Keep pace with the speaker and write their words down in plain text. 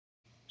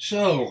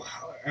So,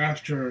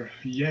 after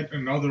yet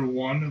another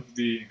one of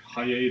the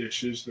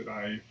hiatuses that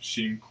I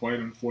seem quite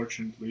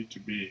unfortunately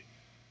to be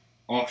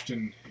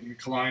often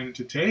inclined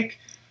to take,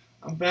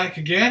 I'm back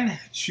again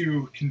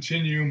to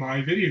continue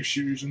my video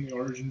series on the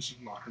origins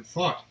of modern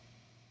thought.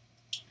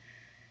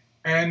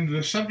 And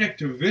the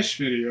subject of this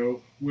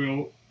video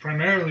will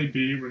primarily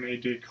be Rene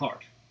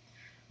Descartes.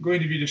 I'm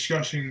going to be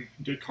discussing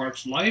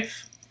Descartes'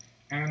 life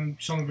and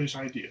some of his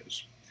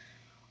ideas.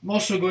 I'm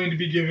also going to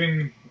be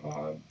giving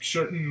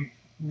certain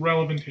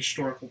relevant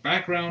historical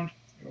background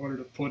in order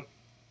to put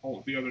all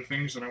of the other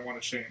things that I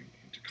want to say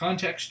into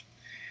context.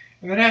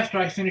 And then after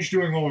I finish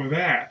doing all of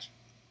that,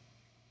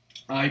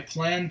 I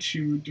plan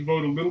to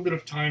devote a little bit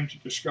of time to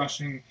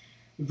discussing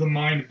the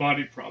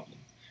mind-body problem.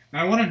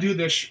 Now I want to do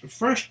this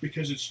first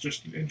because it's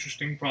just an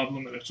interesting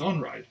problem in its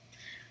own right,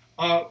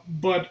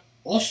 but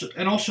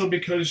also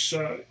because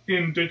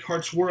in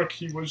Descartes' work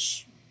he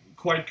was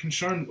quite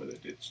concerned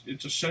with it.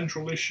 It's a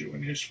central issue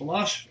in his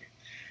philosophy.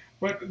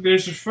 But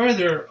there's a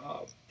further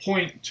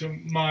point to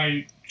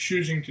my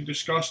choosing to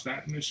discuss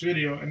that in this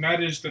video, and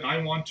that is that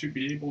I want to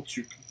be able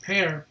to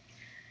compare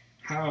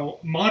how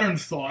modern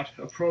thought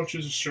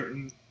approaches a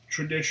certain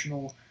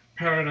traditional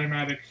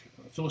paradigmatic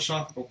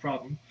philosophical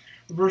problem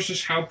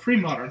versus how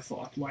pre-modern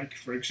thought, like,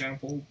 for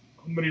example,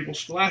 medieval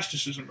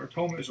scholasticism or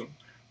Thomism,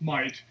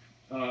 might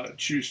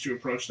choose to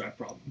approach that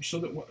problem.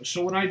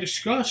 So when I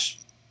discuss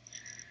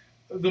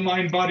the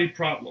mind-body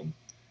problem,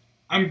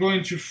 I'm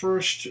going to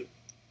first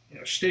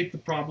state the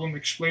problem,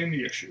 explain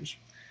the issues,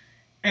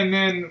 and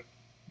then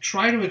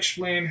try to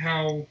explain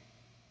how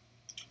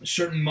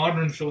certain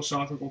modern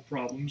philosophical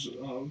problems,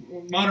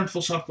 modern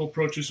philosophical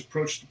approaches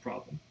approach the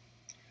problem,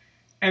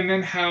 and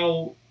then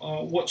how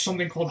what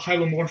something called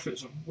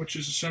hylomorphism, which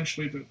is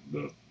essentially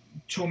the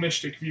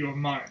Thomistic view of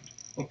mind,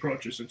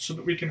 approaches it, so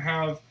that we can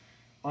have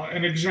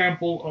an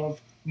example of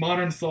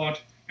modern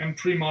thought and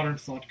pre-modern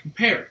thought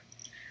compared.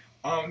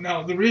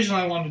 Now, the reason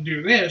I want to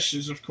do this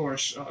is, of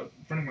course, for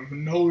anyone who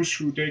knows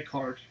who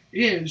Descartes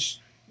is,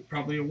 you're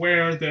probably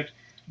aware that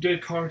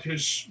Descartes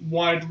is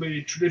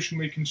widely,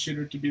 traditionally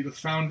considered to be the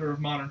founder of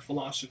modern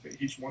philosophy.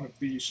 He's one of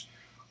these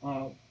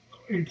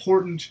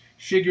important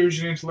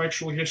figures in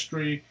intellectual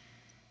history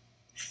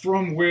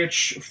from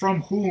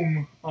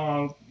whom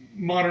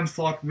modern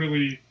thought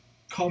really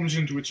comes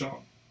into its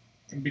own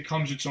and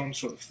becomes its own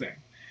sort of thing.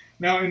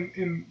 Now,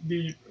 in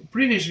the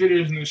previous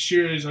videos in this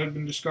series, I've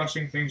been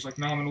discussing things like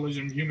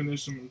nominalism,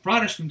 humanism, and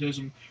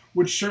Protestantism,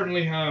 which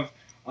certainly have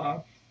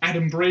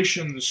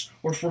adumbrations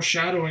or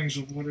foreshadowings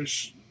of what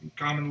is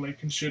commonly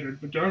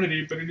considered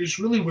modernity, but it is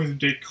really with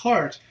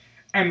Descartes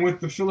and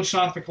with the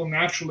philosophical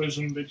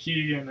naturalism that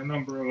he and a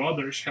number of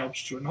others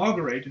helps to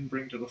inaugurate and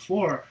bring to the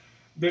fore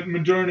that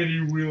modernity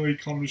really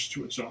comes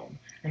to its own,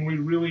 and we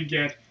really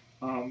get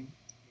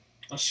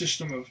a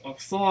system of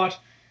thought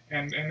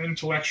and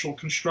intellectual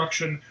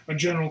construction, a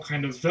general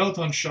kind of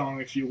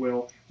Weltanschauung, if you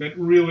will, that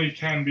really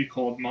can be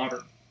called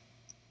modern.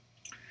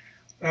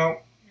 Now,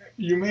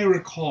 you may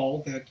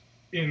recall that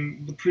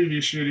in the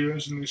previous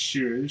videos in this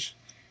series,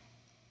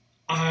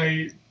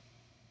 I,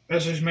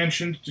 as I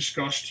mentioned,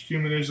 discussed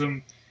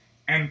humanism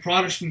and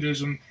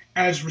Protestantism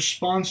as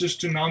responses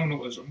to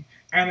nominalism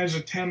and as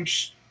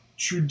attempts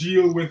to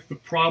deal with the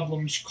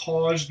problems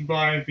caused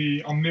by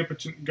the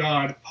omnipotent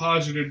God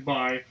posited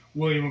by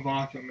William of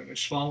Ockham and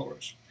his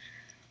followers.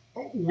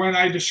 When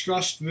I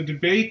discussed the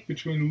debate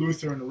between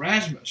Luther and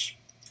Erasmus,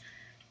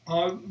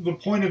 the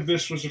point of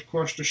this was, of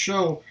course, to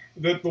show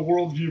that the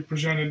worldview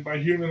presented by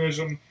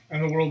humanism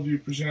and the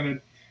worldview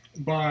presented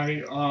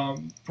by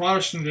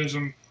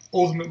Protestantism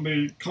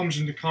ultimately comes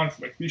into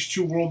conflict. These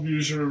two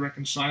worldviews are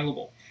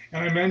irreconcilable.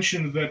 And I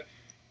mentioned that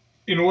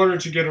in order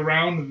to get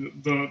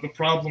around the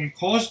problem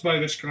caused by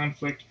this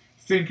conflict,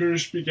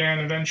 thinkers began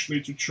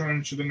eventually to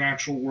turn to the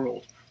natural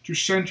world, to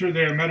center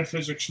their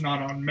metaphysics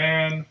not on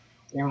man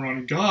or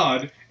on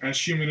God, as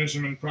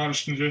humanism and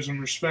Protestantism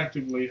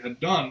respectively had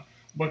done,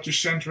 but to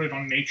center it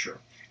on nature.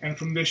 And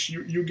from this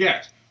you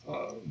get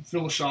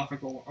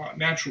philosophical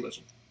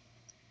naturalism.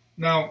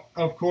 Now,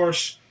 of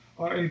course,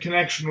 in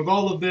connection with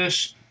all of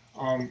this,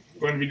 I'm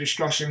going to be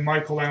discussing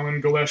Michael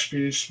Allen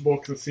Gillespie's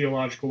book, The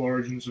Theological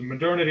Origins of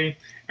Modernity,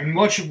 and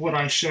much of what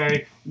I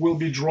say will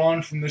be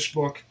drawn from this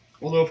book,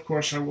 although, of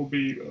course, I will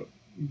be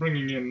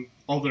bringing in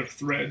other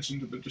threads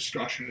into the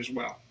discussion as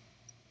well.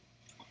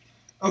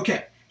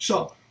 Okay,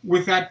 so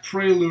with that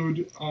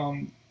prelude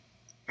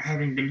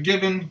having been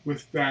given,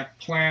 with that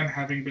plan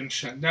having been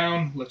set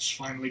down, let's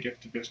finally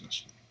get to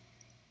business.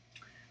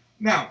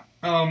 Now,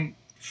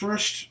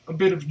 first, a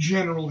bit of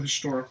general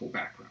historical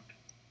background.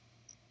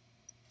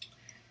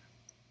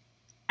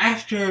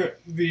 After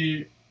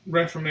the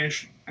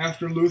Reformation,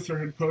 after Luther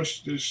had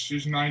posted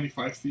his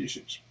 95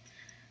 Theses,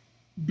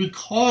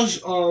 because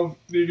of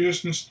the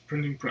existence of the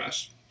printing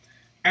press,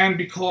 and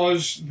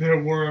because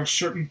there were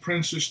certain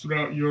princes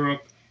throughout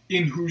Europe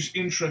in whose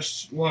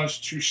interest was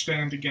to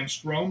stand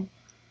against Rome,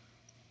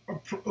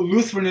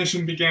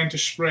 Lutheranism began to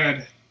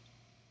spread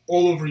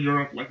all over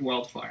Europe like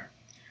wildfire.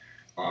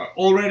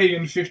 Already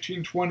in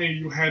 1520,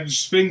 you had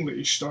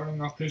Zwingli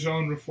starting up his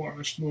own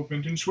reformist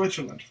movement in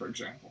Switzerland, for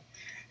example.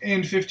 In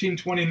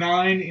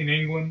 1529, in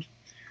England,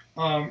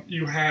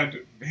 you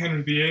had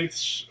Henry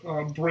VIII's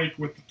break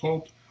with the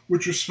Pope,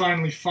 which was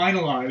finally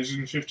finalized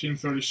in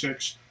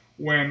 1536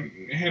 when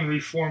Henry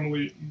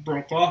formally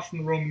broke off from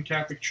the Roman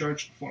Catholic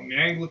Church to form the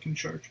Anglican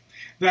Church.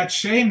 That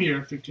same year,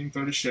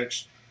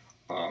 1536,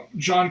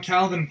 John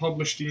Calvin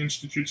published the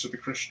Institutes of the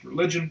Christian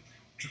Religion,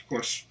 which of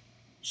course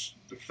is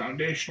the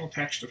foundational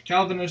text of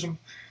Calvinism,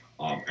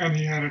 and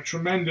he had a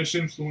tremendous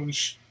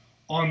influence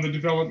on the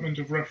development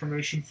of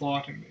Reformation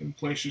thought in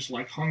places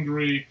like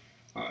Hungary,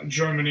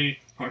 Germany,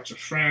 parts of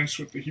France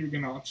with the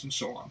Huguenots, and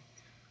so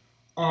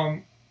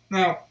on.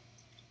 Now,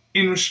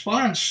 in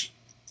response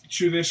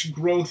to this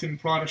growth in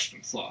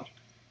Protestant thought,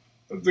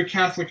 the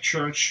Catholic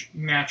Church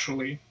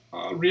naturally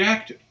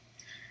reacted.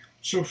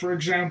 So, for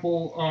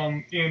example,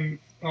 in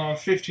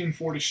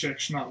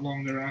 1546, not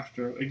long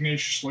thereafter,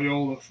 Ignatius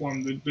Loyola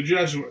formed the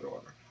Jesuit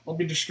order. I'll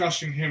be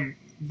discussing him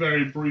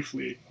very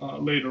briefly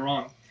later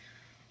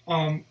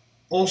on.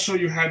 Also,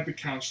 you had the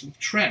Council of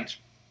Trent,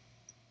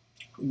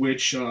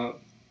 which, at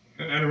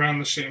around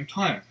the same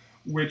time,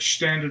 which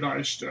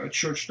standardized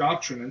church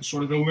doctrine and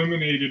sort of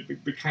eliminated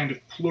the kind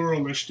of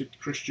pluralistic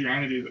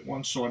Christianity that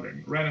one saw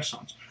during the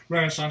Renaissance.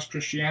 Renaissance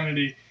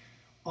Christianity,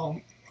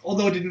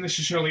 although it didn't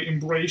necessarily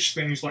embrace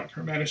things like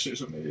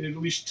Hermeticism, it at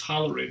least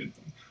tolerated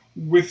them.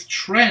 With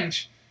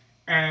Trent,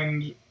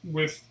 and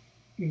with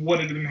what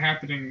had been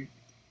happening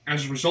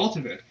as a result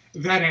of it,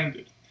 that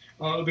ended.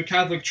 The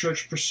Catholic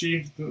Church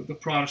perceived the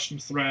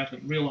Protestant threat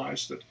and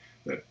realized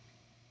that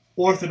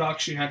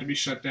orthodoxy had to be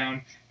set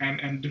down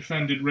and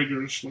defended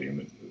rigorously, and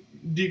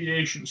that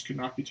deviations could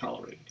not be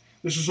tolerated.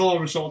 This was all a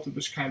result of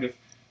this kind of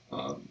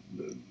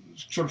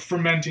sort of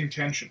fermenting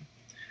tension.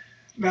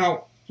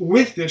 Now,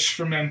 with this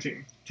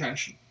fermenting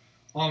tension,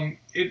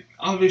 it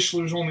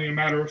obviously was only a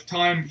matter of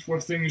time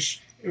before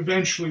things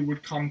eventually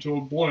would come to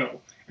a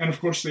boil, and of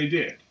course they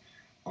did.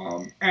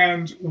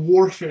 And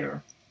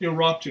warfare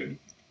erupted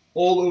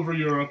all over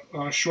Europe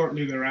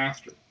shortly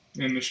thereafter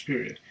in this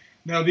period.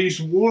 Now,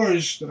 these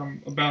wars that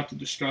I'm about to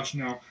discuss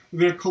now,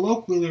 they're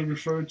colloquially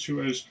referred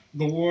to as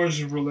the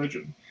wars of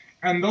religion.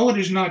 And though it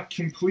is not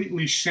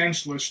completely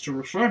senseless to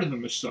refer to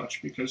them as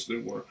such, because there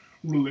were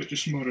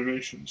religious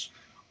motivations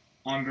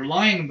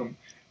underlying them,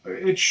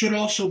 it should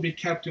also be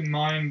kept in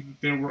mind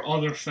that there were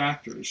other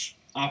factors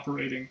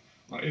operating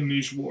in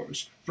these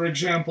wars. For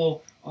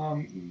example,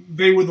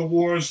 they were the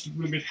wars that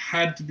really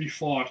had to be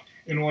fought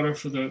in order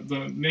for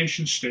the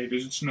nation-state,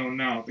 as it's known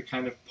now, the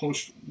kind of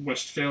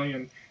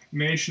post-Westphalian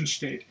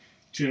nation-state,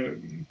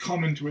 to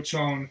come into its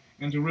own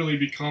and to really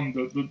become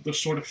the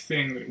sort of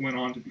thing that it went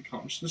on to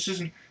become. So this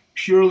isn't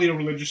purely a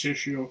religious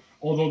issue,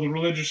 although the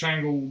religious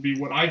angle will be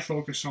what I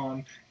focus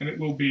on, and it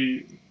will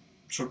be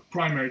sort of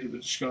primary to the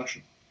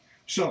discussion.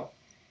 So,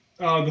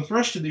 the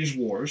first of these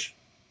wars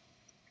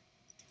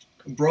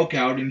broke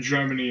out in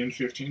Germany in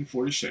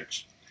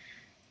 1546,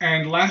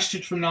 and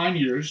lasted for 9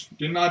 years,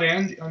 did not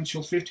end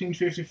until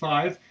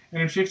 1555,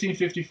 and in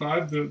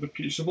 1555 the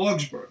Peace of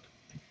Augsburg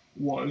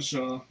was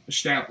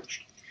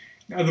established.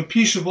 Now, the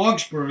Peace of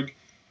Augsburg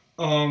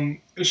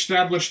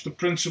established the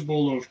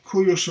principle of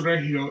cuius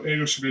regio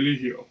eius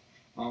religio.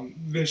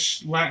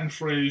 This Latin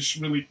phrase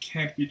really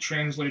can't be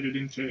translated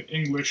into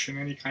English in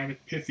any kind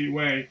of pithy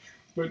way,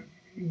 but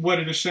what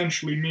it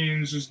essentially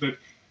means is that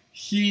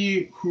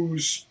he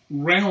whose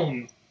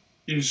realm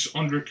is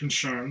under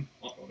concern,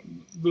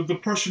 the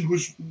person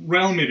whose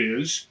realm it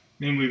is,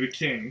 namely the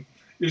king,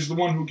 is the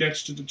one who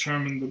gets to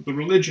determine the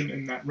religion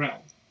in that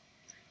realm.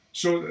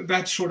 So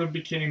that sort of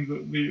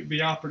became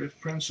the operative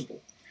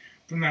principle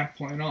from that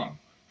point on.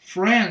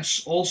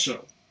 France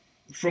also,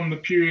 from the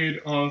period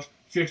of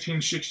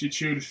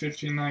 1562 to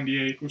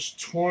 1598, was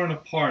torn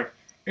apart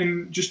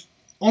and just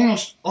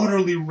almost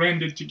utterly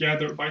rended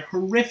together by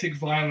horrific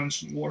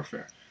violence and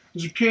warfare.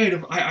 There's a period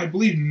of, I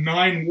believe,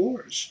 9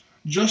 wars,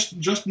 just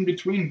in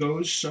between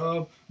those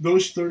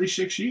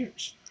 36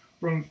 years,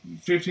 from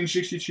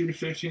 1562 to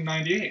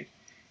 1598.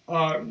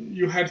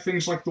 You had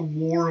things like the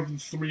War of the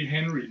Three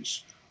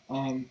Henries.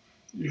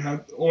 You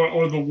had,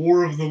 or the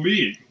War of the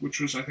League,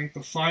 which was, I think,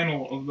 the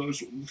final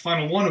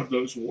one of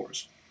those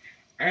wars.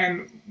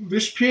 And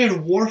this period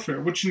of warfare,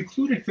 which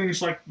included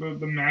things like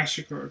the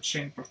massacre at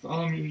St.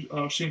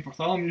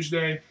 Bartholomew's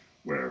Day,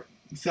 where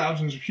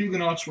thousands of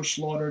Huguenots were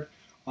slaughtered.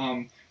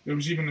 There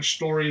was even a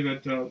story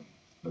that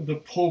the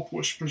Pope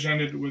was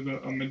presented with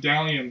a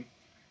medallion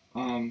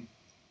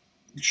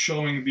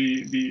showing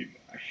the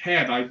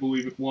head, I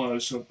believe it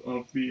was,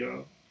 of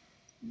the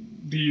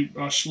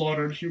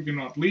slaughtered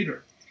Huguenot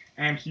leader,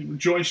 and he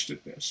rejoiced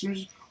at this.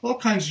 There's all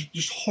kinds of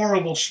just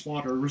horrible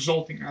slaughter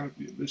resulting out of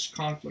this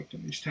conflict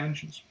and these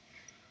tensions.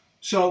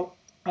 So,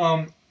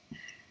 the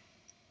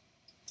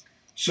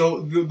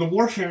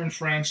warfare in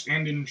France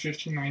ended in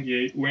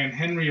 1598 when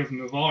Henry of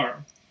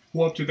Navarre,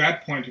 who up to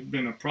that point had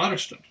been a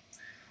Protestant,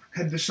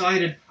 had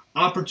decided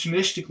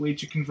opportunistically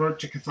to convert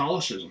to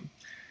Catholicism.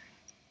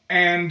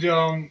 And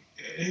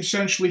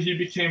essentially he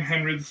became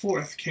Henry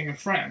IV, King of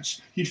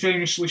France. He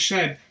famously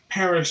said,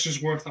 "Paris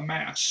is worth a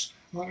mass."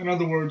 In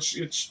other words,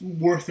 it's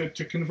worth it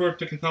to convert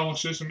to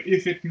Catholicism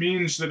if it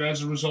means that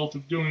as a result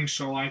of doing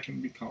so I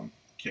can become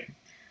king,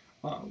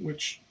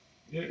 which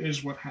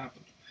is what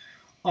happened.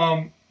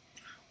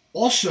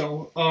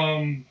 Also,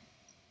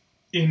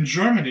 in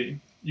Germany,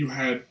 you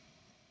had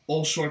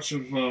all sorts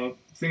of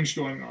things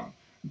going on,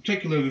 in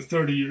particular the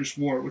 30 Years'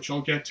 War, which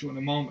I'll get to in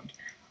a moment.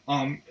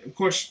 Of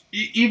course,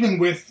 even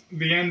with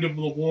the end of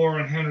the war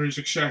and Henry's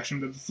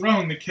accession to the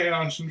throne, the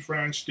chaos in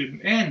France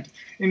didn't end.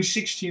 In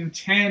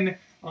 1610,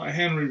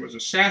 Henry was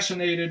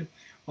assassinated.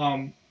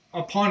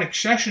 Upon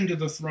accession to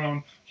the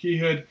throne, he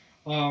had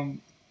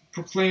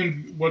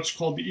proclaimed what's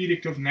called the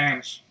Edict of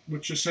Nantes,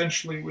 which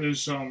essentially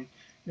was an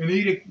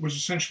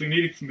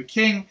edict from the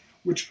king,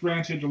 which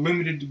granted a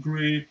limited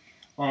degree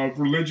of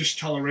religious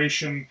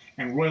toleration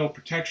and royal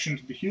protection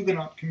to the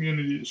Huguenot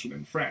communities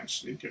within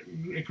France.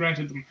 It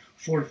granted them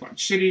fortified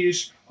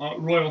cities,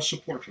 royal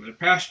support for their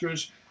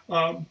pastors,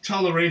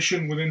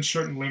 toleration within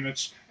certain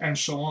limits, and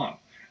so on.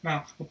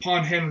 Now,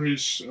 upon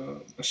Henry's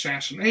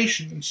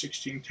assassination in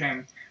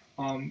 1610,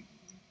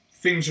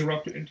 things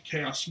erupted into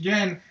chaos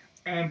again,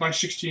 and by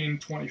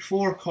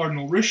 1624,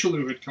 Cardinal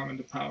Richelieu had come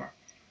into power.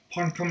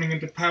 Upon coming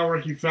into power,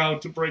 he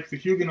vowed to break the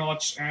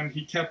Huguenots, and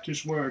he kept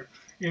his word.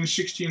 In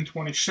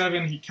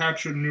 1627, he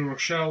captured New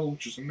Rochelle,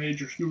 which is a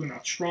major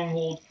Huguenot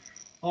stronghold,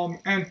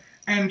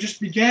 and just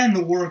began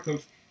the work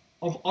of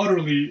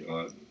utterly,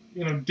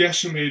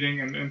 decimating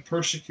and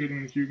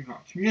persecuting the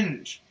Huguenot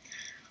communities.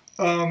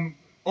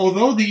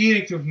 Although the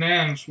Edict of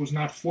Nantes was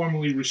not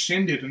formally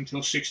rescinded until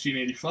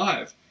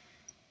 1685,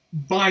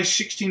 by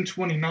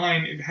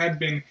 1629 it had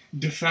been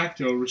de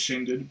facto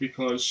rescinded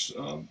because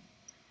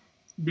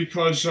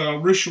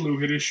Richelieu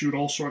had issued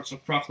all sorts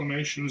of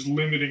proclamations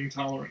limiting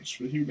tolerance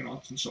for the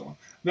Huguenots and so on.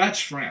 That's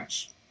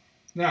France.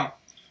 Now,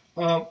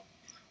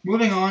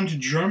 moving on to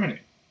Germany,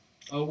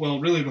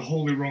 really the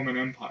Holy Roman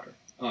Empire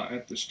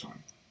at this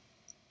time.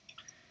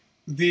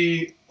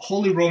 The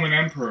Holy Roman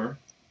Emperor,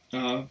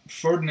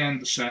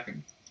 Ferdinand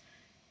II,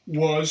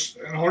 was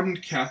an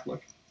ardent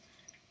Catholic,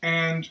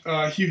 and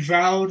he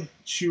vowed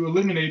to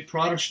eliminate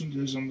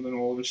Protestantism within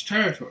all of his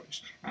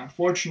territories.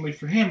 Unfortunately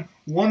for him,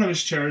 one of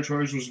his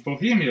territories was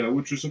Bohemia,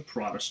 which was a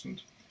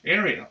Protestant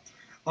area.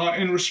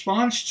 In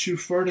response to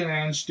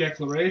Ferdinand's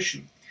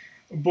declaration,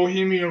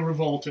 Bohemia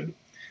revolted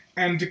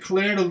and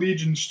declared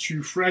allegiance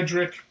to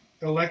Frederick,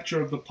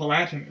 Elector of the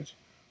Palatinate,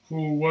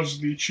 who was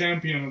the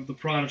champion of the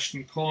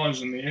Protestant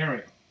cause in the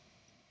area.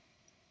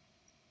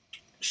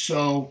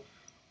 So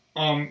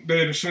they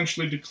had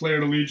essentially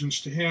declared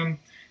allegiance to him,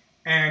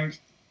 and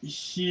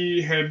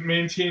he had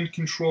maintained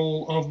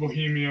control of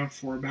Bohemia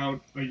for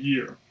about a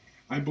year.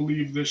 I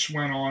believe this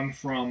went on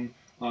from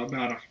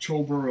about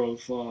October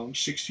of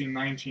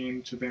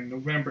 1619 to then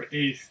November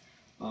 8th,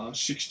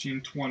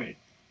 1620,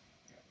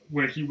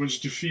 where he was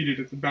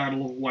defeated at the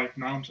Battle of White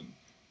Mountain.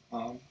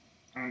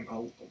 And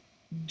I'll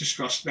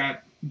discuss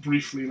that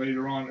briefly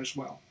later on as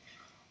well.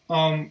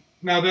 That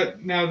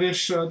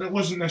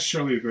wasn't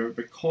necessarily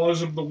the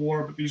cause of the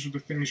war, but these were the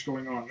things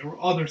going on. There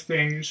were other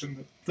things, and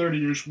the 30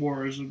 Years'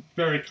 War is a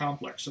very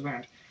complex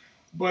event.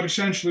 But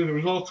essentially, there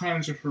was all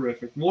kinds of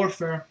horrific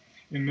warfare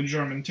in the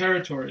German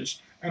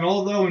territories. And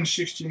although in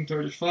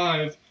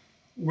 1635,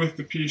 with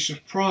the Peace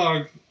of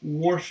Prague,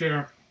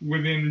 warfare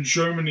within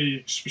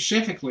Germany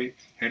specifically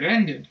had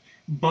ended,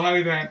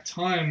 by that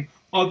time,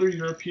 other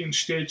European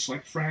states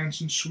like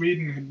France and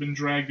Sweden had been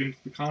dragged into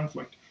the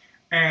conflict.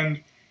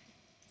 And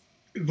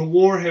the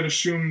war had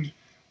assumed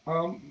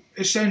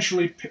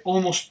essentially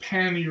almost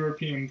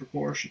pan-European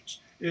proportions.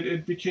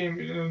 It became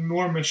an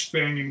enormous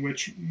thing in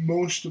which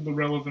most of the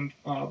relevant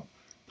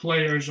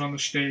players on the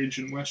stage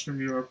in Western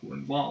Europe were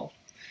involved.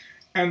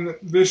 And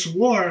this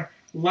war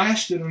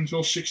lasted until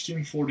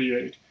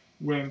 1648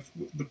 with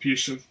the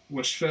Peace of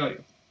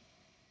Westphalia.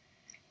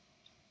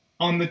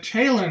 On the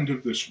tail end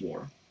of this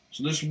war,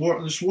 so this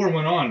war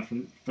went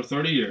on for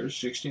 30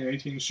 years,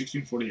 1618 to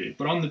 1648,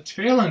 but on the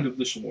tail end of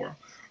this war,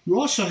 you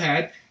also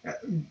had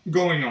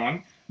going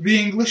on the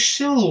English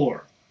Civil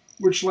War,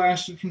 which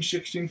lasted from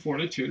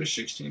 1642 to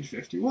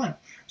 1651.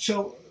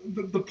 So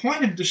the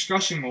point of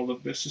discussing all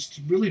of this is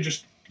to really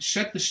just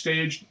set the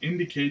stage,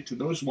 indicate to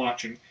those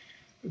watching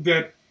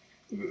that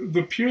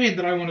the period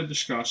that I want to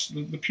discuss,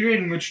 the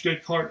period in which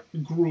Descartes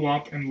grew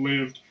up and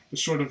lived, the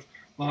sort of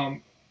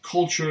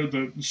culture,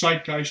 the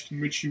zeitgeist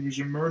in which he was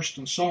immersed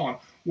and so on,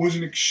 was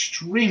an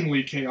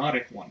extremely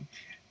chaotic one.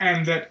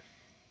 And that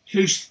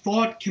his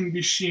thought can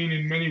be seen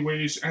in many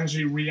ways as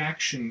a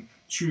reaction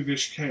to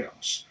this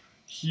chaos.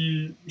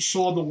 He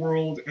saw the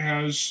world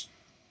as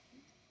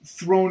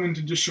thrown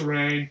into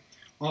disarray,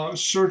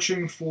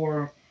 searching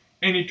for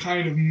any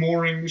kind of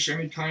moorings,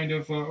 any kind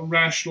of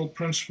rational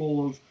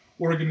principle of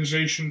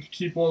organization to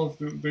keep all of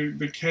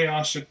the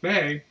chaos at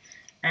bay.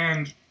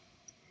 And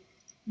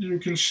you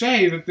can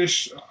say that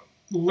this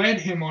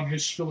led him on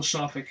his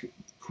philosophic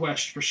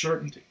quest for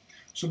certainty.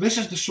 So this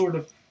is the sort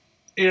of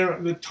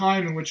era, the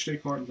time in which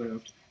Descartes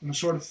lived, and the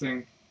sort of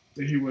thing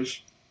that he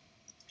was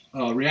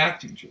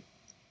reacting to.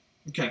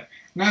 Okay,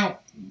 now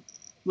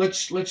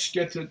let's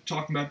get to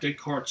talking about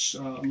Descartes'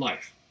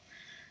 life.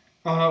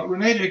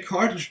 Rene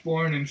Descartes was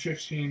born in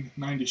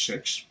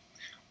 1596.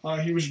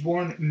 He was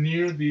born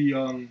near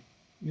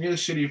the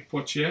city of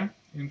Poitiers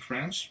in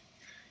France.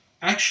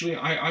 Actually,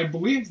 I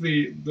believe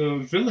the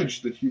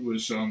village that he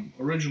was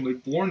originally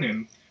born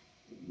in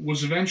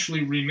was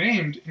eventually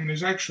renamed and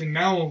is actually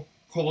now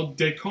called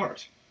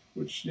Descartes,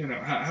 which, you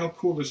know, how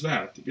cool is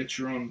that, to get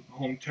your own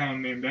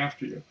hometown named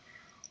after you?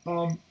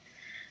 Um,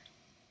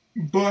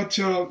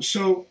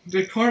 so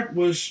Descartes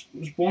was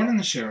born in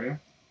this area.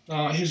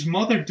 His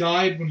mother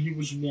died when he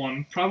was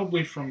 1,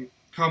 probably from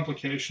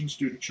complications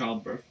due to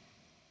childbirth.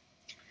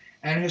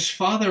 And his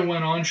father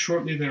went on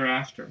shortly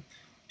thereafter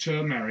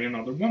to marry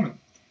another woman.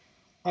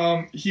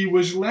 He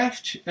was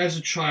left as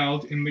a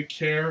child in the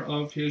care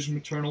of his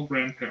maternal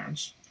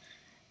grandparents,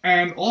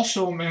 and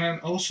also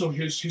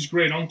his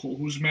great uncle,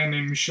 who was a man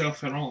named Michel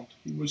Ferrand.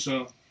 He was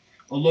a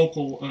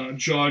local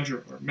judge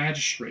or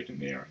magistrate in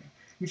the area.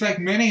 In fact,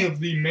 many of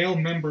the male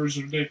members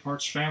of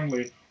Descartes'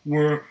 family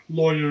were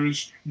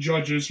lawyers,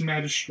 judges,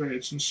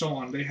 magistrates, and so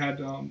on. They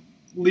had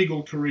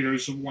legal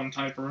careers of one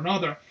type or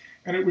another,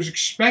 and it was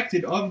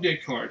expected of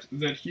Descartes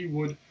that he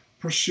would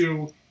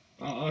pursue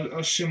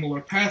a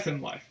similar path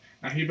in life.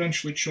 Now, he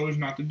eventually chose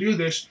not to do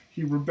this.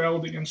 He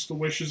rebelled against the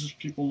wishes of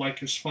people like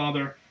his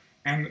father,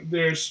 and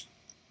there's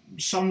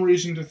some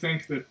reason to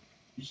think that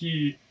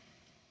he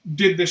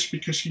did this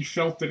because he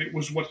felt that it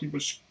was what he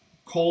was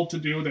called to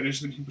do, that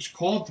is, that he was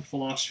called to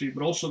philosophy,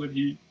 but also that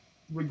he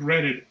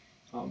regretted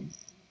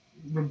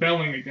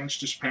rebelling against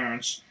his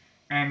parents.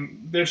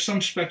 And there's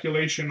some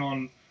speculation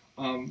on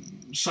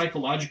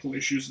psychological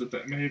issues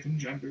that may have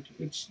engendered.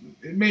 It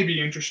may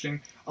be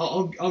interesting.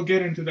 I'll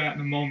get into that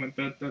in a moment.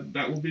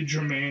 That will be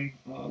germane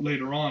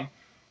later on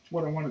to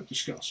what I want to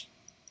discuss.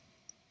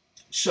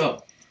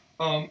 So,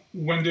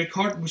 when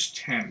Descartes was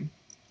 10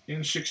 in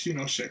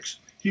 1606,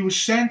 he was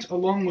sent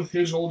along with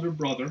his older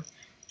brother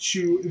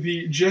to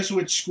the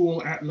Jesuit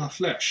school at La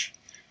Flèche,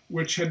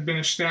 which had been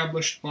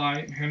established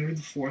by Henry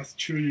IV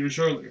 2 years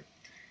earlier.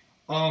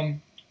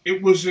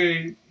 It was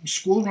a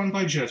school run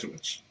by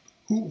Jesuits,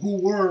 who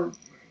were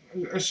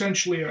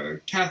essentially a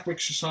Catholic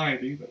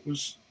society that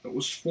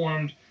was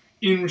formed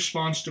in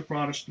response to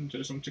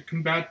Protestantism, to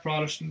combat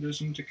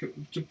Protestantism,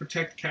 to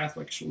protect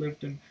Catholics who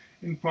lived in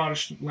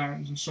Protestant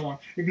lands, and so on.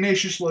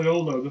 Ignatius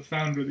Loyola, the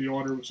founder of the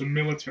order, was a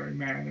military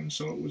man, and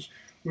so it was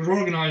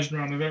organized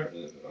around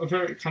a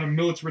very kind of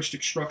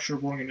militaristic structure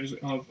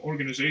of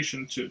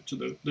organization to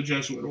the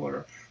Jesuit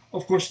order.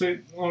 Of course,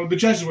 the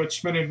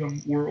Jesuits, many of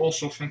them were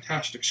also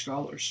fantastic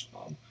scholars.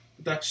 But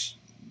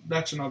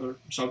that's another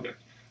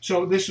subject.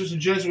 So this was a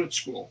Jesuit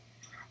school.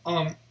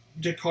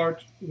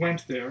 Descartes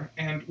went there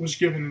and was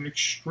given an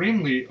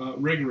extremely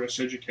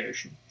rigorous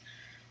education.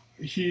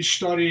 He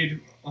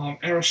studied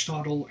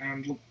Aristotle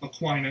and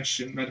Aquinas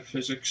in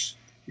metaphysics.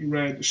 He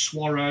read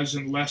Suarez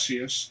and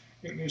Lessius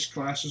in his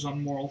classes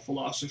on moral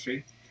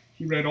philosophy.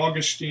 He read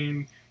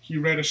Augustine. He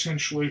read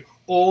essentially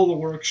all the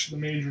works of the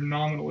major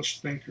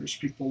nominalist thinkers,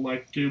 people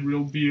like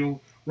Gabriel Biel,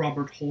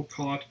 Robert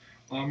Holcott,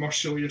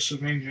 Marsilius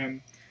of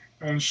Ingen,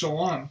 and so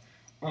on.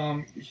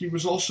 He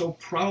was also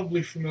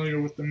probably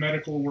familiar with the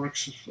medical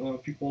works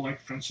of people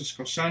like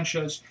Francisco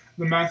Sanchez,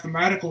 the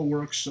mathematical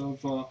works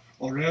of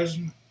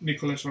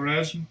Nicolas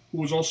Oresme, who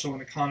was also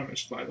an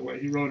economist, by the way.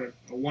 He wrote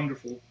a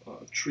wonderful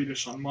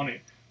treatise on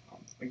money,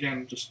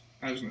 again, just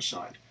as an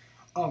aside.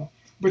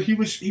 But he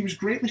was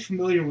greatly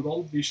familiar with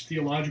all of these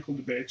theological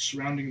debates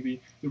surrounding the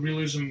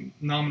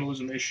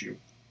realism-nominalism issue.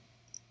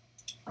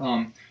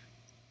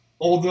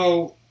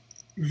 Although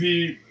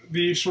the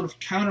sort of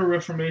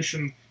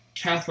counter-Reformation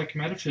Catholic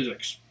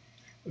metaphysics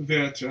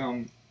that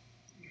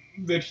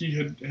he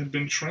had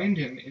been trained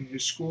in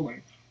his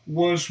schooling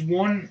was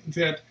one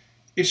that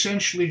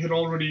essentially had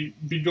already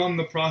begun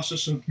the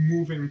process of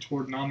moving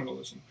toward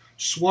nominalism.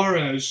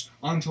 Suarez,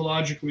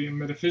 ontologically and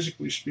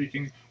metaphysically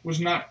speaking,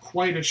 was not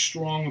quite as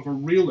strong of a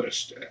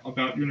realist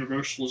about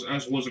universals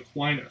as was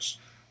Aquinas.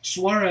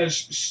 Suarez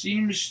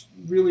seems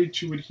really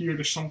to adhere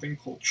to something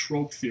called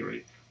trope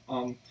theory.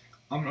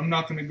 I'm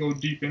not going to go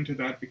deep into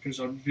that because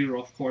I'd veer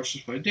off course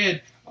if I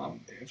did.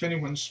 If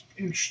anyone's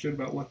interested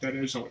about what that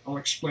is,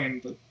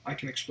 I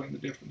can explain the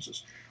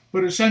differences.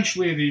 But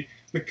essentially,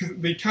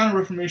 the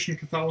Counter-Reformation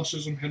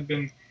Catholicism had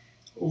been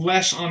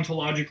less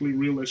ontologically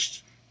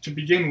realist to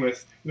begin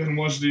with than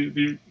was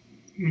the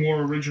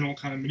more original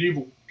kind of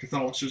medieval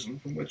Catholicism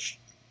from which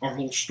our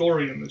whole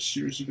story in this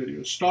series of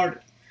videos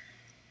started.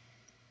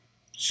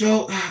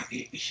 So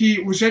he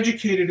was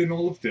educated in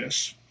all of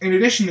this. In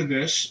addition to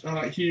this,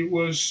 he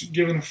was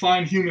given a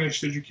fine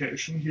humanist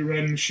education. He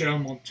read Michel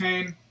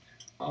Montaigne.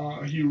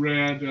 He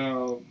read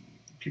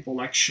people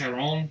like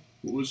Chéron,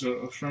 who was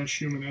a French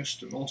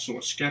humanist and also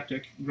a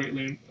skeptic,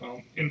 greatly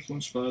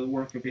influenced by the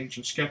work of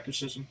ancient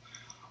skepticism.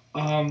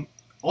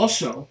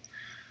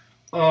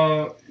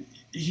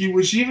 He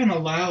was even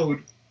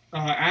allowed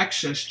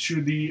access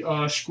to the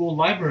school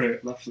library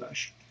at La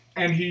Flèche.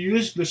 And he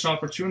used this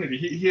opportunity.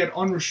 He had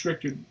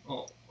unrestricted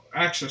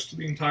access to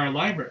the entire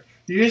library.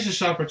 He used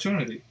this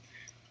opportunity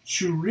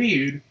to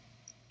read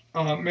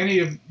many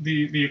of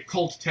the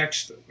occult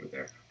texts that were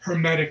there.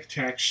 Hermetic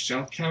texts,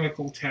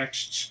 alchemical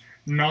texts,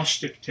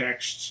 Gnostic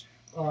texts,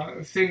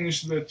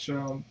 things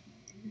that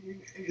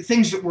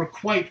were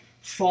quite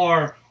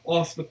far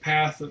off the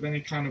path of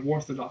any kind of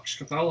Orthodox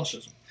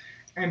Catholicism.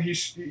 And he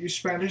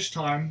spent his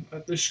time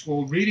at this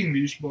school reading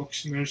these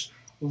books, and there's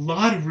a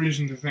lot of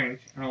reason to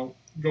think, and I'll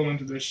go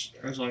into this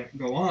as I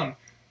go on,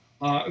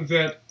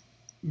 that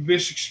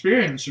this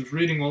experience of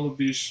reading all of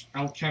these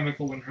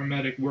alchemical and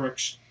hermetic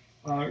works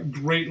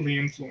greatly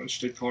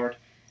influenced Descartes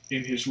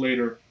in his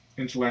later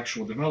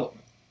intellectual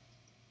development.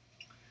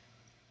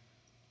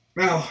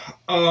 Now,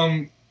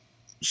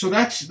 so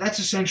that's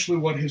essentially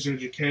what his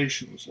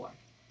education was like.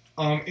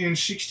 In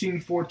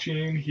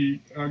 1614,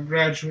 he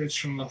graduates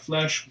from La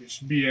Flèche with his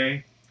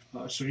BA,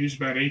 so he's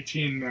about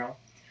 18 now.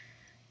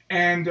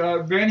 And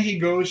then he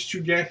goes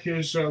to get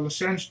his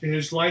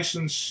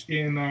license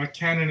in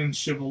canon and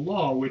civil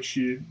law, which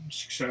he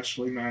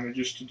successfully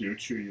manages to do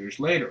 2 years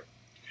later.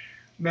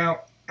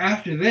 Now,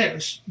 after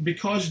this,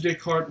 because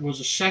Descartes was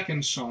a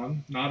second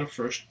son, not a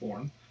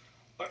firstborn,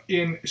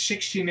 in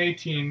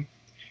 1618,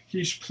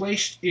 he's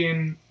placed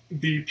in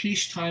the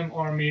peacetime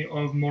army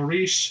of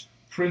Maurice,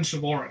 Prince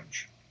of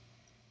Orange.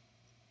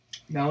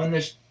 Now, in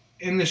this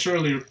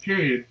earlier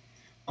period,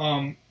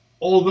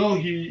 although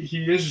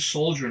he is a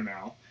soldier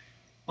now,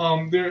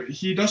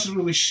 he doesn't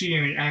really see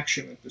any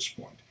action at this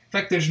point. In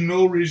fact, there's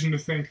no reason to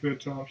think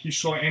that he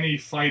saw any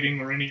fighting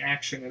or any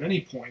action at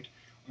any point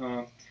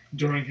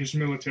during his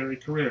military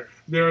career.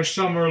 There are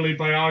some early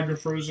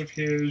biographers of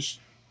his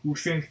who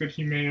think that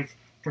he may have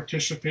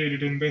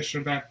participated in this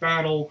or that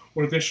battle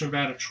or this or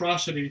that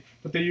atrocity,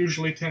 but they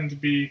usually tend to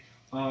be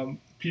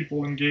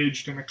people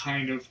engaged in a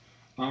kind of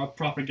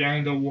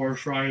propaganda war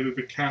for either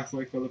the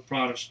Catholic or the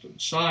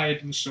Protestant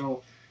side, and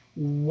so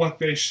what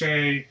they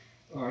say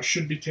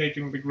should be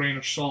taken with a grain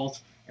of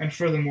salt, and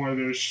furthermore,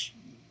 there's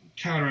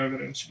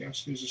counter-evidence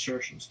against these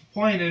assertions. The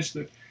point is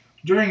that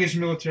during his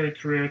military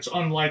career, it's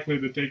unlikely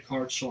that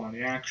Descartes saw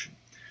any action.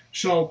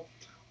 So,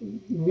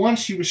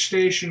 once he was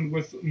stationed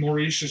with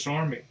Maurice's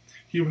army,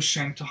 he was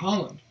sent to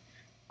Holland.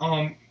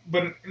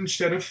 But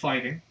instead of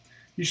fighting,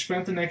 he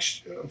spent the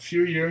next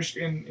few years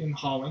in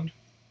Holland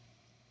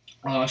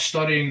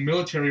studying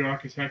military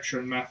architecture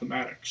and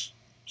mathematics.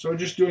 So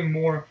just doing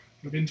more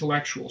of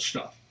intellectual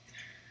stuff.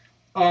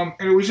 And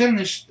it was in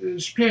this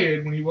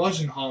period, when he was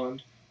in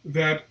Holland,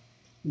 that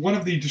one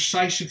of the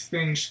decisive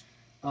things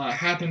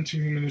happened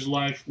to him in his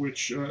life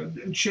which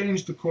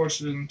changed the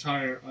course of his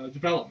entire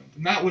development.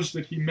 And that was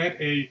that he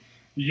met a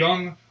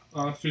young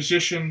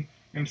physician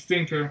and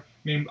thinker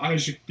named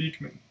Isaac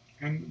Beeckman,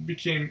 and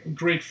became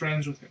great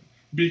friends with him.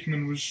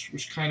 Beeckman was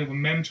kind of a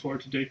mentor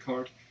to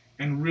Descartes,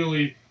 and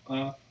really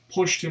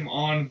pushed him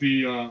on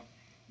the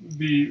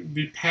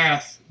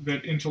path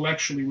that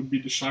intellectually would be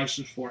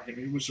decisive for him.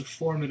 He was a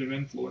formative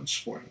influence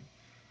for him.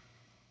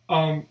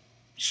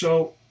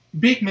 So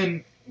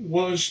Beeckman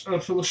was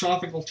a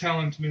philosophical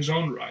talent in his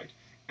own right,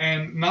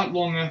 and not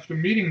long after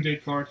meeting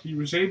Descartes, he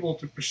was able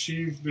to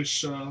perceive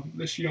this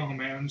young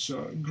man's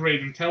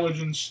great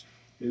intelligence,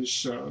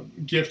 his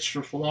gifts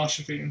for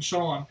philosophy, and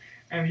so on.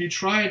 And he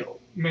tried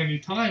many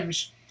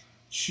times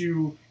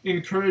to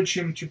encourage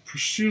him to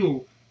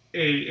pursue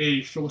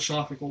a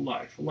philosophical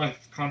life, a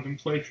life of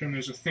contemplation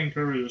as a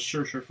thinker, as a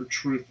searcher for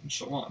truth, and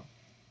so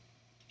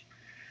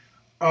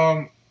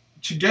on.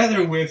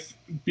 Together with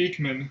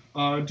Beeckman,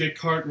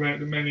 Descartes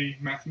read many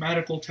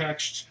mathematical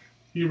texts.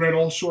 He read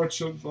all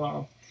sorts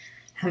of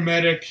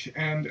hermetic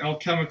and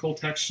alchemical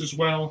texts as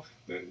well.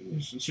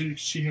 So you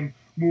see him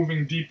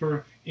moving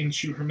deeper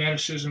into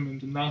Hermeticism,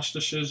 into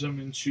Gnosticism,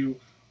 into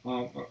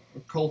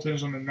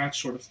occultism, and that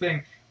sort of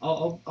thing.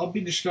 I'll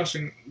be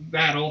discussing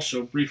that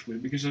also briefly,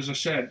 because as I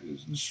said,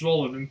 this is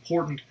all an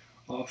important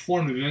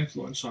formative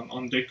influence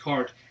on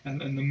Descartes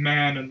and the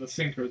man and the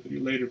thinker that he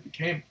later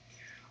became.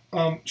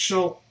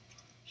 So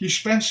he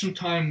spent some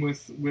time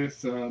with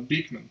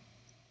Beeckman,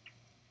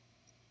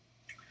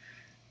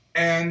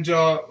 and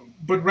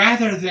but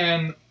rather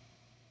than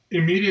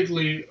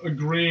immediately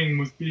agreeing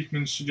with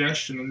Beeckman's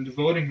suggestion and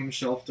devoting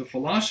himself to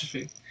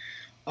philosophy,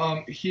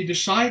 he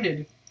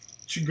decided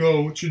to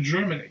go to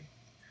Germany.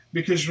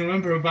 Because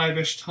remember, by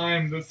this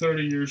time, the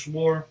 30 Years'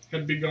 War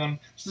had begun.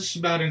 So this is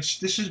about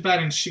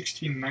in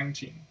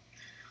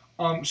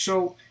 1619.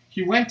 So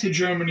he went to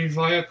Germany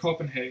via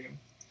Copenhagen.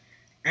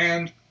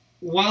 And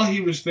while he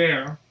was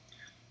there,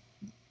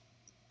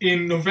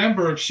 in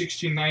November of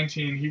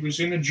 1619, he was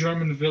in a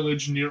German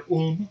village near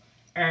Ulm,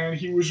 and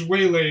he was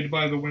waylaid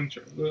by the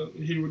winter.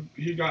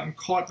 He'd gotten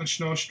caught in a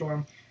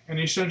snowstorm, and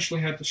he essentially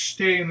had to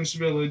stay in this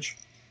village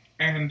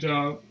and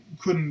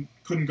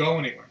couldn't go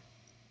anywhere.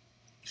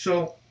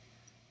 So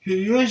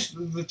he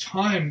used the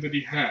time that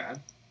he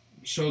had,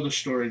 so the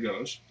story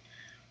goes,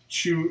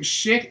 to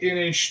sit in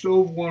a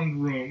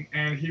stove-warmed room,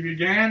 and he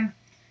began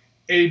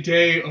a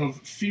day of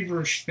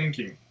feverish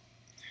thinking,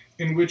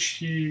 in which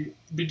he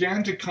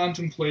began to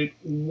contemplate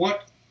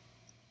what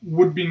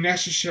would be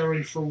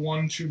necessary for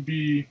one to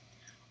be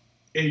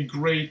a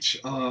great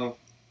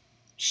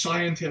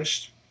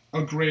scientist,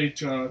 a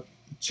great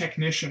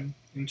technician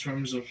in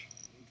terms of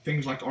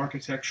things like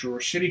architecture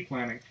or city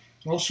planning,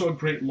 and also a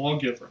great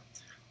lawgiver.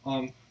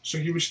 So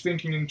he was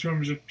thinking in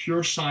terms of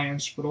pure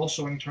science, but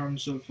also in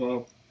terms of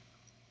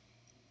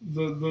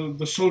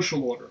the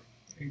social order.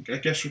 I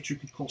guess what you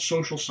could call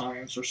social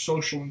science or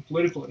social and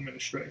political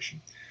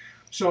administration.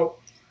 So,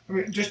 I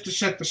mean, just to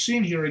set the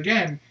scene here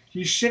again,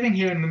 he's sitting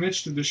here in the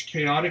midst of this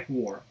chaotic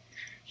war.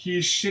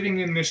 He's sitting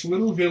in this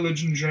little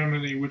village in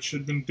Germany which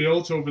had been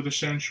built over the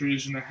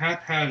centuries in a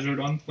haphazard,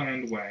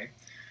 unplanned way.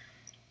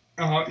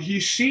 He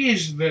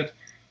sees that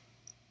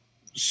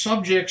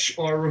subjects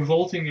are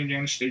revolting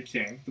against a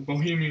king, the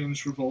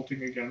Bohemians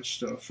revolting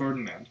against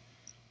Ferdinand.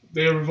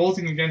 They are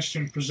revolting against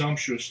him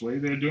presumptuously.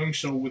 They're doing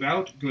so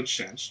without good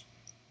sense.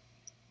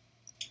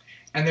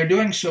 And they're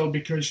doing so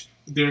because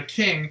their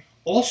king,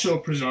 also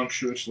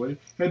presumptuously,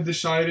 had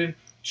decided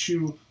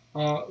to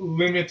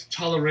limit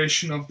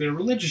toleration of their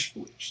religious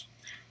beliefs.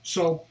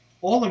 So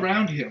all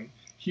around him,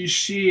 he's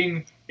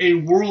seeing a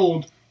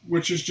world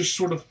which is just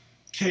sort of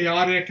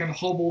chaotic and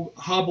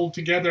hobbled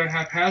together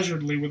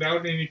haphazardly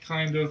without any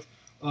kind of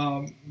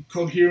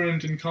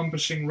coherent,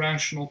 encompassing,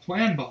 rational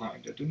plan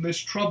behind it. And this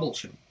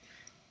troubles him.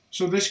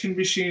 So this can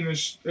be seen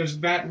as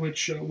that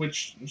which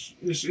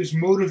is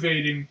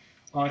motivating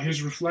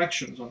his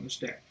reflections on this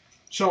day.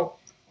 So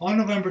on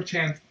November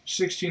 10th,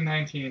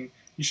 1619,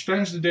 he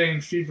spends the day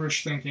in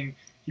feverish thinking.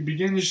 He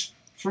begins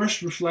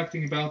first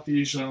reflecting about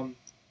these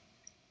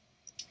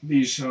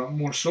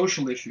more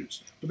social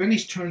issues, but then he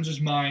turns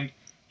his mind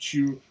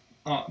to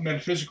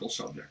metaphysical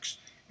subjects,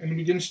 and he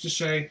begins to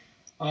say,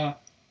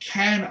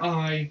 can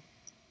I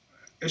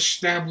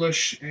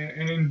establish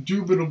an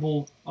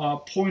indubitable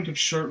point of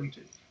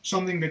certainty,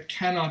 something that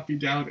cannot be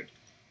doubted?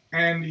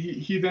 And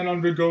he then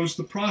undergoes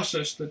the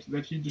process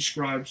that he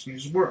describes in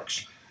his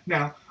works.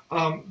 Now,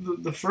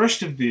 the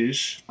first of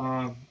these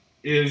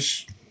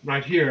is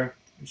right here.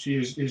 You see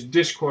his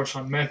Discourse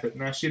on Method.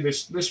 Now, see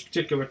this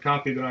particular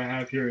copy that I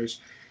have here is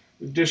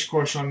the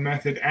Discourse on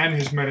Method and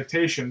his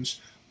Meditations,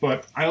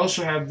 but I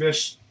also have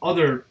this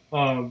other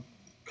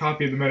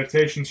copy of the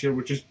Meditations here,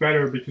 which is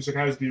better because it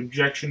has the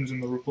objections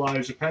and the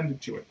replies appended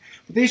to it.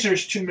 But these are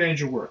his two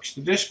major works,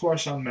 the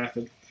Discourse on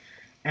Method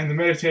and the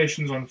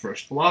Meditations on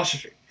First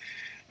Philosophy.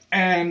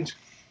 And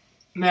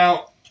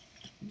now,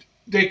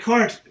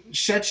 Descartes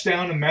sets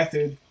down a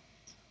method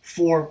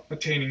for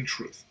attaining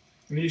truth.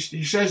 And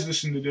he says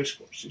this in the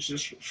Discourse. He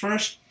says,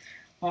 first,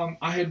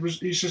 I had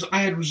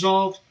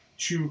resolved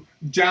to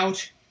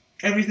doubt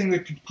everything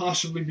that could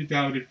possibly be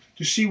doubted,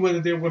 to see whether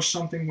there was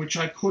something which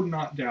I could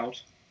not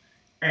doubt,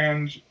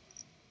 and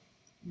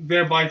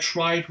thereby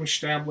try to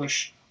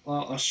establish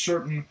a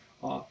certain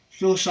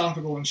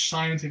philosophical and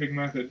scientific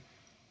method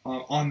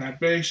on that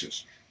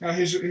basis. Now,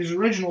 his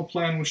original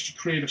plan was to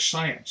create a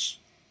science.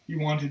 He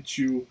wanted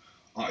to...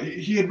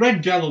 he had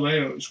read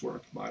Galileo's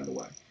work, by the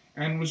way,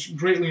 and was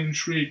greatly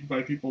intrigued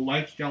by people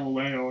like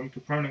Galileo and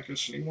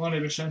Copernicus, and he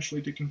wanted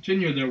essentially to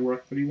continue their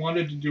work, but he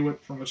wanted to do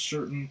it from a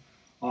certain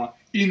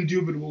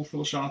indubitable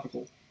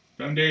philosophical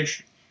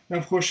foundation. Now,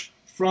 of course,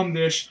 from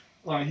this,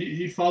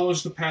 he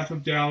follows the path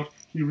of doubt.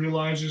 He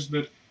realizes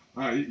that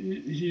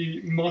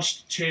he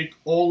must take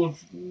all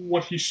of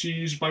what he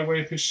sees by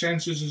way of his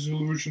senses as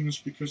illusions,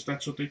 because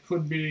that's what they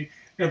could be.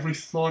 Every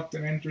thought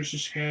that enters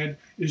his head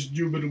is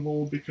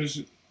dubitable,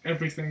 because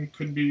everything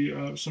could be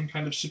some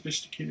kind of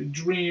sophisticated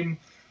dream.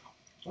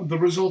 The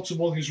results of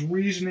all his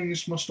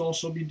reasonings must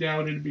also be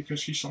doubted,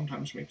 because he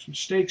sometimes makes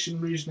mistakes in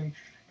reasoning,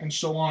 and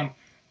so on.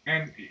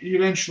 And he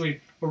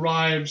eventually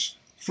arrives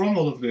from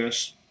all of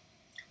this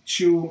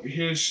to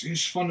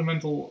his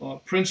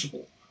fundamental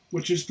principle,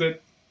 which is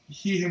that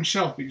he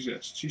himself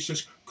exists. He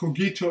says,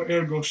 cogito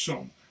ergo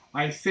sum.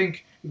 I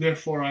think,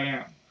 therefore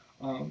I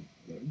am.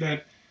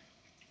 That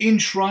in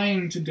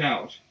trying to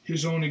doubt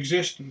his own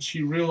existence,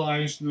 he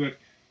realized that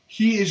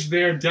he is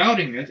there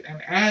doubting it,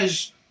 and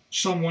as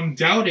someone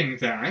doubting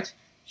that,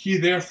 he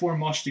therefore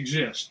must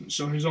exist. And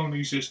so his own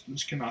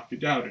existence cannot be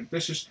doubted.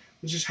 This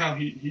is how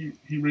he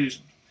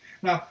reasoned.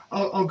 Now,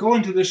 I'll go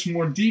into this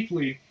more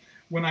deeply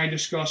when I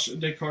discuss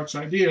Descartes'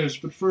 ideas,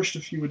 but first a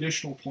few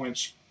additional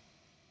points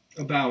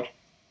about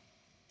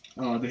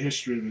the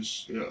history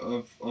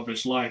of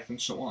his life and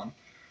so on.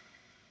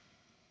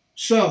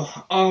 So,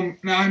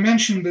 now I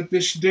mentioned that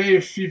this day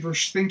of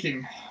feverish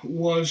thinking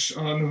was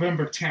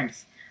November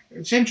 10th.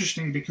 It's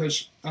interesting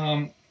because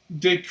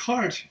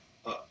Descartes,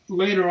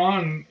 later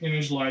on in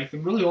his life,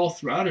 and really all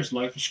throughout his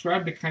life,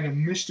 ascribed a kind of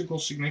mystical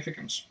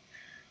significance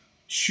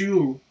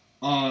to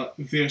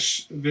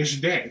this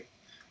day.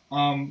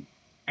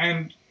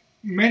 And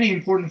many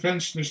important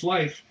events in his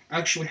life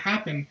actually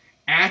happen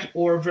at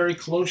or very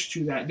close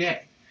to that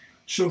day.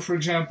 So, for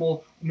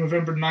example,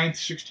 November 9th,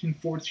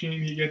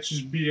 1614, he gets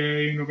his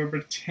BA. November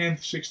 10th,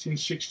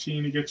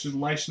 1616, he gets his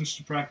license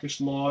to practice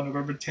law.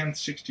 November 10th,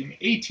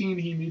 1618,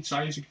 he meets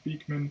Isaac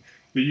Beekman.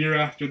 The year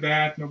after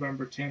that,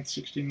 November 10th,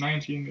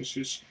 1619,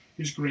 is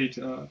his great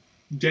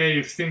day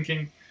of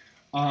thinking.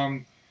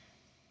 Then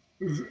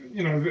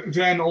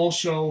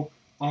also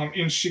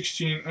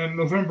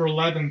November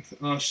 11th,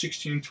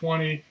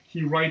 1620,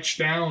 he writes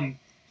down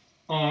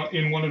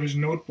in one of his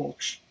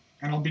notebooks,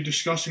 and I'll be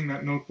discussing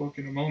that notebook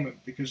in a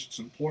moment because it's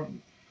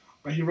important.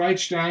 He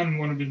writes down in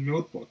one of his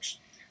notebooks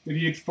that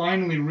he had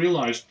finally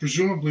realized,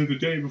 presumably the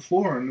day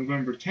before, on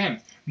November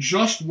 10th,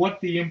 just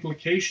what the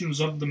implications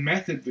of the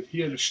method that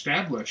he had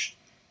established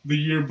the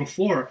year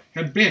before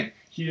had been.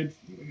 He had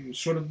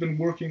sort of been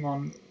working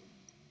on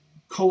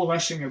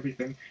coalescing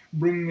everything,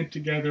 bringing it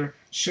together,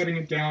 setting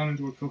it down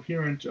into a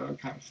coherent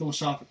kind of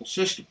philosophical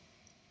system.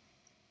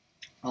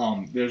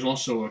 There's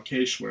also a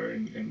case where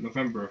in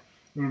November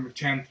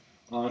 10th,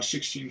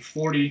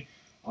 1640,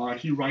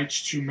 he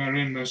writes to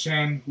Marin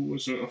Mazen, who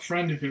was a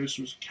friend of his,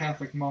 who was a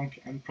Catholic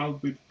monk, and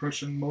probably the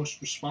person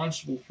most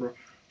responsible for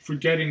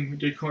getting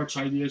Descartes'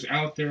 ideas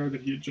out there,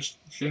 that he had just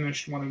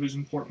finished one of his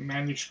important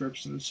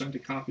manuscripts and had sent a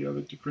copy of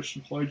it to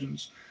Christian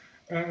Huygens,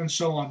 and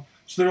so on.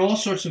 So there are all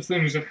sorts of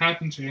things that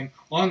happened to him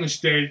on this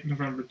day,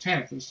 November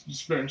 10th.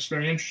 It's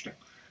very interesting.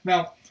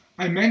 Now,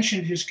 I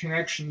mentioned his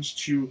connections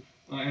to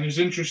and his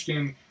interest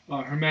in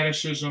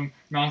Hermeticism,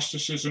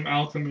 Gnosticism,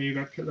 alchemy,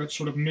 that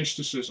sort of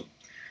mysticism.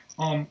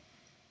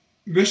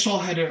 This all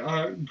had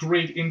a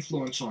great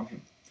influence on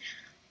him.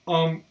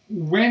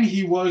 When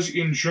he was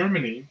in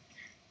Germany,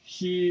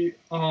 he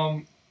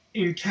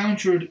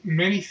encountered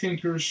many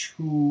thinkers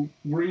who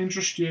were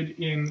interested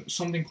in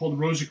something called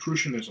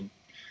Rosicrucianism.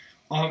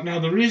 Now,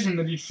 the reason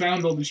that he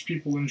found all these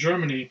people in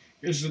Germany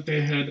is that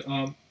they had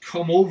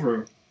come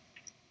over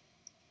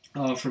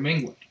from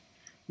England.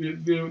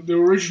 They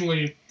were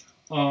originally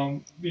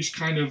these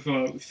kind of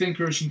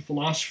thinkers and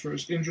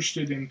philosophers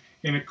interested in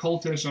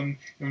occultism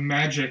and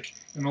magic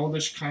and all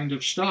this kind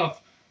of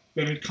stuff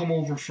that had come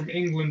over from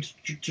England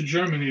to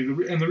Germany.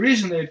 And the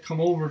reason they had come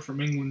over from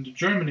England to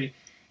Germany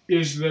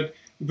is that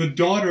the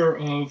daughter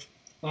of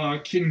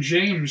King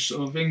James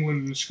of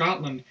England and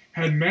Scotland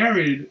had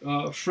married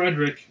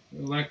Frederick,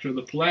 Elector,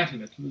 the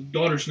Palatinate. The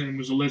daughter's name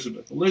was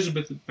Elizabeth.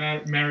 Elizabeth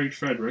had married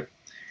Frederick,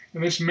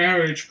 and this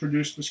marriage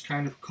produced this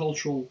kind of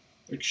cultural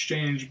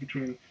exchange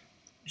between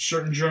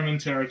certain German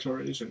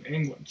territories and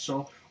England.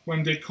 So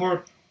when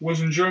Descartes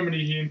was in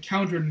Germany, he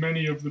encountered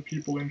many of the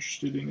people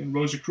interested in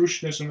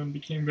Rosicrucianism and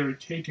became very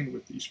taken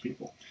with these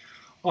people.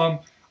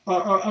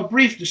 A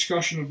brief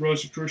discussion of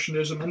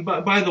Rosicrucianism, and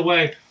by the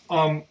way,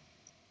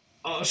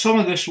 some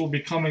of this will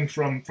be coming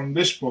from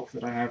this book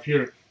that I have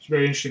here. It's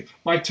very interesting,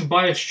 by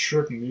Tobias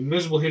Schurten, The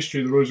Invisible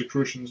History of the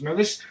Rosicrucians. Now,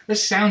 this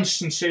sounds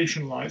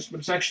sensationalized, but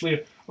it's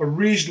actually a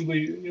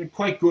reasonably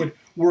quite good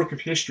work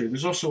of history.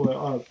 There's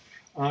also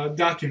a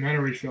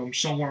documentary film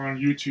somewhere on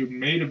YouTube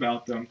made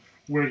about them,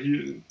 where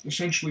he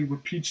essentially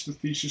repeats the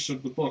thesis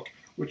of the book,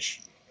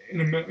 which in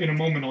a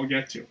moment I'll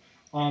get to.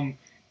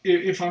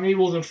 If I'm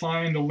able to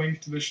find a link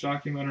to this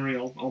documentary,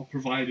 I'll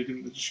provide it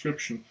in the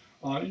description.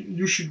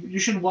 You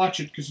should watch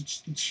it because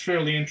it's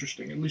fairly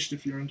interesting, at least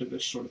if you're into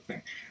this sort of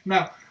thing.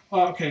 Now,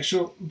 okay,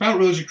 so about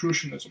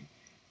Rosicrucianism,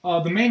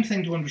 the main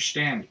thing to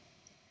understand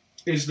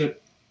is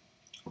that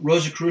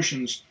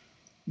Rosicrucians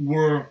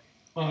were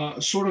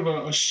sort of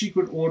a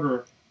secret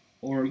order,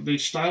 or they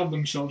styled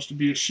themselves to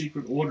be a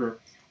secret order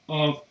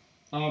of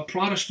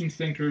Protestant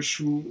thinkers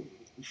who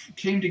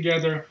came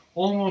together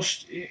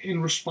almost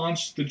in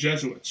response to the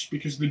Jesuits,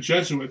 because the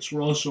Jesuits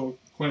were also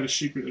quite a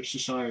secretive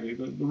society.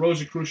 The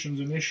Rosicrucians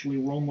initially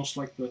were almost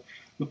like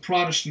the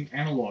Protestant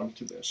analog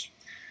to this.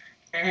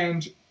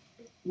 And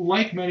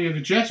like many of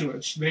the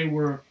Jesuits, they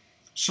were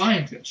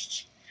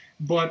scientists,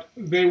 but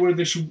they were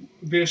this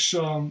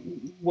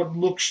what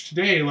looks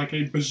today like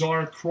a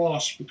bizarre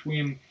cross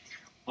between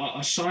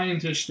a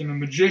scientist and a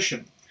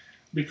magician,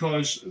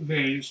 because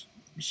they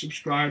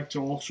subscribed to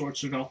all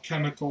sorts of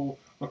alchemical,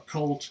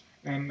 occult,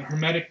 and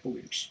hermetic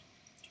beliefs.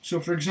 So,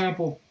 for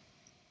example,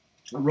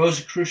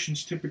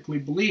 Rosicrucians typically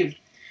believed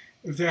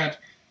that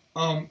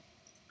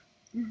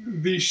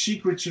the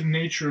secrets of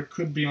nature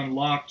could be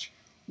unlocked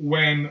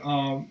when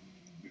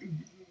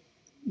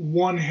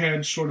one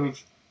had sort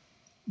of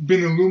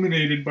been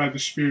illuminated by the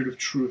spirit of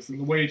truth. And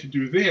the way to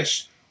do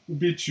this would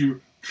be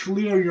to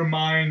clear your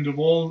mind of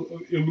all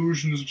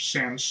illusions of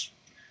sense,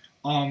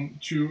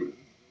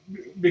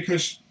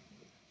 because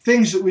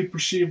things that we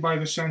perceive by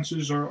the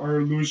senses are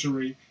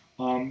illusory.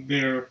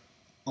 They're,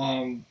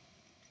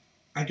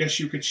 I guess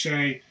you could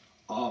say,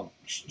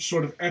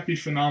 sort of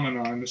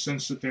epiphenomena, in the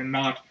sense that they're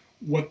not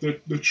what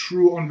the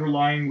true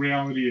underlying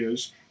reality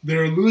is.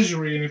 They're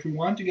illusory, and if we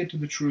want to get to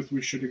the truth,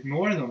 we should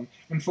ignore them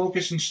and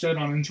focus instead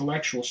on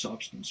intellectual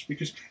substance,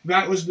 because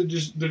that was the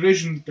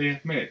division that they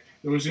had made.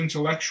 There was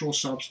intellectual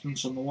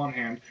substance on the one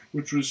hand,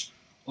 which was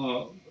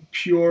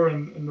pure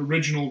and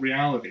original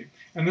reality.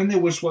 And then there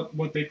was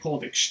what they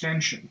called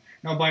extension.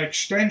 Now, by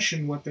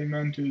extension, what they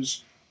meant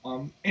is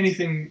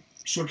anything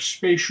sort of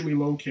spatially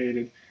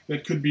located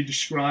that could be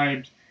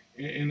described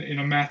in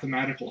a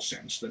mathematical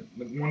sense, that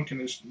one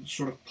can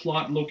sort of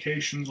plot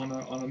locations on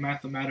a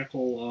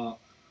mathematical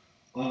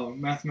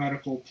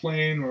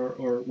plane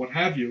or what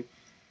have you,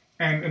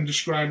 and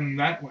describe them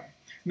that way.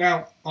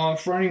 Now,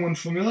 for anyone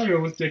familiar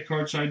with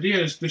Descartes'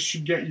 ideas, this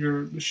should get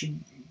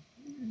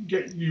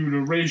get you to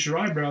raise your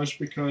eyebrows,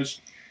 because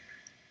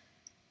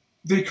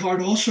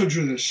Descartes also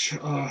drew this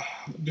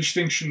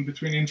distinction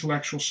between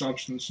intellectual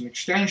substance and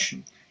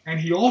extension.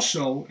 And he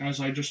also, as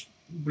I just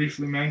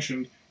briefly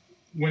mentioned,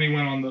 when he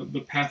went on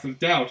the path of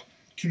doubt,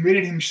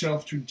 committed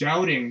himself to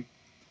doubting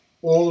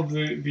all of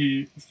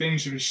the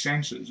things of his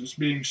senses as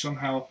being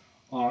somehow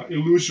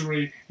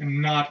illusory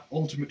and not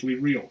ultimately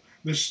real.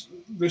 This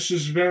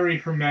is very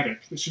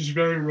Hermetic. This is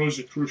very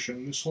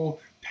Rosicrucian. This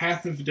whole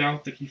path of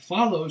doubt that he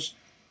follows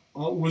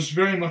was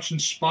very much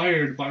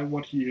inspired by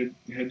what he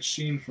had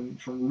seen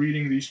from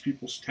reading these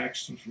people's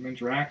texts and from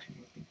interacting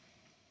with them.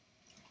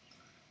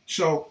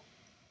 So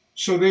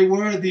they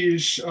were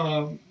these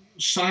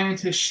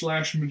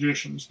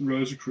scientists/magicians, the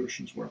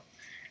Rosicrucians were.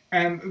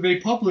 And they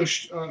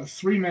published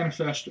 3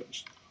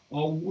 manifestos.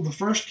 The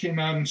first came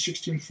out in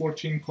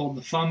 1614, called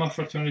the Fama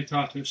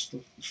Fraternitatis,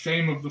 the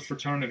Fame of the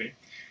Fraternity.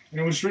 And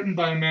it was written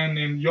by a man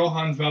named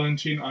Johann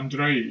Valentin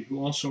Andrei,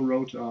 who also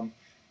wrote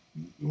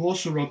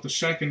the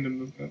second,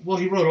 and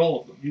he wrote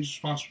all of them. He's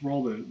responsible for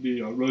all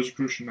the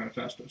Rosicrucian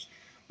manifestos.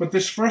 But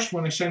this first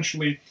one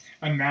essentially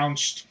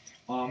announced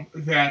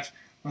that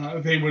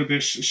they were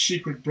this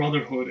secret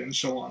brotherhood and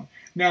so on.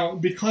 Now,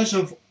 because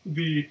of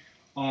the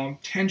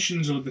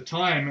tensions of the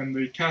time and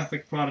the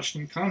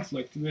Catholic-Protestant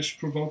conflict, this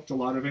provoked a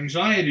lot of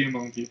anxiety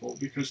among people,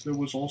 because there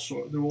were all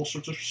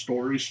sorts of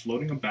stories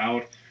floating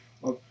about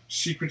of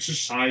secret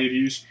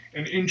societies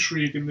and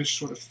intrigue and this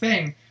sort of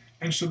thing.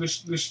 And so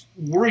this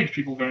worried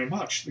people very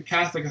much. The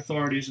Catholic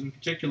authorities in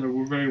particular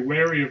were very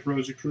wary of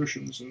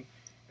Rosicrucians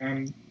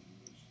and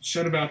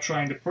set about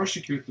trying to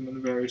persecute them in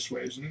various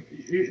ways. And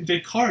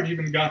Descartes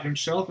even got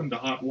himself into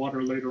hot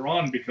water later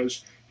on,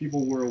 because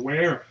people were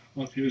aware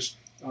of his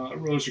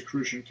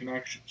Rosicrucian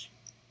connections.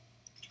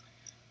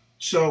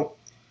 So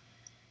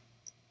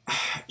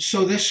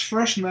this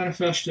first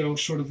manifesto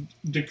sort of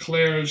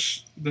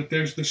declares that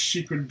there's this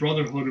secret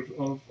brotherhood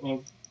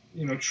of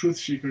truth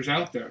seekers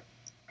out there.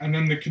 And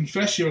then the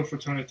Confessio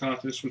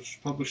Fraternitatis, which was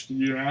published the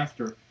year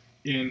after,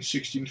 in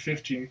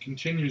 1615,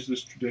 continues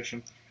this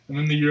tradition. And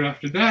then the year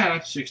after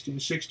that,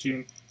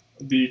 1616,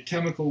 the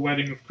Chemical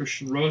Wedding of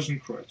Christian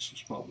Rosenkreuz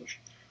was published,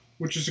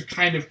 which is a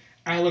kind of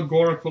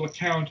allegorical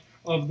account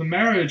of the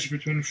marriage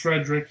between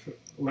Frederick,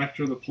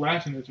 Elector the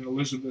Palatinate, and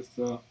Elizabeth,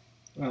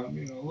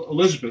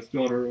 Elizabeth,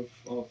 daughter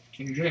of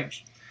King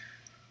James.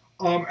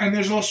 And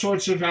there's all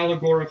sorts of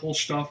allegorical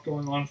stuff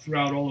going on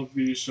throughout all of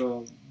these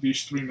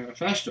 3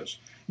 manifestos.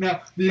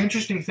 Now, the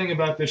interesting thing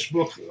about this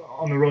book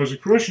on the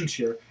Rosicrucians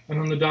here, and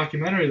on the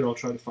documentary that I'll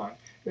try to find,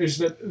 is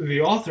that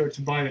the author,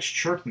 Tobias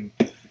Churton,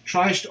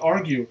 tries to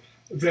argue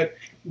that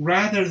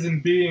rather than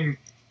being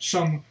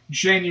some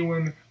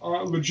genuine,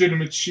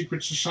 legitimate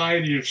secret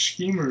society of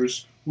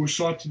schemers who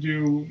sought to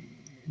do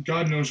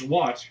God knows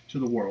what to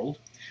the world,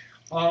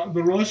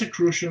 the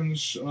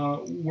Rosicrucians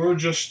were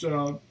just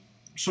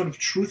sort of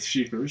truth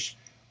seekers,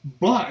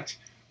 but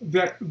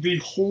that the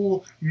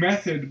whole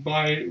method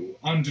by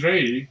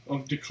Andrei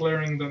of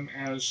declaring them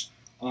as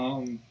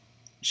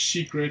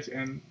secret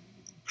and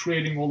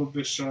creating all of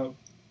this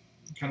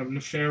kind of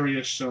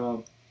nefarious,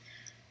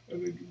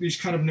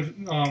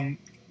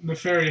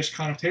 nefarious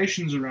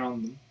connotations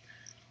around them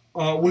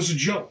was a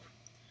joke.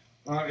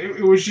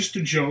 It was just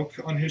a joke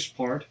on his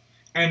part,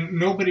 and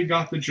nobody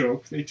got the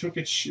joke. They took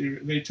it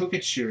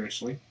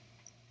seriously.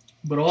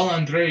 But all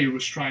Andrei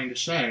was trying to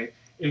say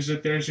is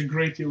that there's a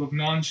great deal of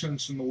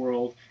nonsense in the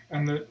world,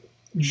 and that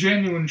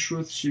genuine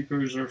truth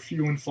seekers are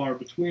few and far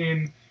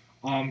between.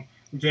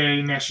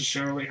 They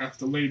necessarily have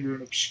to labor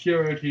in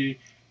obscurity.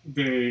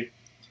 They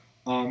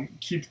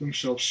keep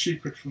themselves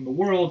secret from the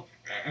world,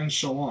 and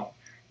so on.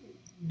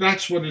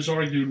 That's what is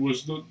argued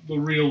was the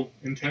real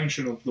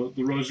intention of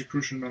the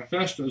Rosicrucian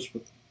manifestos,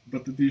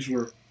 but that these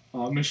were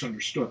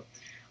misunderstood.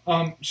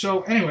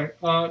 So anyway,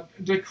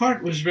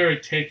 Descartes was very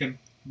taken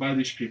by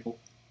these people,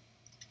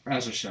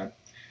 as I said.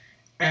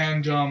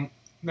 And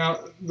now,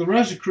 the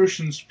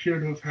Rosicrucians appear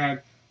to have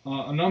had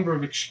a number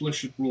of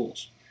explicit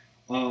rules.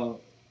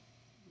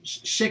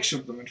 6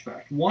 of them, in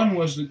fact. One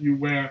was that you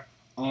wear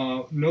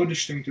no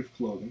distinctive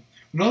clothing.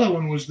 Another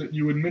one was that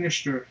you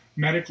administer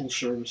medical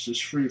services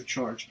free of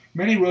charge.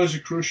 Many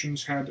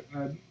Rosicrucians had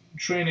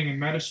training in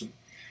medicine.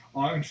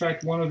 In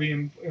fact, one of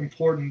the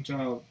important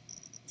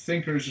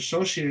thinkers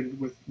associated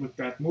with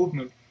that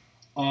movement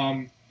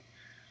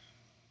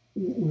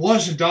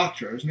was a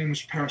doctor. His name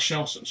was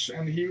Paracelsus,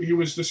 and he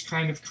was this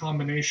kind of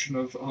combination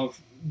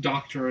of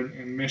doctor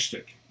and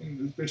mystic,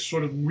 and this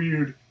sort of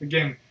weird,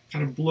 again,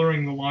 kind of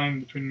blurring the line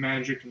between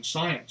magic and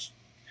science.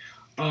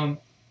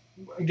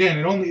 Again,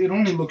 it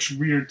only looks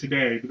weird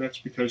today, but that's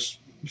because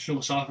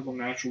philosophical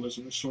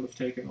naturalism is sort of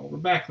taken over.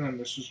 Back then,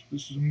 this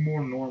is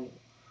more normal.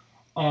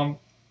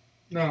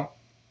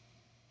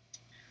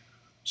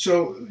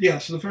 So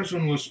the first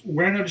one was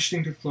wear no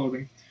distinctive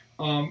clothing,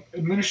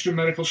 administer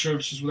medical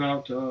services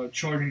without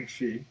charging a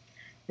fee,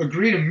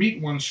 agree to meet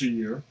once a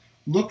year,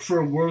 look for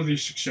a worthy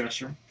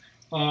successor,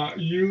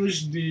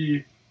 use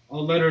the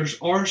letters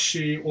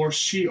RC or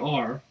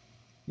CR,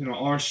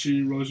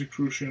 RC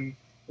Rosicrucian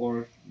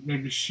or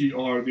maybe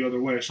CR the other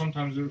way.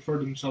 Sometimes they refer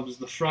to themselves as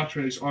the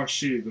fratres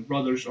RC, the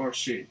brothers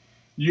RC.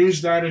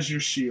 Use that as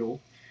your seal,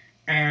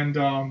 and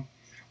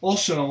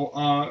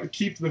also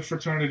keep the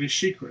fraternity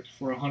secret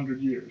for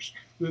 100 years.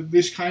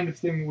 This kind of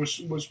thing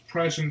was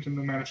present in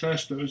the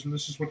manifestos, and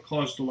this is what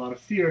caused a lot of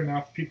fear. Now,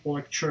 if people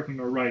like Churton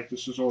are right,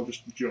 this is all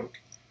just a joke.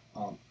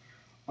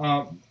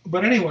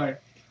 But anyway,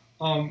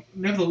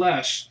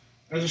 nevertheless,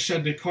 as I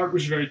said, Descartes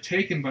was very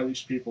taken by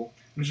these people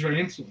and was very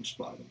influenced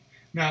by them.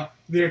 Now,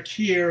 there are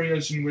key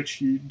areas in which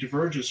he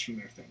diverges from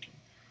their thinking.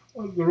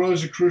 The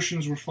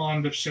Rosicrucians were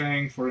fond of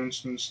saying, for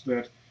instance,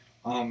 that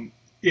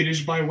it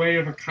is by way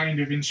of a kind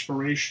of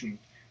inspiration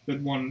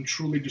that one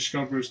truly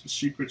discovers the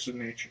secrets of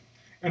nature.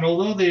 And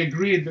although they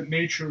agreed that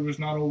nature was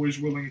not always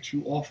willing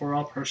to offer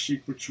up her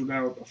secrets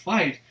without a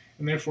fight,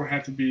 and therefore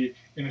had to be,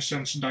 in a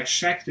sense,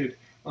 dissected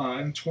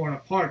and torn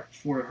apart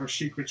before her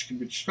secrets could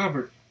be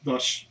discovered,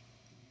 thus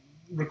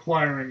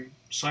requiring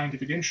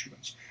scientific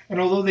instruments. And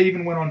although they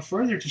even went on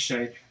further to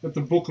say that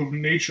the book of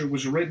nature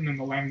was written in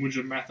the language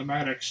of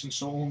mathematics, and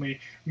so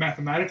only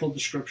mathematical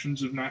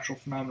descriptions of natural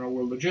phenomena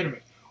were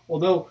legitimate.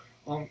 Although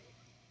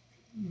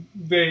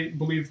they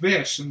believed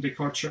this, and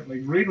Descartes certainly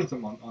agreed with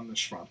them on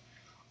this front,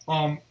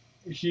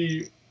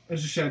 he,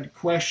 as I said,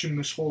 questioned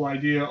this whole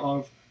idea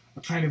of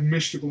a kind of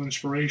mystical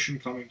inspiration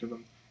coming to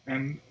them,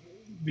 and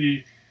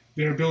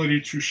their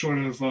ability to sort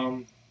of,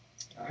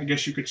 I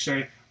guess you could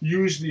say,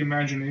 use the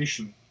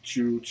imagination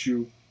to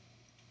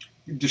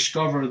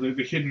discover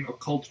the hidden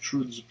occult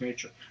truths of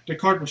nature.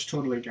 Descartes was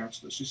totally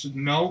against this. He said,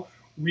 no,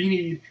 we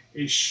need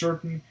a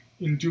certain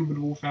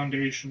indubitable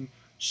foundation,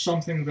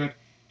 something that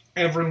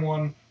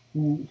everyone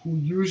who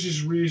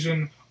uses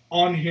reason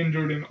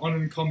unhindered and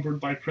unencumbered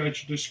by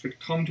prejudice could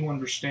come to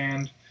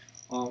understand,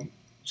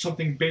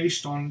 something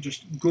based on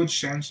just good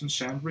sense and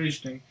sound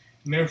reasoning,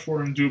 and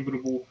therefore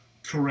indubitable,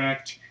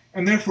 correct,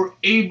 and therefore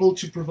able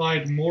to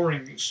provide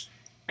moorings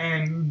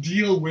and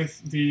deal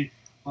with the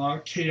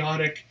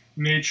chaotic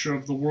nature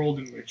of the world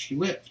in which he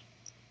lived.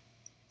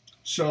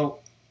 So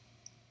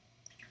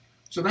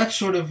that's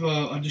sort of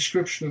a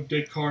description of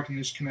Descartes and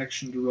his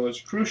connection to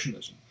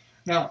Rosicrucianism.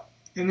 Now,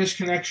 in this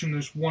connection,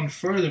 there's one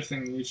further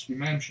thing that needs to be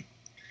mentioned.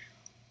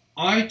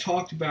 I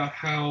talked about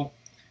how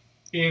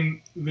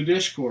in the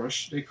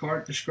Discourse,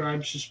 Descartes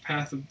describes his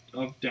path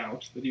of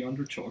doubt that he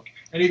undertook,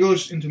 and he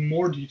goes into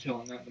more detail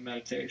on that in the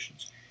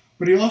Meditations.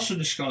 But he also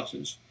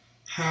discusses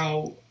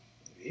how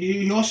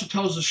he also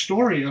tells the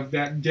story of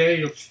that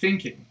day of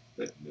thinking,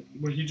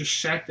 where he just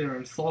sat there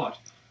and thought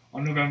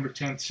on November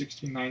 10th,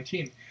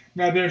 1619.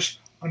 Now, there's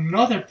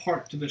another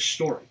part to this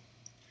story,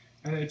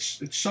 and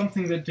it's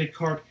something that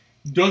Descartes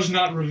does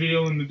not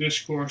reveal in the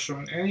Discourse or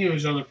in any of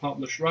his other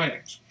published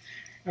writings.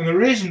 And the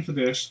reason for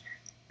this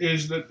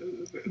is that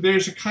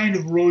there's a kind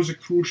of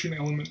Rosicrucian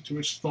element to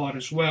his thought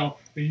as well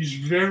that he's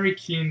very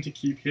keen to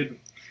keep hidden.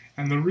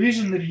 And the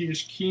reason that he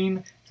is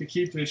keen to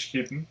keep this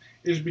hidden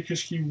is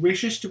because he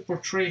wishes to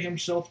portray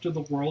himself to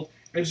the world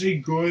as a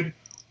good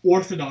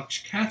Orthodox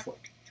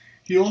Catholic.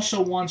 He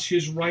also wants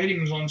his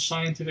writings on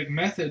scientific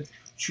method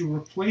to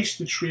replace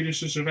the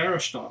treatises of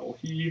Aristotle.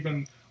 He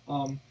even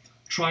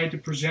tried to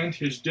present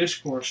his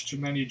Discourse to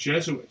many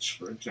Jesuits,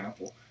 for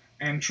example,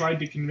 and tried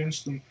to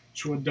convince them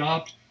to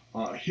adopt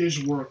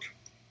his work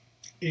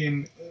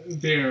in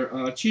their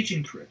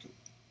teaching curriculum.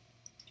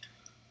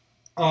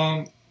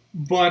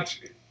 But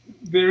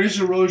there is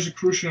a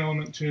Rosicrucian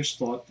element to his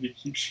thought that he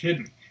keeps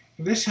hidden.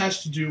 And this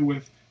has to do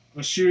with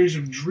a series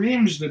of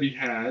dreams that he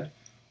had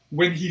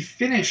when he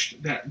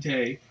finished that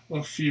day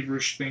of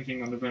feverish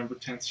thinking on November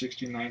 10th,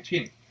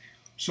 1619.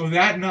 So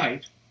that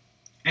night,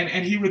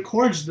 and he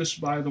records this,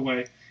 by the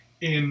way,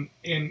 in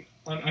a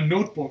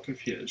notebook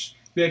of his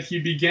that he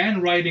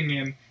began writing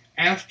in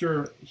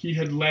after he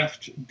had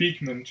left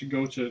Beekman to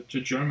go to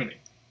Germany.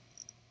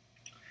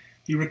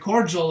 He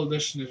records all of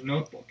this in his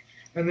notebook.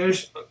 And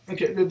there's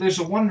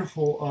a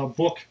wonderful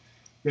book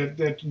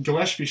that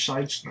Gillespie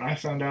cites, and I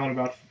found out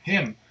about from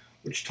him,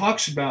 which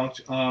talks about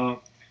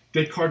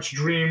Descartes'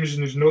 dreams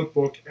in his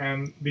notebook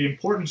and the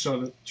importance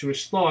of it to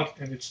his thought,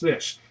 and it's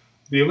this: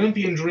 The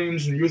Olympian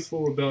Dreams and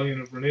Youthful Rebellion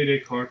of Rene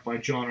Descartes by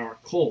John R.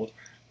 Cold.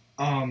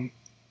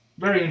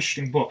 Very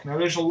interesting book. Now,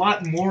 there's a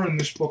lot more in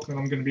this book that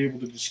I'm going to be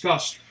able to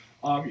discuss.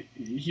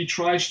 He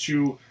tries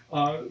to,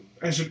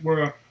 as it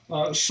were,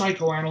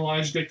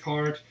 psychoanalyze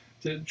Descartes,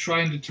 to try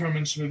and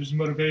determine some of his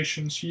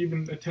motivations. He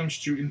even attempts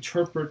to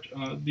interpret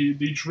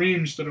the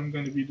dreams that I'm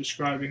going to be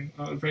describing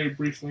very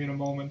briefly in a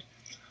moment.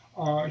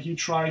 He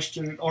tries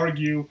to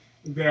argue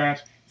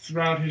that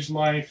throughout his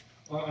life,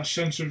 a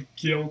sense of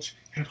guilt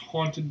had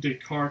haunted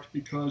Descartes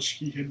because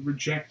he had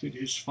rejected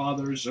his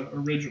father's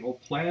original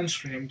plans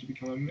for him to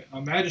become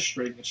a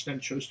magistrate and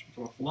instead chose to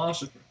become a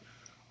philosopher.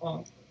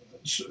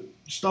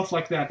 Stuff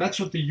like that. That's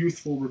what the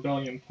youthful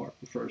rebellion part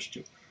refers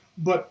to.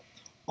 But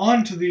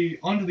onto the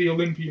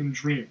Olympian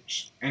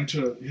dreams and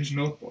to his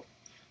notebook.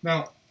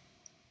 Now,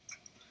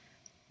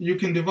 you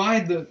can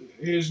divide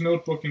his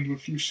notebook into a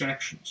few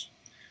sections.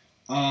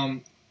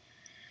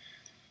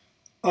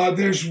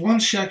 There's one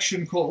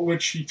section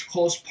which he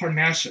calls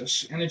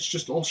Parnassus, and it's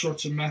just all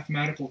sorts of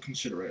mathematical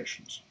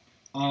considerations.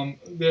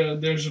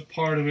 There's a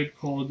part of it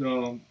called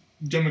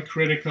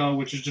Democritica,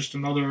 which is just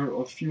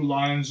a few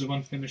lines of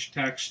unfinished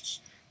texts.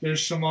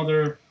 There's some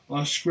other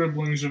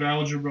scribblings of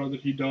algebra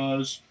that he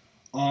does,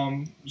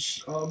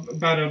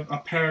 about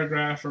a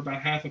paragraph or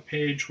about half a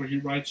page where he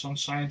writes on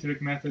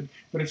scientific method,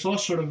 but it's all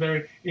sort of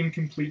very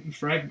incomplete and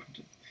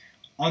fragmented.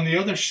 On the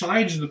other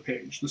sides of the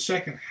page, the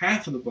second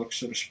half of the book,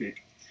 so to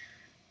speak,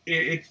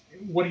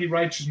 what he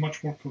writes is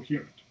much more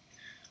coherent.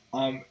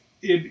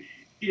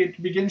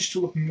 It begins to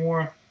look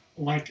more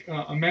like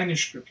a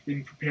manuscript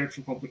being prepared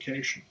for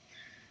publication.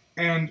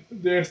 And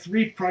there are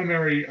three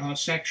primary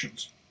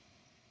sections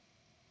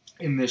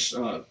in this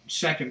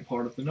second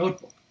part of the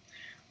notebook.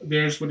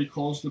 There's what he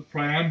calls the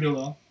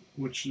preambula,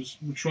 which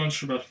runs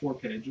for about 4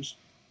 pages.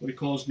 What he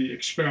calls the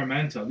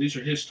experimenta. These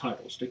are his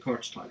titles,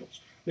 Descartes' titles.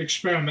 The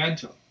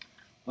experimenta,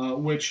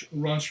 which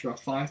runs for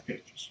about 5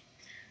 pages.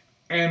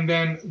 And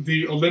then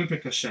the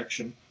Olympica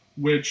section,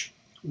 which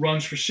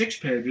runs for 6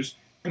 pages,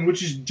 and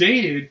which is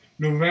dated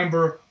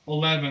November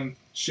 11th,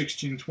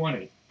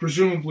 1620.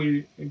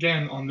 Presumably,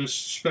 again, on this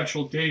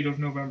special date of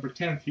November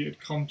 10th, he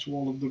had come to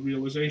all of the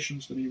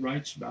realizations that he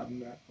writes about in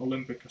that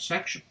Olympica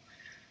section.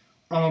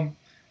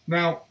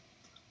 Now,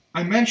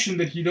 I mentioned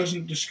that he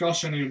doesn't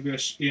discuss any of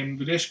this in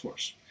the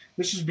Discourse.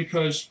 This is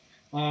because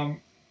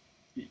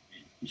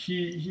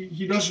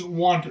he doesn't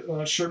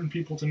want certain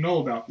people to know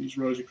about these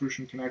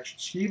Rosicrucian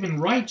connections. He even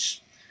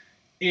writes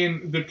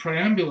in the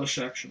preambula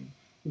section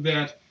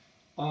that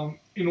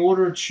in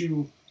order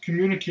to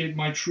communicate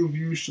my true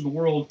views to the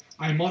world,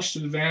 I must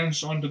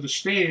advance onto the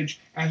stage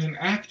as an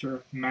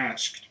actor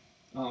masked.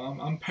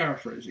 I'm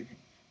paraphrasing him,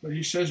 but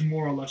he says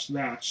more or less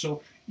that.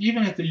 So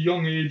even at the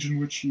young age in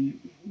which he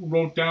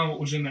wrote down what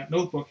was in that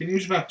notebook, and he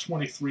was about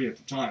 23 at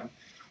the time,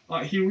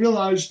 he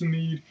realized the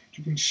need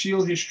to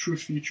conceal his true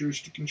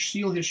features, to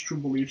conceal his true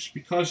beliefs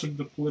because of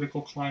the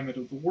political climate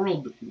of the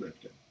world that he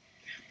lived in.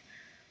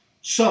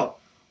 So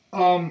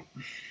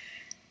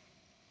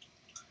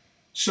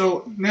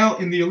now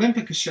in the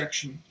Olympica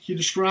section, he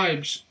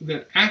describes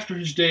that after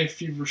his day of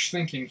feverish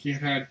thinking, he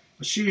had had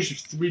a series of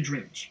 3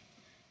 dreams.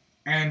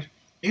 And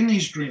in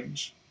these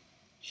dreams,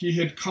 he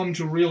had come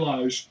to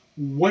realize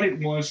what it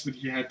was that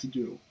he had to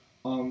do.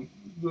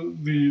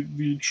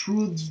 The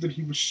truths that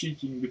he was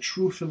seeking, the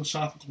true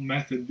philosophical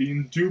method, the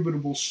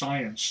indubitable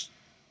science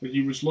that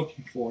he was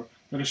looking for,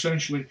 had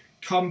essentially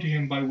come to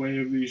him by way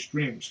of these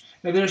dreams.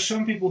 Now, there are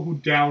some people who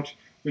doubt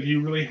that he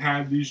really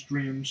had these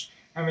dreams,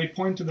 and they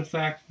point to the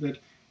fact that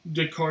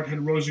Descartes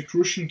had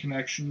Rosicrucian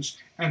connections,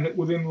 and that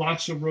within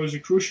lots of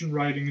Rosicrucian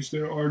writings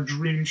there are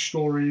dream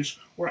stories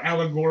or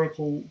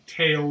allegorical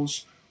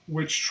tales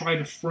which try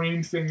to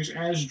frame things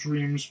as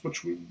dreams,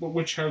 but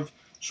which have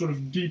sort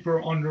of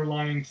deeper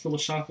underlying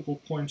philosophical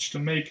points to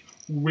make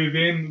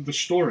within the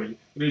story.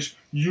 That is,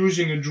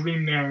 using a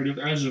dream narrative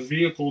as a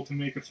vehicle to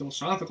make a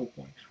philosophical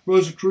point.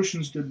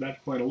 Rosicrucians did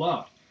that quite a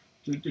lot,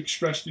 to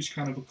express these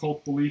kind of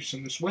occult beliefs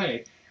in this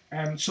way.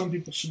 And some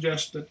people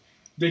suggest that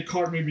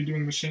Descartes may be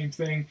doing the same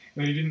thing,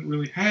 that he didn't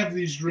really have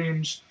these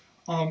dreams.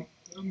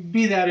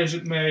 Be that as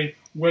it may,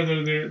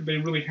 whether they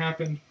really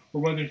happened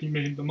or whether he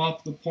made them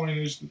up, the point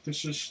is that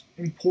this is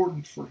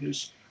important for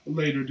his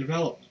later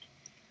development.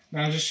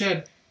 Now, as I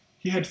said,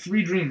 he had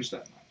 3 dreams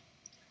that night.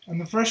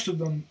 And the first of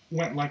them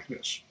went like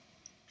this.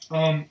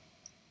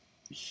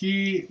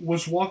 He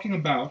was walking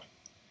about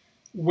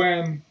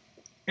when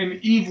an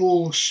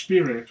evil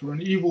spirit or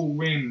an evil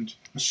wind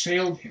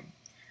assailed him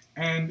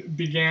and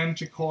began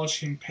to cause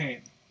him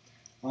pain.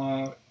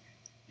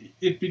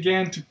 It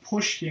began to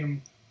push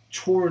him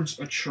towards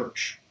a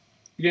church.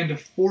 It began to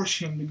force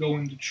him to go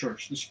into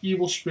church. This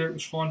evil spirit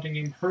was haunting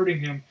him, hurting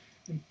him,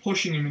 and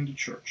pushing him into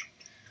church.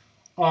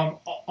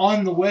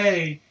 On the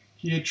way,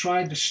 he had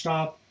tried to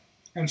stop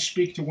and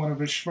speak to one of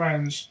his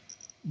friends,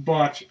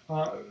 but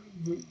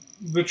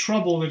the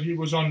trouble that he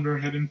was under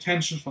had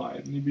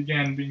intensified, and he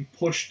began being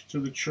pushed to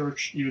the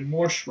church even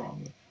more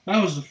strongly.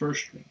 That was the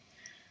first dream.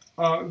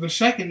 The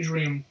second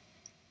dream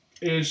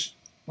is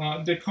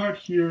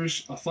Descartes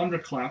hears a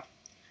thunderclap,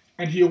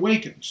 and he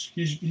awakens.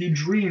 He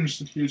dreams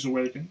that he is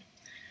awakened,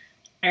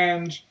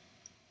 and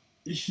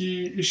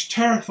he is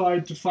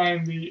terrified to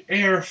find the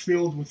air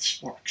filled with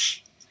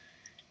sparks.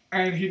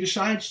 And he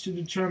decides to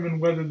determine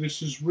whether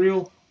this is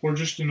real or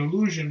just an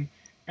illusion,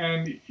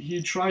 and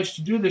he tries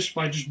to do this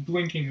by just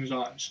blinking his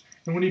eyes.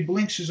 And when he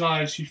blinks his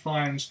eyes, he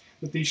finds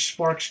that these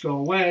sparks go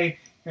away,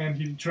 and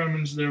he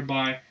determines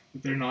thereby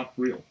that they're not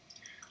real.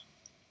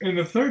 In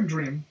the third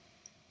dream,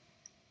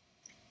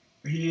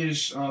 he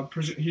is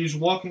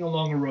walking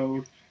along a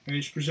road, and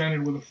he's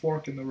presented with a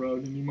fork in the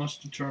road, and he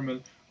must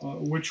determine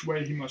which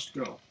way he must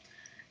go.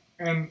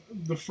 And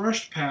the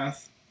first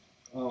path,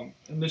 and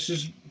this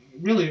is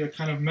really a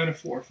kind of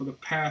metaphor for the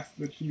path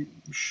that he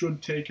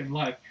should take in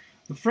life.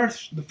 The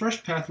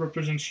first path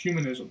represents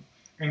humanism,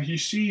 and he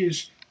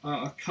sees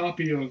a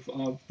copy of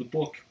the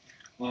book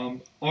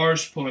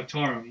Ars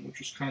Poetarum, which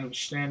was kind of a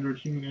standard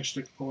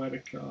humanistic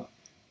poetic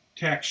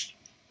text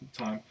at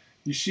the time.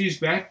 He sees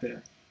that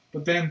there,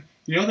 But then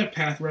the other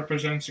path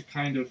represents a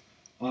kind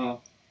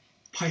of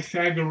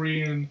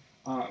Pythagorean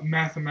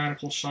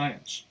mathematical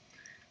science.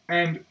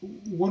 And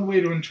one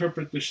way to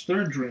interpret this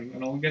third dream,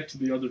 and I'll get to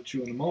the other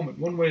two in a moment,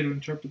 one way to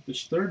interpret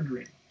this third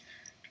dream,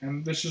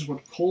 and this is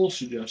what Cole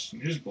suggests in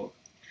his book,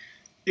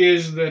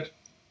 is that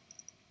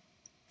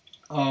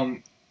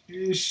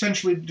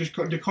essentially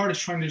Descartes is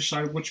trying to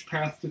decide which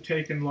path to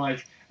take in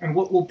life and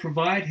what will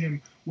provide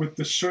him with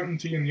the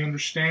certainty and the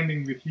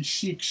understanding that he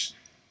seeks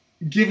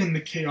given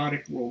the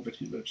chaotic world that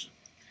he lives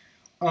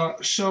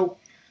in. So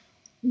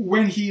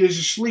when he is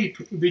asleep,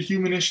 the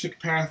humanistic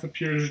path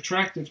appears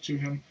attractive to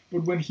him,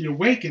 but when he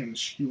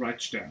awakens, he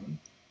writes down,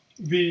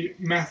 the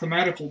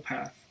mathematical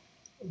path,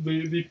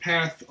 the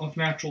path of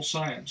natural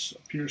science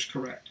appears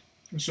correct.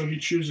 And so he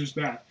chooses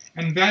that.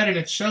 And that in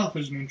itself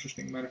is an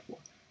interesting metaphor.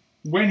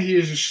 When he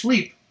is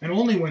asleep, and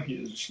only when he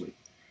is asleep,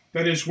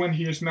 that is, when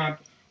he is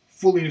not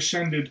fully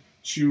ascended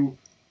to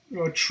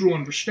true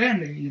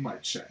understanding, you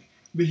might say,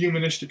 the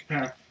humanistic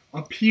path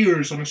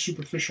appears on a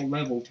superficial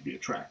level to be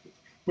attractive.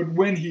 But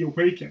when he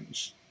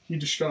awakens, he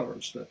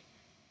discovers that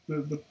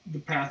the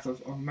path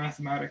of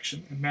mathematics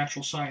and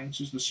natural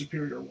science is the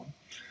superior one.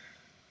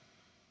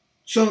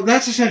 So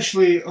that's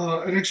essentially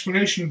an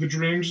explanation of the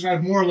dreams, and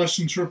I've more or less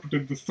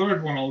interpreted the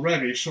third one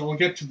already, so I'll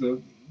get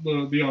to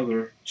the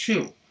other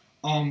two.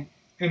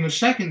 In the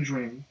second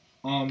dream,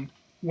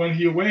 when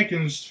he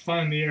awakens to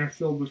find the air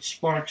filled with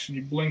sparks and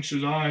he blinks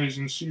his eyes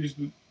and sees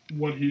that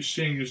what he's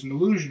seeing is an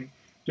illusion,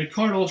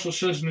 Descartes also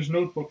says in his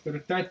notebook that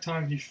at that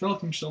time he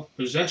felt himself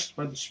possessed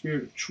by the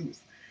spirit of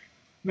truth.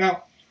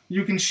 Now,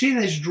 you can see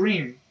this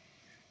dream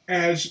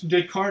as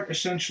Descartes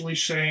essentially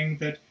saying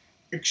that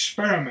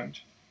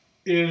experiment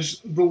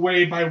is the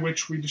way by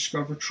which we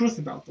discover truth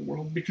about the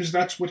world, because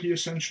that's what he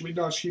essentially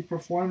does. He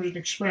performs an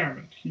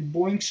experiment. He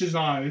blinks his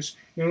eyes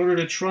in order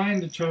to try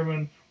and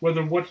determine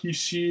whether what he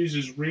sees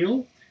is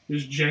real,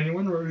 is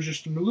genuine, or is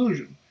just an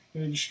illusion.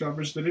 And he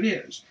discovers that it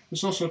is.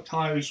 This also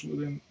ties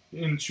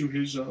into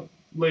his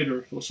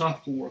later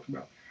philosophical work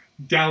about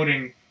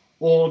doubting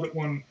all that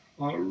one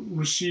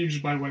receives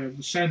by way of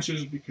the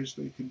senses because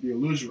they could be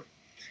illusory.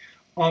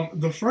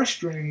 The first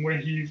dream, where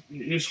he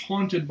is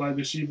haunted by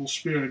this evil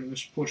spirit and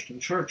is pushed in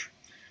church,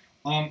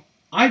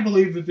 I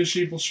believe that this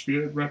evil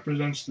spirit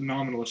represents the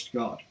nominalist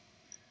God,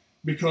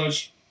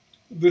 because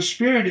the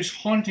spirit is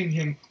haunting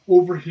him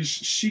over his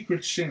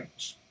secret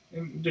sins.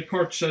 And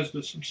Descartes says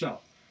this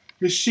himself.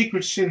 His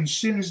secret sins,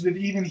 sins that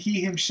even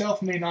he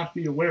himself may not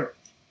be aware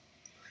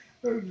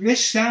of.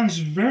 This sounds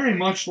very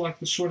much like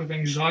the sort of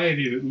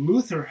anxiety that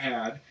Luther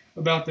had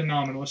about the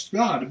nominalist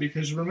God,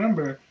 because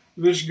remember,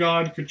 this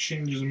God could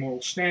change his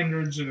moral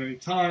standards at any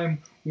time.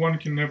 One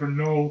can never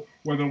know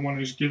whether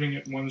one is giving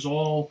it one's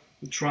all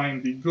to try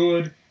and be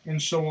good,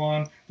 and so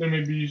on. There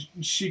may be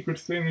secret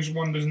things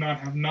one does not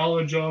have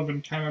knowledge of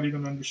and cannot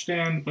even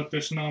understand, but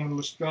this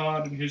nominalist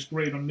God and his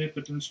great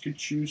omnipotence could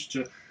choose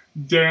to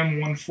damn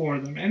one for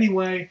them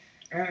anyway,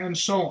 and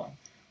so on.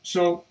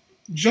 So,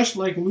 just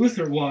like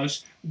Luther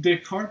was,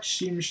 Descartes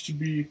seems to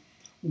be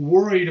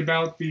worried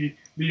about the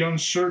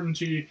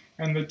uncertainty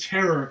and the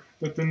terror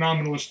that the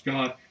nominalist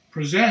God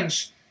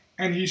presents,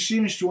 and he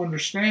seems to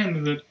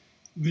understand that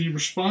the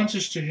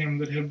responses to him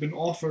that have been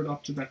offered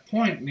up to that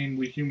point,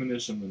 namely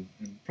humanism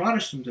and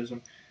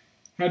Protestantism,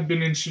 had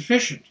been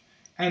insufficient,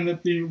 and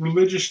that the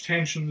religious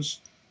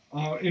tensions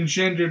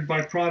engendered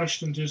by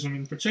Protestantism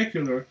in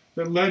particular,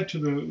 that led to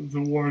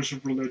the wars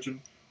of religion,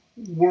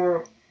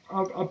 were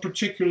a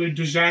particularly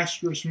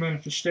disastrous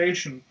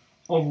manifestation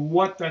of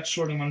what that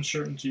sort of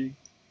uncertainty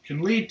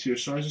can lead to.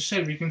 So as I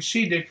said, we can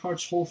see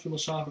Descartes' whole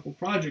philosophical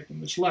project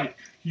in this light.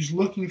 He's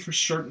looking for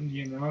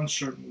certainty in an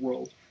uncertain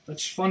world.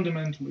 That's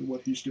fundamentally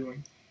what he's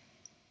doing.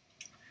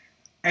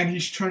 And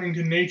he's turning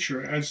to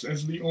nature as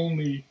the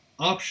only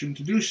option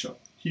to do so,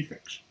 he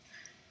thinks.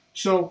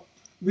 So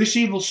this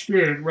evil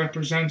spirit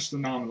represents the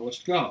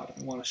nominalist God,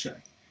 I want to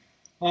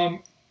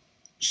say.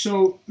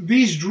 So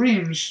these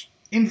dreams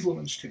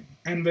influenced him,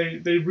 and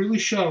they really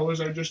show, as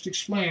I just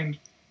explained,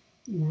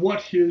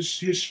 what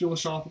his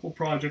philosophical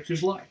project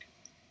is like.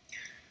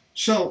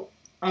 So,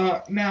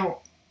 now,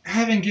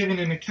 having given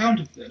an account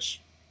of this,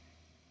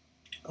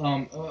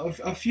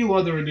 a few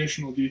other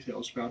additional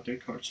details about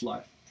Descartes'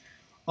 life.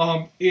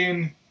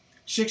 In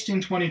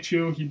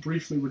 1622, he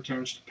briefly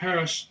returns to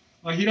Paris.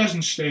 He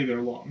doesn't stay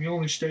there long. He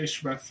only stays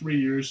for about 3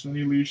 years, and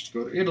then he leaves to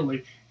go to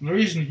Italy. And the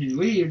reason he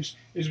leaves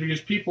is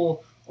because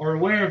people are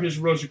aware of his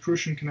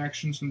Rosicrucian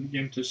connections and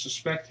begin to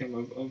suspect him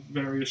of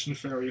various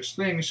nefarious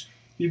things.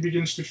 He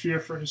begins to fear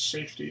for his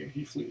safety, and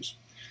he flees.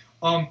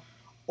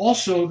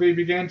 Also, they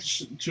began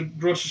to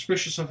grow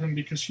suspicious of him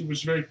because he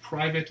was very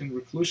private and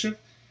reclusive,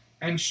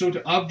 and so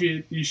to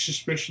obviate these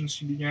suspicions,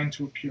 he began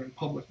to appear in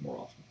public more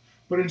often.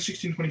 But in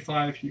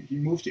 1625, he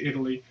moved to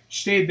Italy,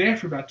 stayed there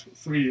for about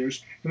 3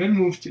 years, and then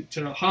moved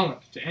to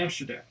Holland, to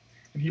Amsterdam,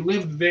 and he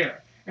lived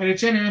there. And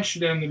it's in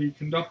Amsterdam that he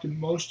conducted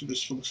most of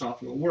his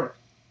philosophical work.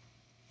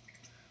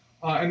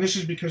 And this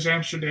is because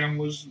Amsterdam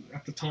was,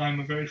 at the time,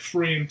 a very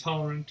free and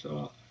tolerant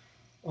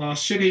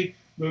city.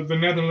 the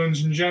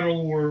Netherlands in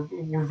general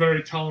were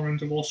very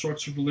tolerant of all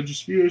sorts of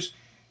religious views,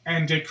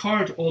 and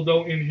Descartes,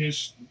 although in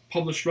his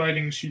published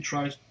writings he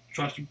tries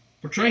to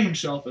portray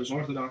himself as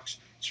orthodox,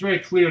 it's very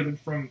clear that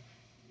from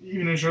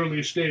even his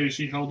earliest days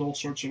he held all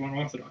sorts of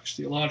unorthodox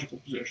theological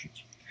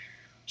positions.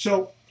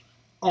 So,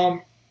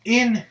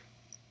 in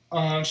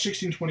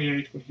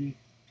 1628, when he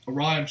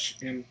arrives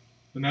in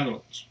the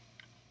Netherlands,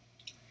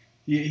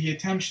 he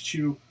attempts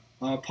to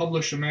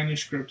publish a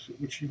manuscript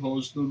which he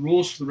calls The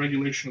Rules for the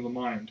Regulation of the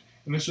Mind.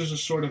 And this is a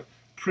sort of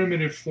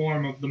primitive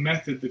form of the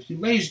method that he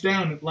lays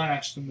down at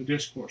last in the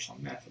Discourse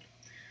on Method.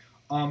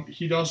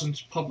 He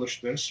doesn't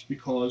publish this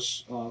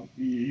because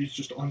he's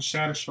just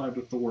unsatisfied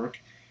with the work.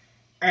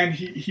 And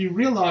he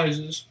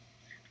realizes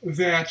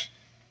that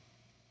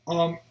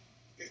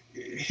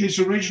his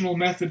original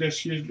method, as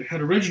he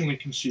had originally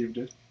conceived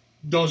it,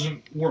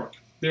 doesn't work.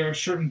 There are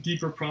certain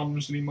deeper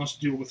problems that he must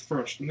deal with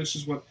first, and this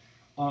is what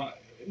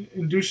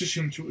induces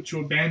him to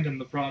abandon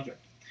the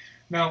project.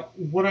 Now,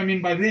 what I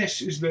mean by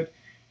this is that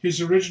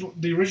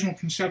the original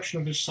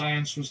conception of his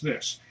science was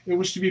this. It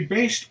was to be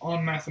based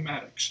on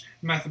mathematics.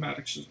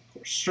 Mathematics is, of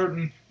course,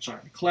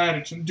 clad,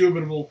 it's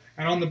indubitable,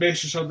 and on the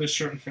basis of this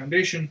certain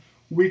foundation,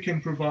 we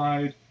can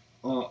provide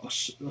a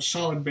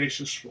solid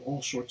basis for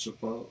all sorts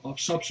of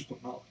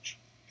subsequent knowledge.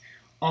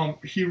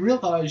 He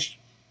realized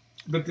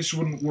that this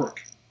wouldn't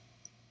work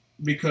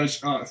because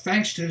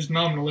thanks to his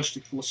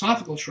nominalistic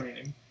philosophical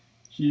training,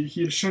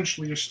 he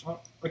essentially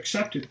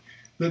accepted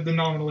the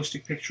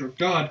nominalistic picture of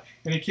God,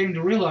 and he came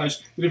to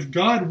realize that if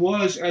God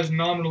was as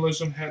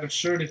nominalism had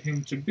asserted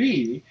him to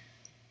be,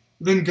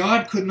 then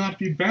God could not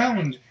be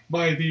bound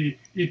by the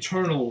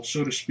eternal,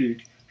 so to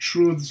speak,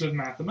 truths of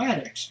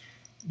mathematics.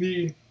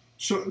 The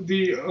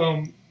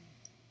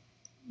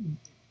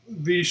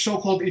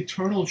so-called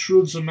eternal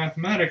truths of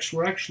mathematics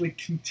were actually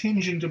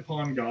contingent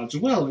upon God's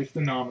will if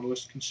the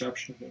nominalist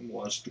conception of him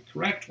was the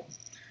correct one.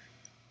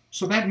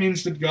 So that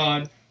means that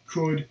God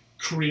could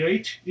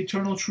create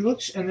eternal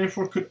truths and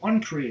therefore could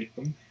uncreate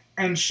them,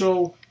 and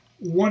so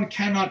one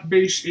cannot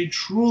base a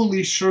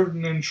truly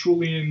certain and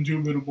truly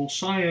indubitable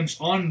science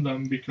on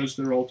them because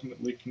they're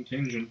ultimately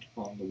contingent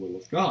upon the will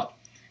of God.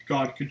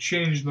 God could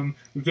change them,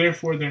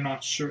 therefore they're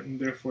not certain,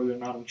 therefore they're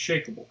not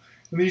unshakable.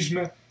 And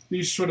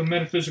these sort of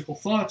metaphysical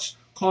thoughts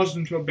caused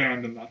him to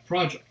abandon that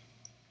project.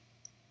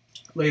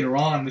 Later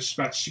on, this is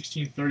about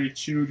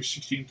 1632 to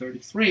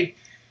 1633,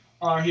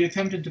 he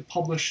attempted to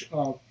publish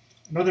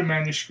another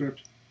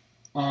manuscript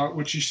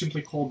which he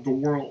simply called The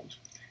World.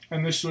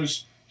 And this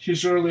was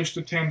his earliest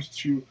attempt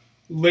to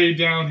lay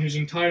down his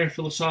entire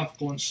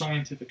philosophical and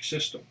scientific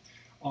system.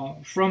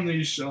 From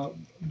this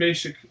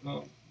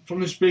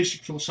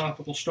basic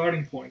philosophical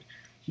starting point,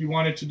 he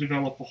wanted to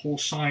develop a whole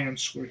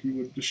science where he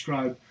would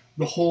describe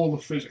the whole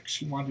of physics.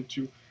 He wanted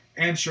to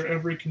answer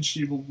every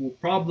conceivable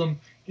problem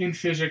in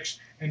physics,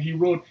 and he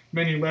wrote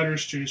many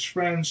letters to his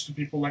friends, to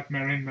people like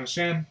Rene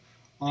Descartes,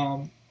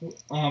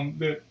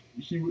 that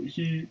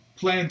he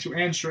planned to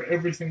answer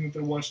everything that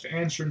there was to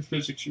answer in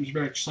physics. He was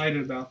very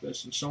excited about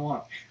this, and so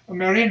on.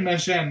 Rene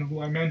Descartes,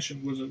 who I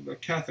mentioned, was a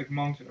Catholic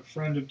monk and a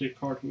friend of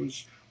Descartes, who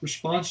was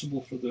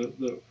responsible for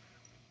the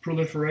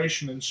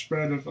proliferation and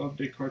spread of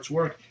Descartes'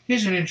 work.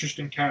 He's an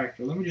interesting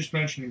character. Let me just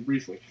mention him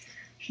briefly.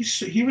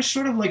 He was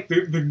sort of like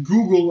the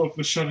Google of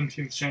the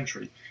 17th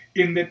century,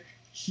 in that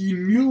he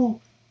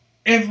knew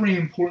every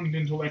important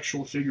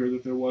intellectual figure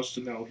that there was to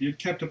know. He had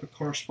kept up a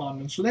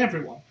correspondence with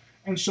everyone.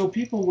 And so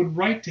people would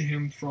write to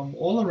him from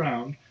all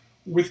around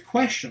with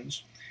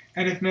questions.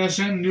 And if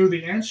Mazen knew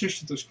the answers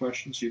to those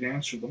questions, he'd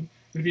answer them.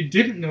 And if he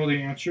didn't know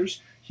the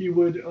answers, he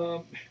would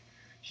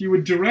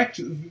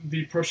direct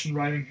the person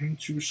writing him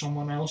to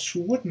someone else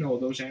who would know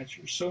those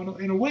answers. So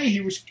in a way,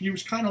 he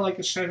was kind of like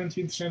a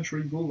 17th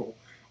century Google.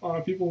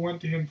 People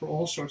went to him for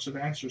all sorts of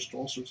answers to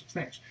all sorts of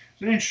things.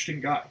 He's an interesting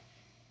guy.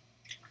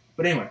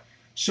 But anyway,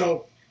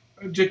 so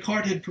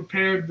Descartes had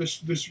prepared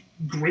this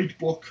great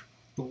book,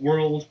 The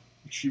World,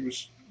 which he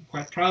was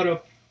quite proud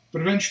of,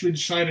 but eventually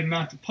decided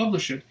not to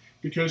publish it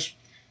because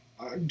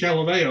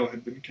Galileo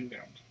had been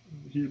condemned.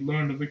 He had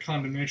learned of the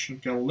condemnation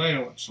of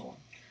Galileo and so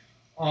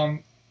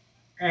on.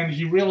 And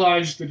he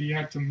realized that he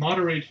had to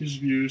moderate his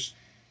views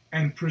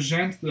and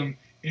present them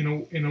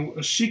in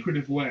a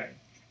secretive way,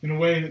 in a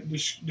way that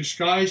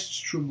disguised his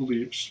true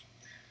beliefs,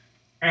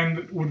 and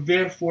that would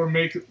therefore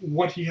make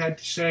what he had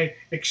to say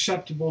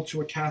acceptable to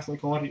a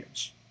Catholic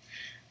audience.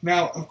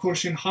 Now, of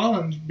course, in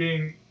Holland,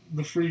 being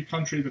the free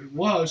country that it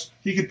was,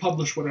 he could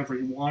publish whatever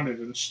he wanted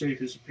and state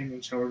his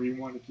opinions however he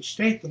wanted to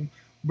state them,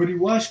 but he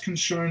was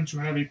concerned to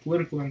have a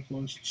political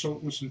influence, so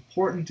it was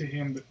important to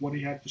him that what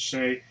he had to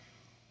say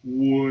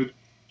would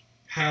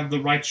have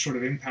the right sort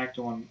of impact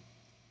on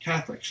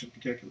Catholics in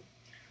particular.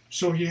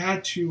 So he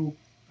had to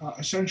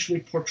essentially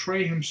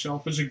portray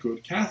himself as a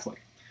good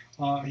Catholic.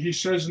 He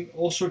says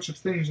all sorts of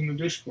things in the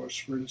Discourse.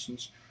 For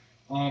instance,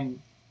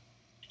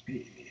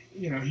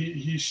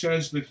 he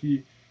says that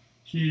he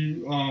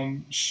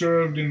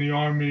served in the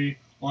army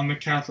on the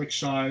Catholic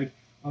side.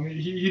 I mean,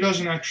 he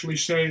doesn't actually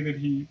say that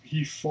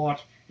he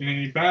fought in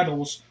any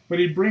battles, but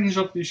he brings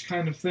up these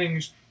kind of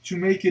things to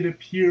make it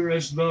appear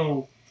as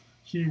though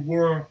he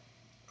were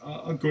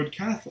a good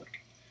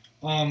Catholic.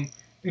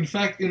 In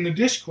fact, in the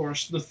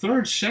Discourse, the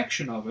third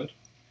section of it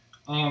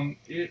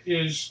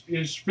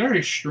is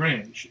very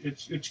strange.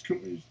 It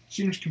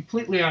seems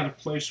completely out of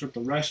place with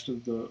the rest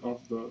of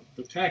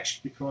the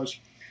text, because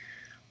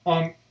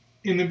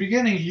in the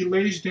beginning he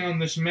lays down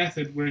this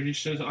method where he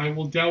says, "I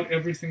will doubt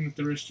everything that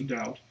there is to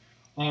doubt,"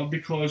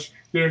 because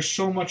there's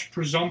so much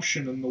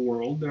presumption in the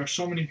world. There are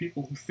so many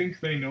people who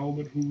think they know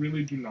but who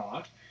really do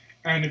not.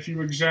 And if you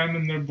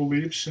examine their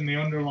beliefs and the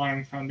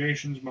underlying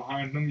foundations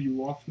behind them,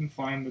 you often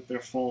find that they're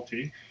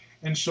faulty.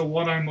 And so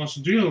what I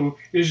must do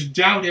is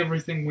doubt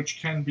everything which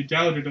can be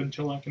doubted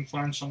until I can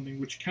find something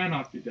which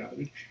cannot be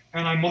doubted.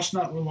 And I must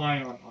not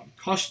rely on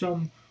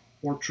custom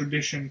or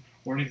tradition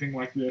or anything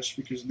like this,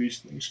 because these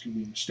things can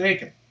be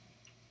mistaken.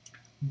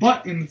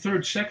 But in the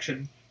third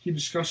section, he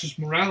discusses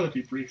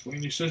morality briefly,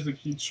 and he says that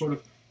he'd sort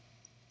of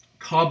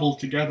cobbled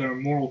together a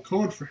moral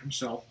code for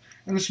himself.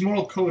 And this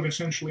moral code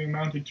essentially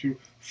amounted to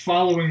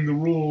following the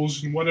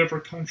rules in whatever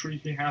country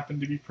he happened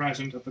to be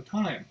present at the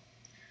time.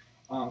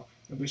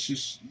 This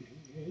is,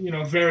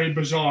 very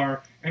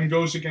bizarre and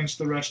goes against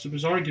the rest of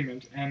his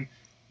argument. And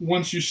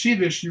once you see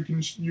this, you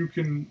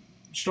can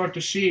start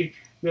to see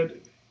that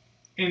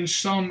in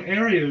some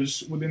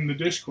areas within the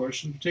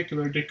Discourse, in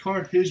particular,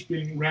 Descartes is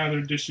being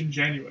rather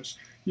disingenuous.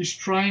 He's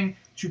trying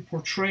to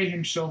portray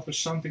himself as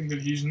something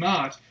that he's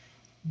not,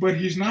 but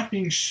he's not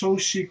being so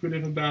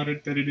secretive about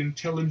it that an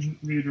intelligent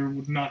reader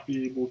would not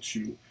be able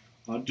to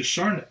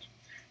discern it.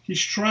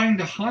 He's trying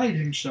to hide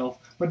himself,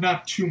 but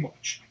not too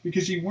much,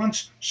 because he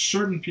wants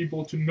certain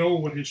people to know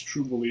what his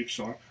true beliefs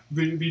are,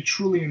 the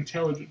truly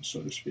intelligent,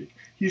 so to speak.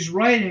 He's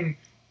writing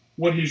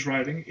what he's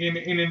writing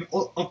in an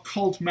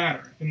occult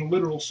manner, in the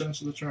literal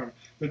sense of the term,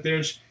 that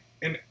there's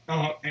an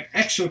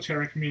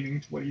exoteric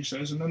meaning to what he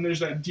says, and then there's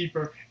that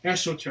deeper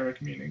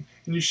esoteric meaning.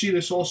 And you see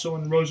this also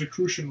in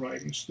Rosicrucian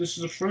writings. This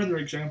is a further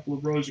example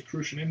of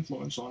Rosicrucian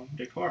influence on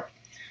Descartes.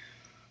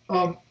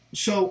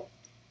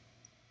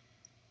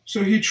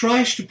 So he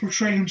tries to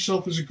portray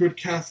himself as a good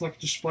Catholic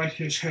despite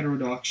his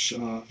heterodox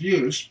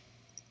views.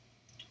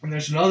 And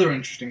there's another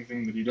interesting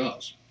thing that he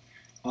does.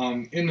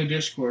 In the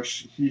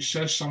Discourse, he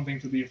says something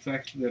to the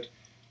effect that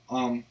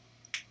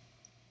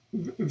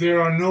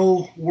there are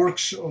no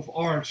works of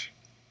art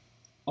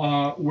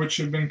which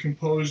have been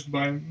composed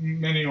by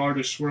many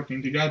artists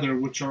working together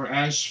which are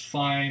as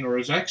fine or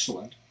as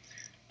excellent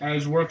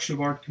as works of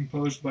art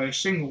composed by a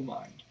single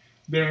mind.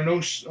 There are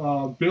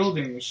no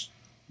buildings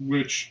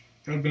which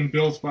have been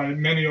built by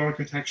many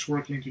architects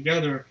working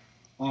together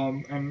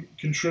and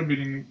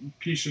contributing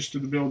pieces to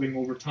the building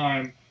over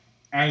time,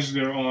 as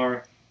there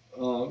are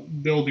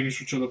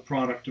buildings which are the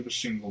product of a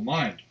single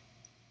mind.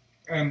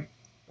 And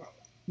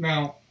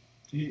now,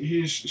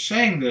 he's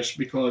saying this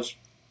because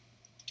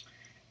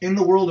in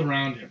the world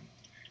around him,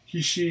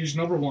 he sees,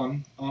 number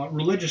one,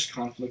 religious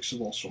conflicts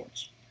of all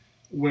sorts,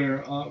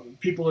 where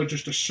people are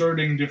just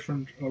asserting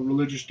different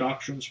religious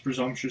doctrines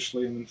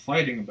presumptuously and then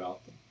fighting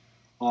about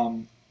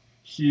them.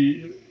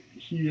 He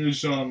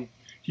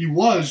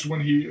was,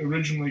 when he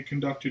originally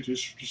conducted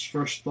his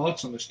first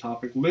thoughts on this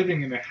topic,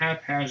 living in a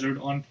haphazard,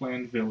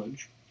 unplanned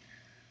village.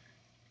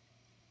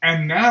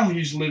 And now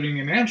he's living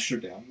in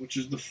Amsterdam, which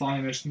is the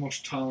finest,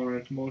 most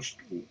tolerant, most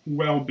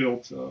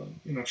well-built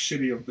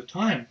city of the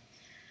time.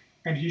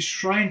 And he's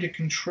trying to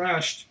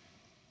contrast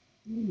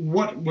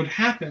what would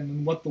happen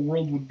and what the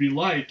world would be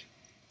like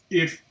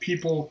if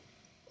people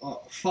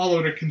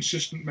followed a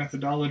consistent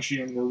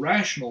methodology and were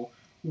rational,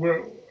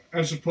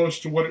 as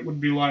opposed to what it would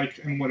be like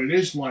and what it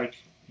is like,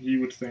 he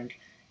would think,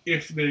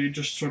 if they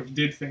just sort of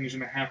did things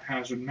in a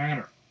haphazard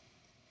manner.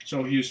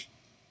 So he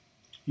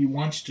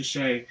wants to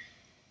say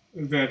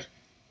that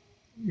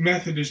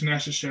method is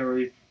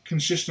necessary,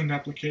 consistent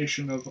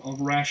application of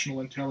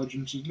rational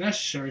intelligence is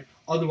necessary,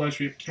 otherwise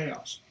we have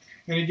chaos.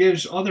 And he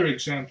gives other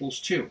examples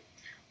too.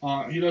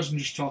 He doesn't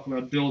just talk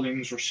about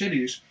buildings or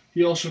cities,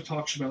 he also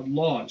talks about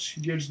laws.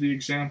 He gives the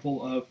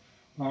example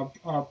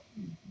of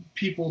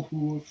people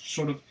who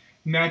sort of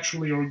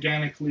naturally,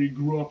 organically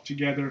grew up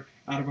together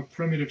out of a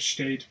primitive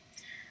state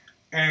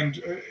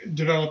and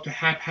developed a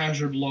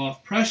haphazard law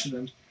of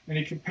precedent, and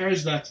he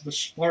compares that to the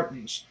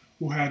Spartans,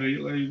 who had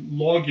a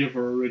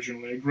lawgiver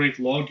originally, a great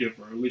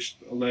lawgiver, at least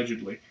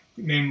allegedly,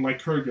 named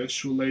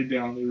Lycurgus, who laid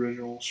down the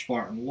original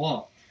Spartan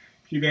law.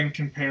 He then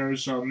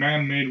compares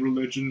man-made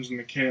religions and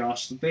the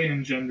chaos that they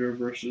engender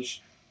versus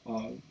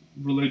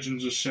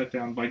religions as set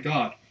down by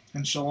God,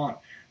 and so on.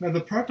 Now, the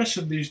purpose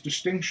of these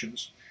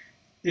distinctions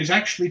is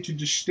actually to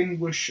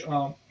distinguish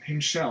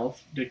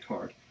himself,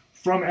 Descartes,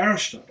 from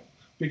Aristotle,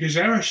 because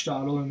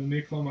Aristotle in the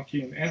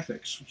Nicomachean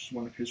Ethics, which is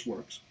one of his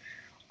works,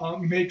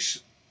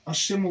 makes a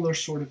similar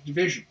sort of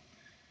division.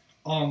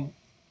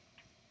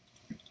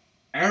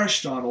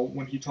 Aristotle,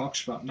 when he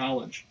talks about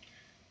knowledge,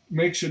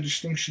 makes a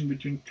distinction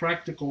between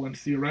practical and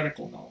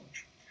theoretical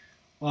knowledge.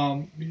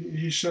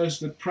 He says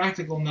that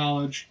practical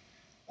knowledge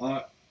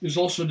is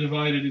also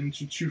divided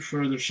into two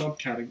further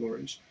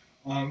subcategories.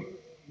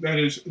 that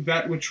is,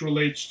 that which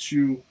relates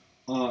to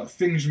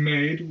things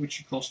made, which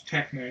he calls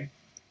techne,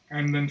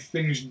 and then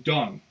things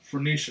done,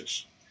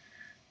 phronesis.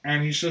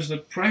 And he says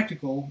that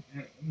practical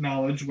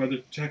knowledge, whether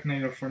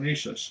techne or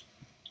phronesis,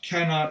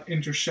 cannot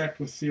intersect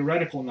with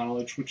theoretical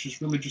knowledge, which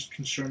is really just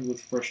concerned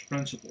with first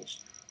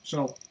principles.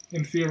 So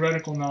in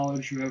theoretical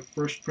knowledge, you have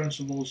first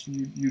principles,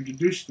 and you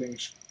deduce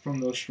things from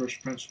those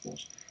first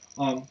principles.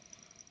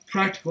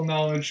 Practical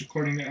knowledge,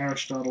 according to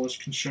Aristotle, is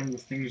concerned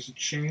with things that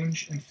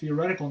change, and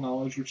theoretical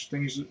knowledge, which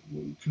things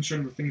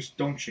concerned with things that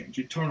don't change,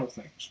 eternal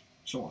things,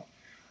 so on.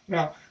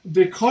 Now,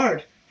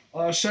 Descartes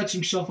sets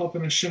himself up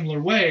in a similar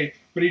way,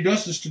 but he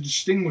does this to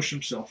distinguish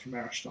himself from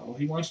Aristotle.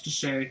 He wants to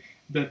say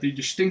that the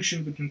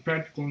distinction between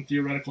practical and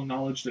theoretical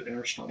knowledge that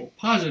Aristotle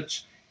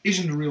posits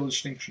isn't a real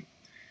distinction,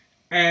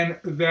 and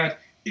that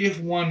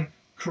if one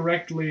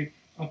correctly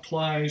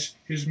applies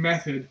his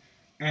method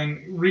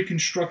and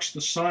reconstructs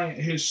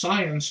his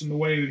science in the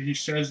way that he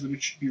says that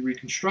it should be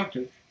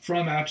reconstructed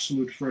from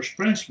absolute first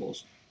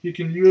principles, he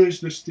can use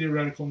this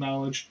theoretical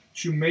knowledge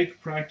to make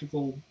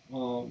practical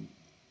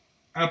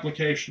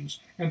applications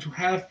and to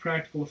have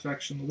practical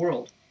effects in the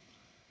world.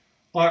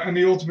 And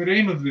the ultimate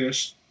aim of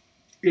this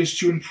is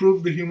to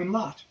improve the human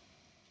lot,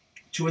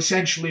 to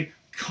essentially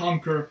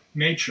conquer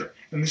nature.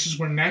 And this is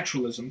where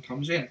naturalism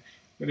comes in.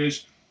 That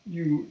is,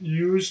 you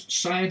use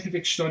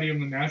scientific study of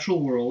the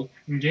natural world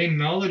and gain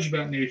knowledge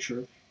about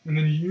nature, and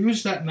then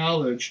use that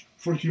knowledge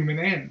for human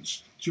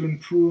ends, to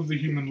improve the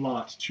human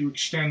lot, to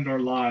extend our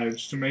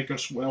lives, to make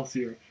us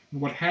wealthier,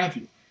 and what have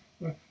you.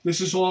 This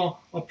is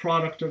all a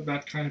product of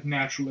that kind of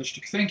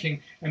naturalistic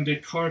thinking, and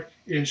Descartes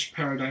is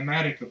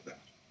paradigmatic of that.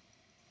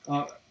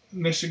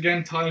 And this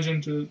again ties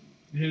into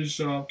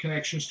his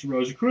connections to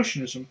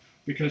Rosicrucianism,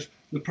 because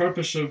the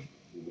purpose of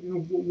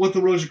what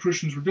the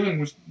Rosicrucians were doing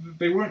was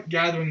they weren't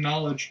gathering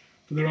knowledge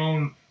for their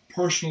own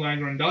personal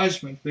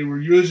aggrandizement. They were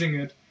using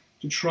it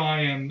to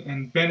try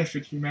and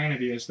benefit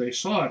humanity as they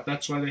saw it.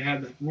 That's why they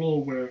had that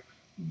rule where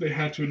they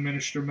had to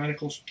administer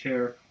medical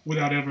care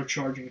without ever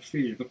charging a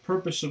fee. The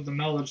purpose of the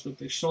knowledge that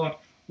they sought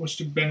was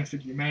to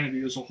benefit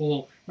humanity as a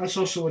whole. That's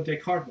also what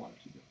Descartes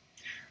wanted to do.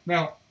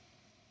 Now,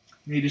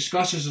 he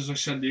discusses, as I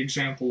said, the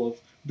example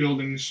of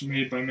buildings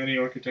made by many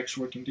architects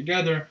working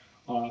together,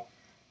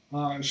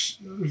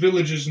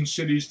 villages and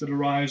cities that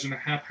arise in a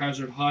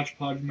haphazard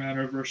hodgepodge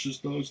manner versus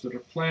those that are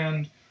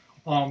planned,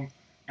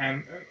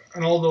 and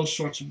all those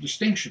sorts of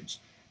distinctions.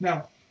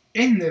 Now,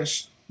 in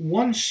this,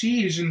 one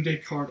sees in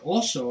Descartes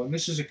also, and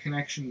this is a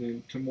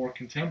connection to more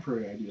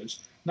contemporary ideas,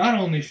 not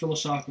only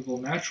philosophical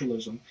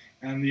naturalism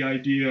and the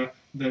idea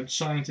that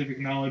scientific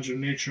knowledge of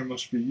nature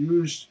must be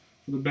used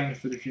for the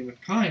benefit of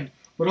humankind,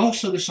 but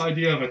also this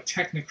idea of a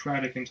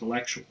technocratic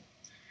intellectual.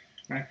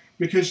 Right?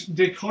 Because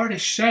Descartes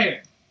is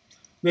saying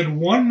that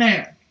one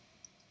man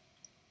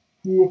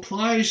who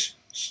applies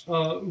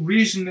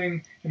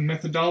reasoning and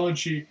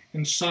methodology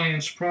and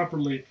science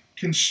properly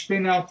can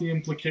spin out the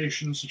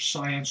implications of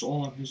science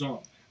all on his own.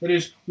 That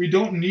is, we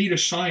don't need a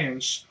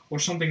science or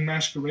something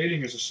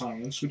masquerading as a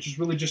science, which is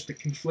really just the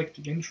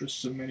conflicting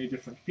interests of many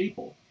different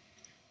people.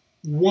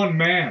 One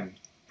man,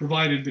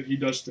 provided that he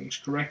does things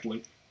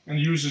correctly and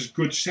uses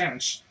good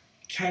sense,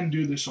 can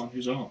do this on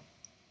his own.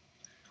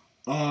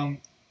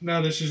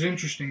 Now, this is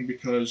interesting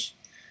because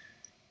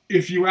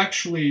if you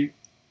actually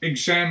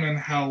examine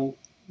how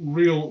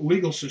real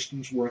legal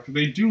systems work,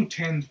 they do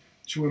tend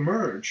to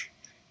emerge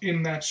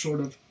in that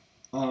sort of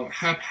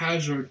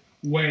haphazard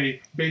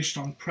way based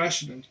on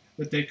precedent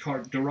that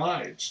Descartes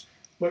derides.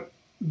 But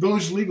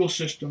those legal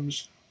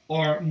systems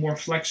are more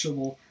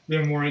flexible,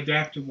 they're more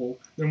adaptable,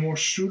 they're more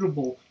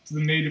suitable to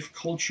the native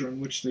culture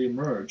in which they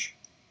emerge.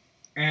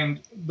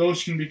 And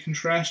those can be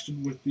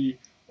contrasted with the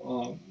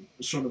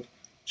sort of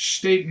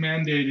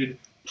state-mandated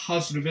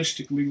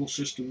positivistic legal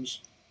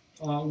systems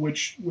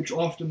which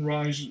often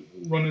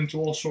run into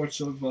all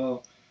sorts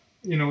of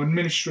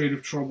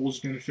administrative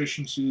troubles and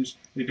inefficiencies.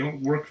 They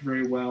don't work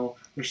very well.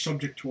 They're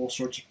subject to all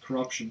sorts of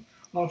corruption.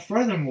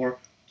 Furthermore,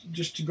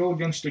 just to go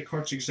against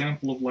Descartes'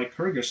 example of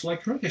Lycurgus,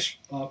 Lycurgus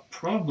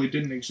probably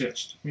didn't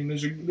exist. I mean,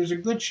 there's a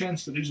good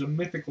chance that he's a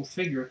mythical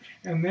figure,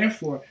 and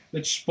therefore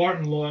that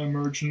Spartan law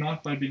emerged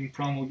not by being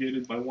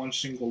promulgated by one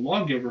single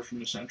lawgiver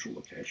from a central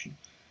location,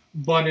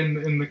 but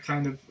in the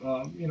kind of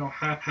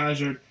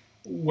haphazard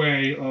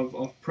way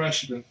of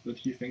precedent that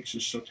he thinks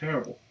is so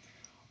terrible.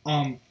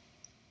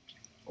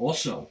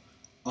 Also,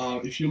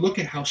 if you look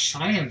at how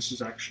science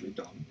is actually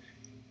done,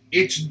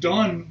 it's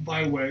done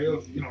by way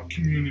of a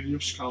community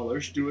of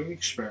scholars doing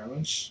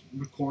experiments,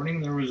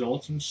 recording their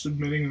results, and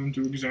submitting them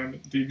to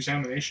the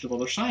examination of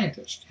other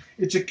scientists.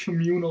 It's a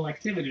communal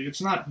activity.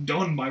 It's not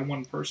done by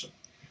one person,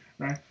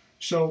 right?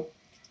 So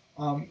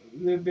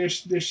there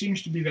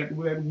seems to be that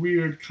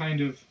weird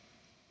kind of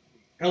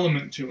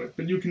element to it,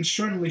 but you can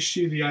certainly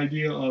see the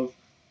idea of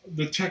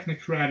the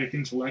technocratic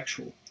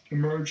intellectual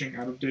emerging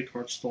out of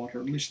Descartes' thought,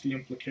 or at least the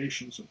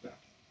implications of that.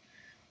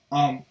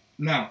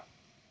 Now,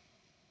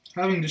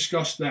 having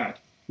discussed that,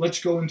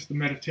 let's go into the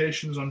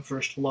meditations on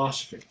first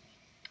philosophy.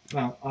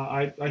 Now,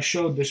 I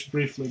showed this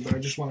briefly, but I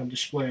just want to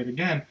display it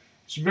again.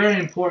 it's very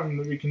important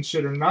that we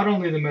consider not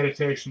only the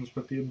meditations,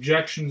 but the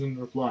objections and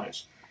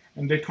replies.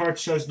 And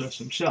Descartes says this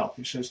himself.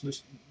 He says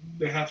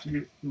they have to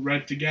be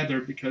read together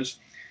because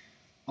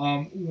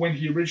when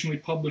he originally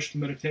published the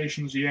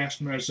meditations, he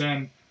asked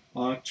Mersenne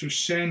to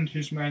send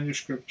his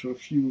manuscript to a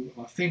few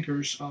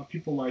thinkers,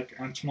 people like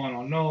Antoine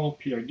Arnauld,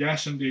 Pierre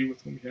Gassendi,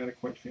 with whom he had a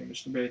quite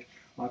famous debate,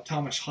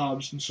 Thomas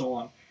Hobbes, and so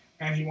on.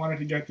 And he wanted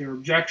to get their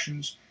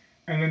objections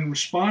and then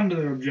respond to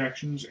their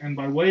objections, and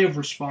by way of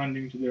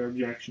responding to their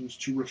objections,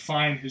 to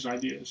refine his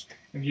ideas.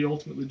 And he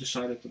ultimately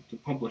decided to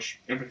publish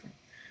everything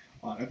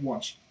at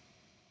once.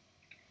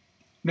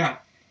 Now,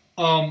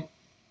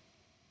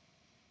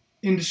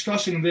 in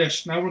discussing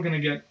this, now we're going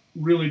to get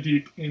really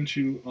deep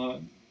into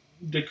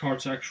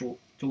Descartes' actual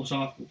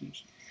philosophical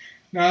views.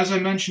 Now, as I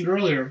mentioned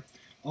earlier,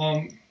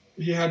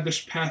 he had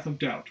this path of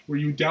doubt, where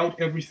you doubt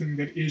everything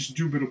that is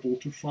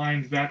dubitable to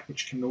find that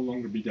which can no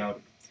longer be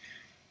doubted.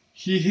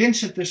 He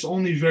hints at this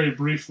only very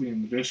briefly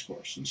in the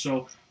Discourse, and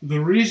so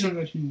the reason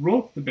that he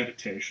wrote the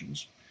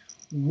Meditations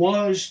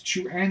was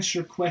to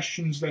answer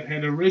questions that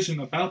had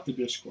arisen about the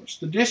Discourse.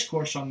 The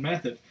Discourse on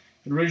Method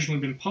had originally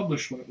been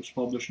published when it was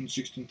published in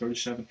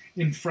 1637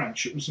 in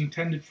French. It was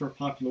intended for a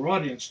popular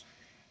audience,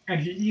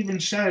 and he even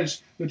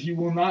says that he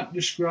will not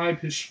describe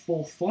his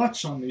full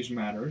thoughts on these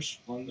matters,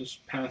 on this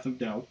path of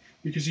doubt,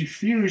 because he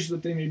fears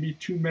that they may be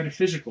too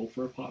metaphysical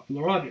for a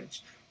popular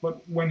audience.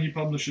 But when he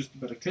publishes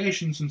the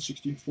Meditations in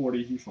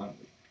 1640, he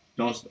finally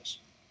does this.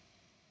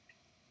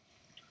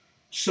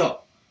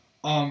 So,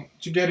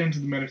 to get into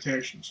the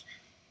Meditations,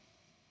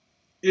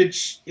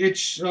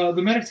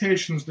 the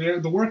Meditations,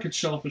 the work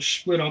itself is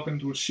split up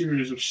into a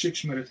series of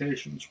 6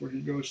 meditations where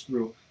he goes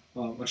through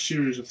a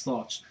series of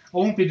thoughts. I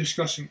won't be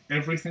discussing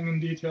everything in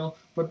detail,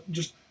 but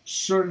just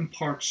certain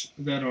parts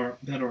that are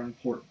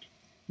important.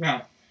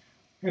 Now,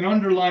 an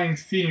underlying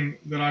theme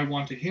that I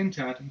want to hint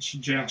at and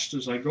suggest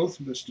as I go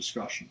through this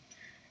discussion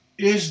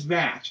is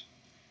that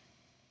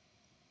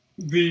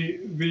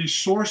the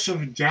source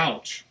of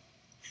doubt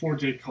for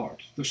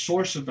Descartes, the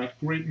source of that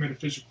great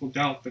metaphysical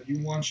doubt that he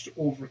wants to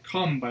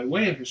overcome by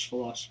way of his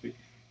philosophy,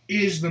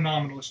 is the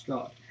nominalist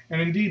God.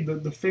 And indeed,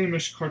 the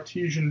famous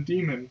Cartesian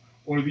demon,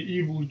 or the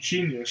evil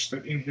genius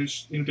that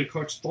in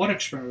Descartes' thought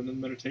experiment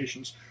and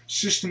meditations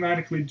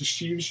systematically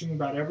deceives him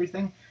about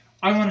everything,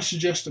 I want to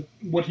suggest that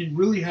what he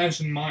really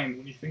has in mind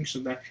when he thinks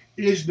of that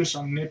is this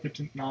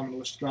omnipotent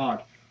nominalist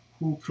God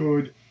who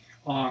could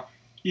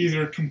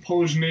either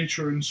compose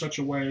nature in such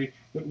a way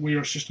that we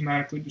are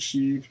systematically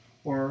deceived,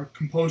 or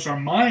compose our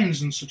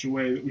minds in such a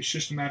way that we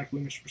systematically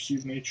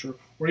misperceive nature,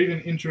 or even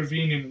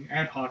intervene in an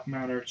ad hoc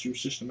manner to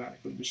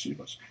systematically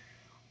deceive us.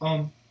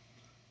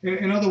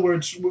 In other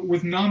words,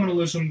 with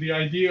nominalism, the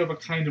idea of a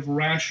kind of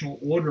rational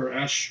order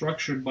as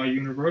structured by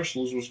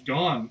universals was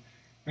gone,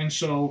 and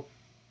so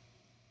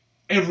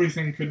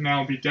everything could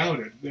now be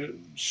doubted.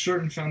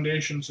 Certain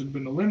foundations had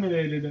been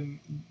eliminated, and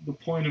the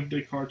point of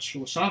Descartes'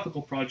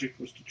 philosophical project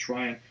was to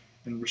try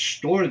and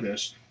restore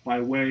this by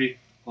way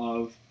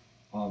of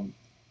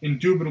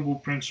indubitable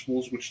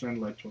principles, which then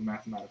led to a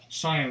mathematical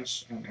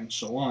science, and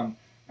so on,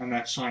 and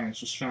that science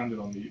was founded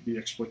on the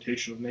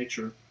exploitation of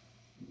nature,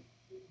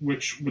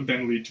 which would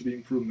then lead to the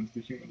improvement of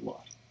the human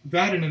lot.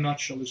 That, in a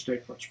nutshell, is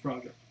Descartes'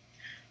 project.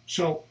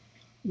 So,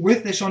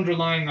 with this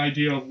underlying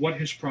idea of what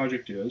his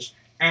project is,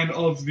 and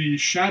of the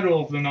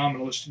shadow of the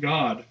nominalist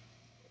God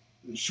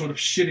sort of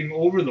sitting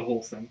over the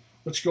whole thing,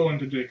 let's go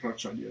into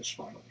Descartes' ideas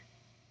finally.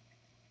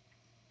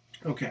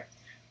 Okay,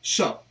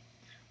 so,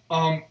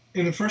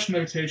 in the first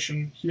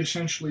meditation, he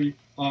essentially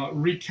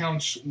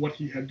recounts what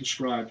he had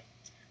described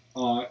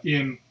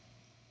in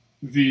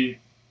the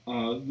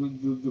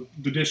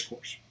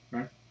Discourse,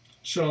 right?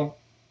 So,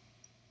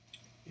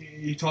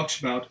 he talks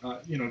about,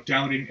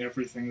 doubting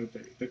everything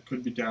that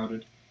could be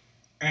doubted,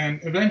 and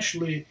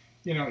eventually,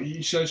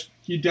 he says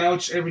he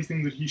doubts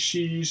everything that he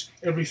sees,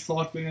 every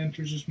thought that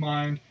enters his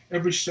mind,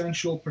 every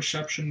sensual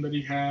perception that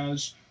he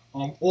has,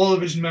 all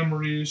of his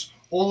memories,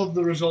 all of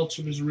the results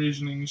of his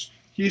reasonings.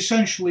 He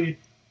essentially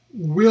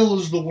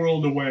wills the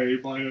world away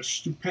by a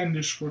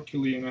stupendous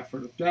Herculean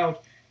effort of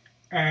doubt,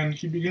 and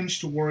he begins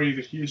to worry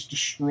that he has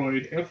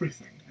destroyed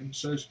everything, and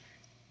says,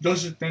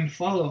 does it then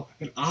follow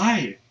that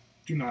I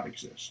do not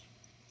exist?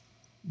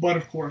 But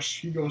of course,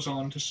 he goes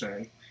on to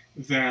say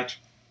that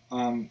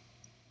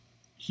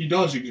he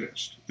does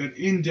exist, that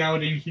in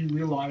doubting he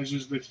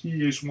realizes that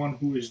he is one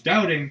who is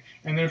doubting,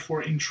 and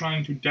therefore in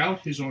trying to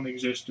doubt his own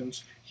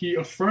existence, he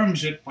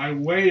affirms it by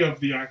way of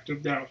the act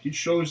of doubt. He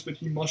shows that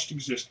he must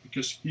exist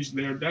because he's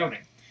there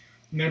doubting.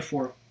 And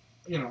therefore,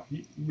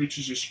 he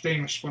reaches his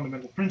famous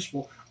fundamental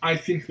principle, I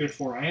think,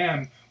 therefore I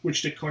am,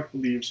 which Descartes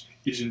believes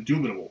is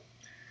indubitable.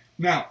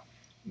 Now,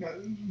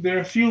 there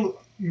are a few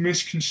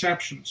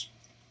misconceptions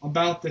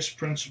about this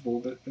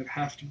principle that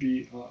have to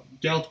be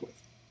dealt with.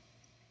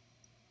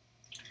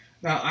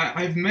 Now,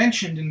 I've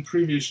mentioned in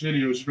previous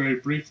videos very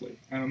briefly,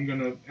 and I'm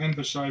going to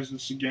emphasize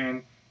this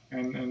again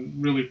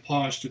and really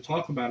pause to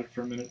talk about it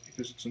for a minute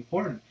because it's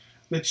important,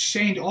 that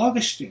St.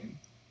 Augustine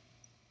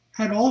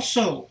had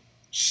also,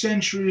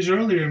 centuries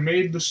earlier,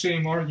 made the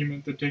same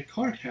argument that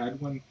Descartes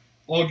had when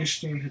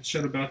Augustine had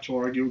set about to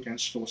argue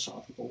against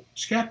philosophical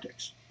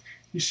skeptics.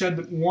 He said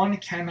that one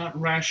cannot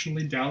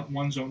rationally doubt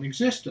one's own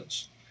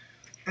existence.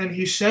 And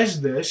he says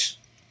this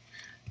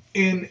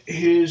in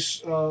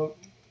his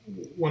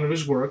one of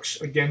his works,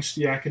 Against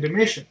the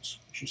Academicians,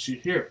 which you see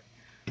here.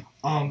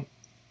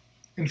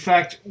 In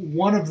fact,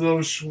 one of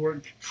those who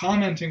were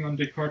commenting on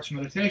Descartes'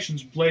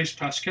 Meditations, Blaise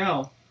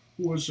Pascal,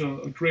 who was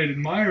a great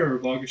admirer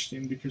of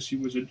Augustine because he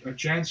was a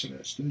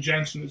Jansenist, and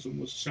Jansenism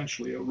was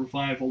essentially a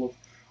revival of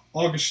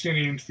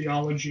Augustinian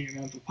theology and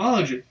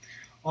anthropology.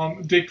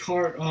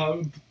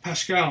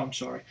 Pascal,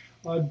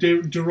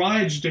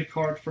 derides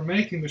Descartes for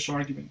making this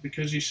argument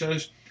because he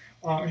says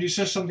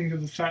something to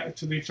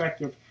the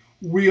effect of,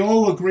 we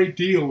owe a great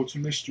deal to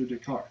Mr.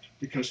 Descartes,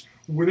 because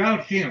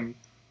without him,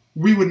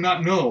 we would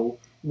not know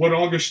what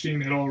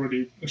Augustine had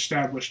already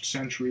established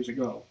centuries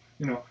ago.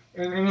 In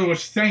other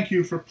words, thank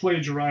you for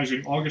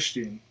plagiarizing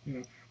Augustine,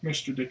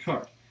 Mr.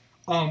 Descartes.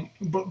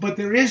 But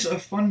there is a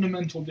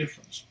fundamental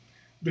difference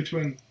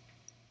between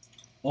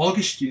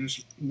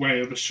Augustine's way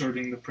of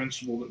asserting the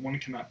principle that one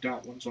cannot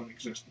doubt one's own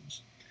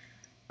existence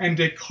and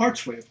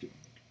Descartes' way of doing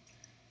it.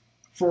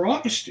 For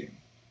Augustine,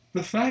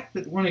 the fact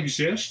that one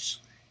exists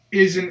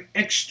is an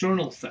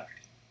external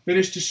fact. That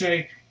is to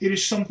say, it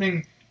is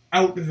something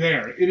out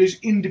there. It is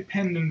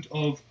independent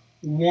of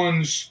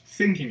one's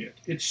thinking it.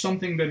 It's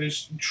something that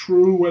is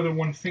true whether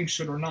one thinks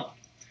it or not.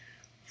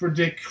 For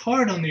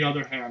Descartes, on the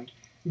other hand,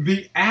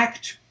 the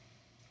act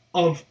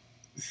of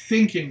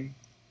thinking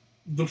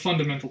the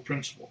fundamental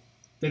principle,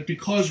 that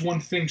because one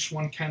thinks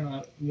one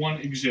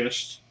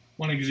exists,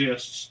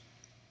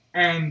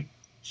 and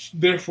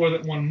therefore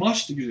that one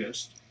must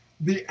exist,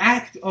 the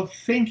act of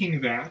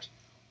thinking that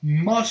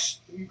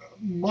must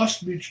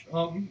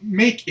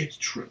make it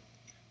true.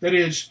 That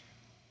is,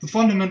 the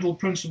fundamental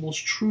principle's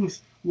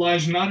truth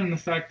lies not in the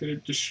fact that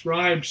it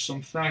describes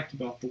some fact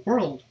about the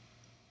world,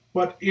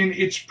 but in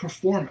its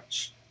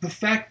performance. The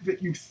fact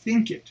that you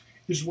think it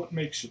is what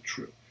makes it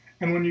true.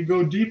 And when you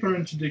go deeper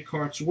into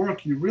Descartes'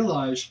 work, you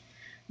realize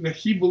that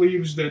he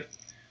believes that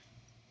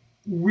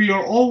we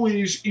are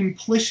always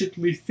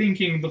implicitly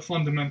thinking the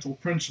fundamental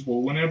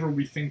principle whenever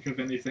we think of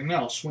anything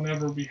else,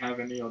 whenever we have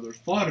any other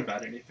thought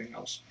about anything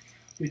else,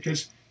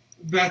 because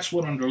that's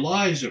what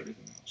underlies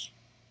everything else.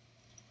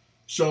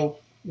 So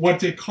what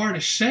Descartes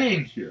is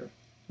saying here,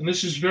 and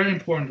this is very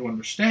important to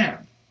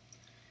understand,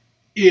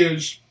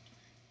 is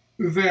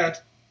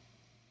that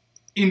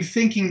in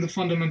thinking the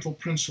fundamental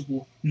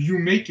principle, you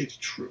make it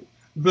true.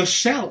 The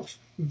self,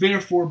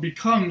 therefore,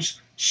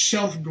 becomes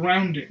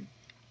self-grounding,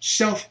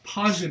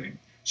 self-positing,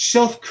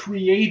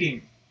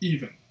 self-creating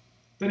even.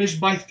 That is,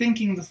 by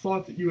thinking the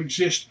thought that you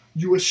exist,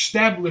 you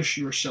establish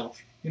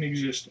yourself in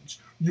existence.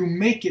 You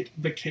make it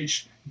the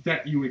case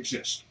that you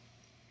exist.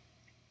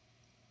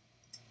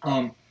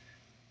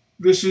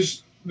 This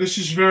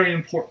is very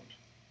important.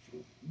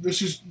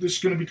 This is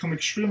going to become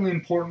extremely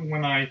important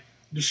when I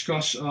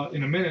discuss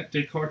in a minute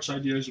Descartes'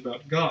 ideas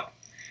about God.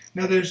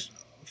 Now, there's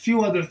a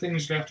few other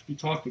things that have to be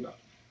talked about.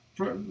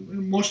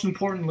 Most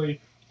importantly,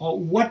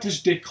 what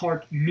does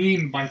Descartes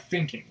mean by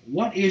thinking?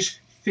 What is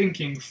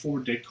thinking for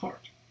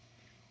Descartes?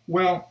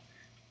 Well,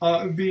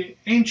 the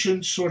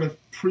ancient sort of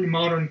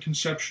pre-modern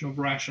conception of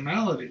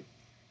rationality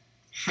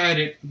had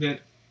it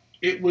that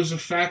it was a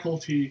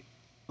faculty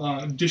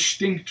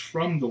distinct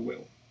from the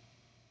will.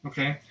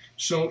 Okay?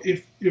 So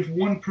if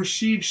one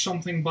perceives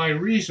something by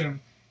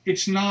reason,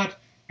 it's not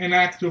an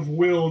act of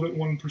will that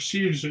one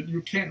perceives it.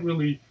 You can't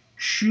really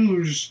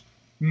choose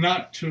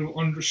not to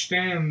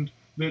understand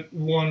that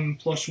 1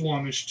 +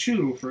 1 is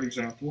 2, for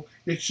example.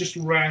 It's just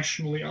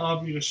rationally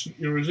obvious and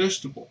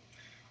irresistible.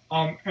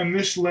 And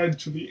this led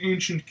to the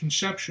ancient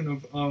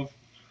conception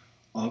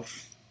of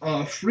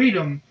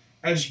freedom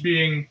as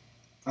being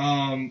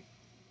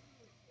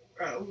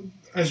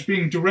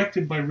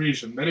directed by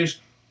reason. That is,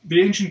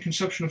 the ancient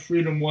conception of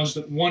freedom was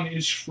that one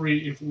is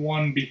free if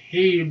one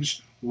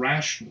behaves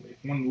rationally,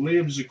 if one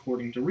lives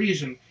according to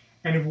reason,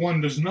 and if one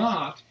does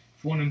not,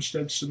 if one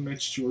instead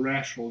submits to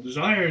irrational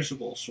desires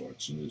of all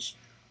sorts and is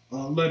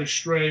led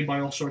astray by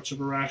all sorts of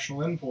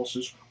irrational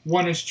impulses,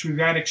 one is to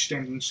that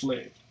extent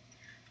enslaved.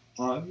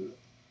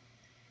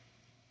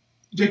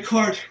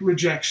 Descartes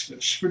rejects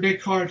this. For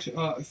Descartes,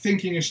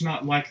 thinking is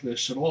not like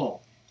this at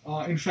all.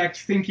 In fact,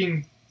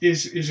 thinking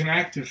is an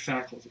active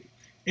faculty.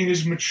 In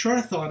his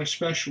mature thought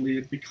especially,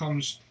 it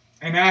becomes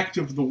an act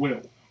of the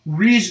will.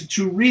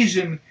 To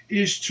reason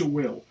is to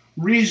will.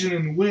 Reason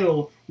and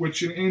will,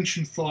 which in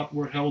ancient thought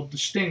were held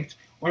distinct,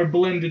 are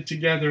blended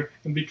together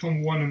and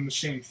become one and the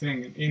same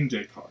thing in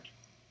Descartes.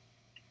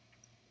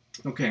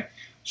 Okay,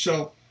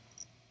 so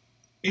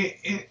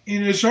in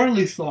his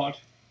early thought,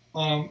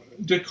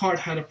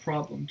 Descartes had a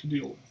problem to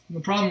deal with. And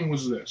the problem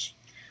was this.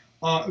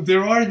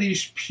 There are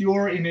these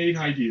pure innate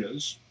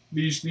ideas,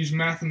 these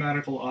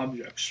mathematical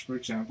objects, for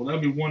example. That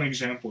would be one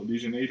example of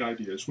these innate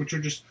ideas, which are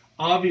just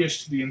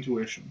obvious to the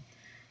intuition.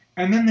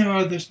 And then there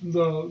are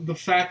the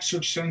facts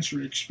of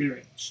sensory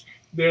experience.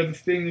 They're the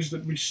things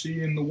that we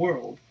see in the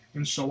world,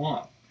 and so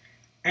on.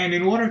 And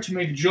in order to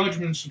make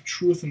judgments of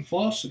truth and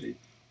falsity,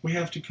 We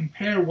have to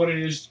compare what it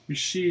is we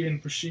see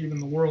and perceive in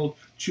the world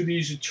to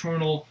these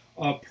eternal,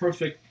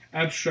 perfect,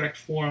 abstract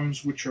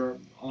forms which are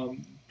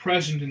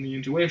present in the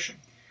intuition.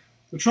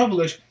 The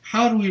trouble is,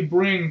 how do we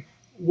bring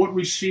what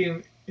we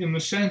see in the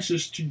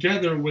senses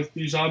together with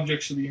these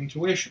objects of the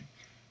intuition?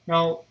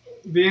 Now,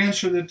 the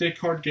answer that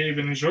Descartes gave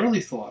in his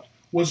early thought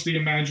was the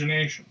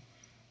imagination.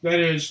 That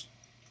is,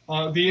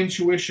 the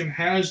intuition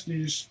has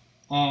these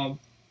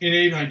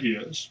innate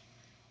ideas.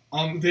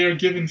 They are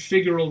given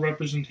figural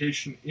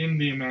representation in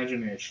the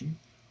imagination.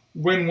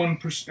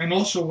 And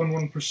also when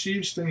one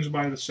perceives things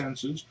by the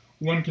senses,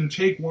 one can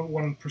take what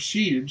one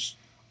perceives,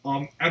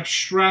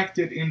 abstract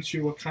it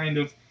into a kind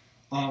of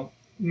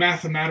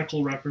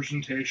mathematical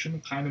representation,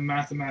 a kind of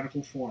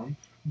mathematical form,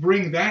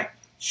 bring that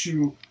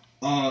to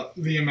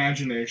the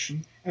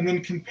imagination, and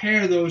then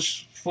compare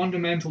those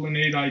fundamental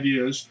innate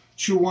ideas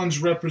to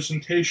one's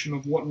representation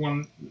of what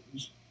one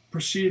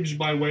perceives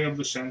by way of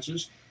the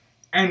senses.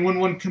 And when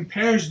one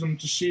compares them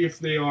to see if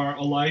they are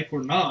alike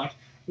or not,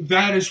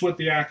 that is what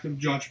the act of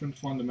judgment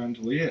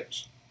fundamentally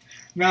is.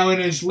 Now, in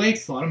his late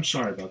thought, I'm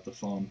sorry about the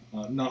phone,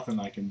 nothing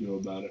I can do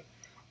about it.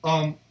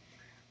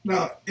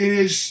 Now,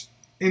 in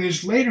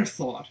his later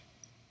thought,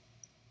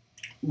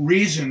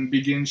 reason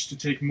begins to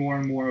take more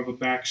and more of a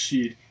back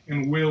seat,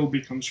 and will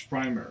becomes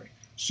primary.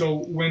 So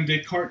when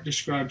Descartes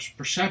describes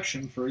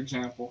perception, for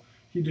example,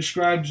 he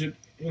describes it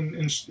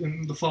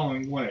in the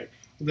following way,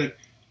 that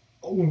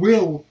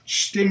will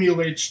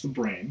stimulates the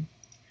brain.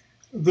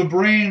 The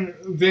brain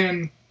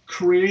then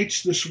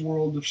creates this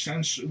world of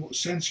sense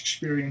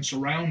experience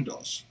around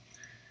us.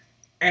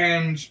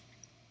 And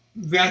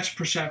that's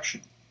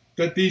perception.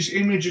 That these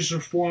images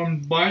are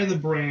formed by the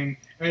brain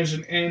as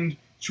an end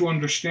to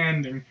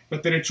understanding,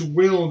 but that it's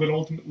will that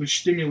ultimately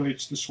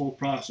stimulates this whole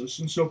process.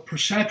 And so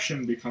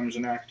perception becomes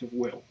an act of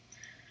will.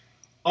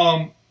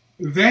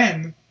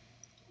 Then,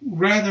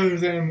 rather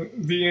than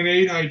the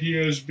innate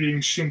ideas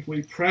being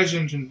simply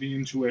present in the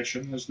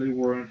intuition, as they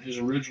were in his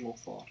original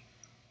thought,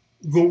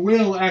 the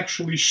will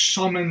actually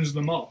summons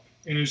them up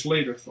in his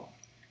later thought.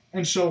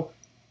 And so,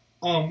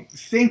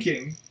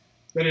 thinking,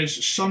 that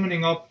is,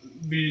 summoning up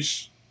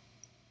these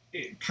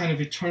kind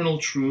of eternal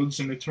truths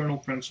and eternal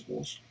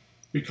principles,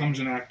 becomes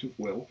an act of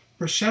will.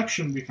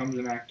 Perception becomes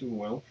an act of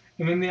will.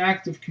 And then the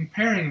act of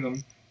comparing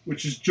them,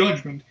 which is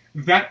judgment,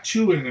 that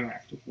too is an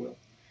act of will.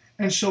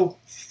 And so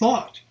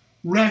thought,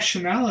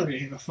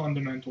 rationality in a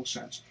fundamental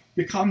sense,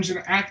 becomes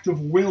an act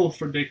of will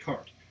for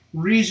Descartes.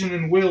 Reason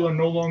and will are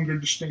no longer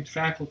distinct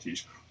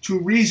faculties. To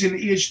reason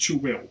is to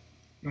will.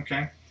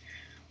 Okay?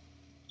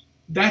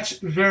 That's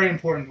very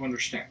important to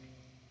understand.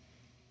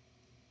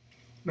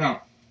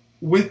 Now,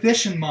 with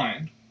this in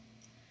mind,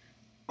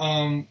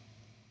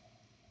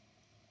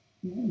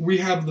 we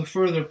have the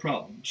further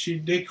problem. See,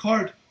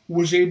 Descartes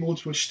was able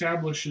to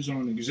establish his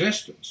own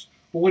existence,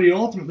 but what he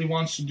ultimately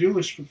wants to do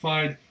is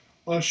provide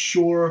a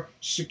sure,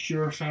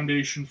 secure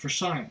foundation for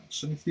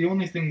science. And if the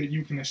only thing that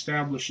you can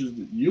establish is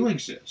that you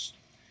exist,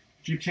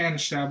 if you can't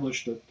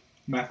establish that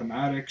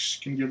mathematics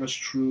can give us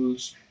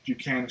truths, if you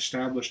can't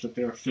establish that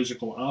there are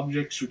physical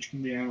objects which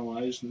can be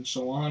analyzed and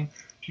so on,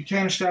 if you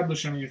can't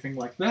establish anything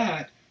like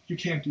that, you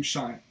can't do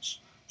science.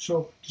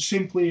 So to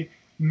simply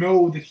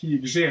know that he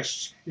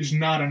exists is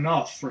not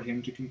enough for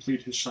him to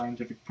complete his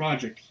scientific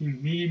project. He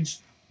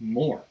needs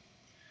more.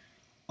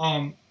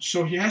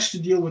 So he has to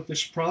deal with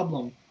this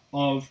problem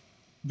of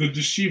the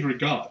deceiver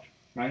God,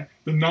 right?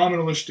 The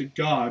nominalistic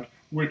God,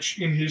 which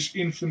in his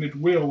infinite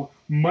will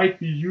might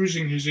be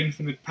using his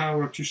infinite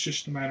power to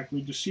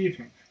systematically deceive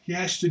him. He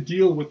has to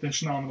deal with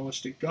this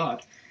nominalistic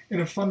God.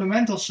 In a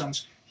fundamental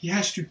sense, he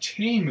has to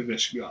tame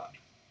this God.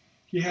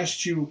 He has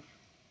to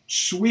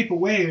sweep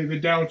away the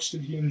doubts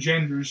that he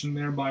engenders and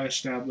thereby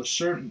establish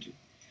certainty.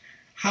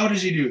 How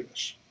does he do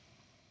this?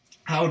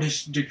 How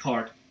does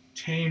Descartes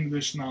tame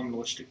this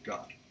nominalistic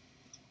God?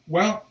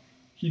 Well,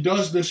 he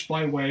does this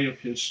by way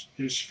of his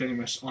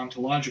famous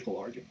ontological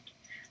argument.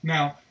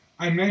 Now,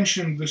 I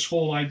mentioned this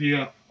whole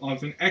idea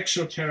of an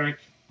exoteric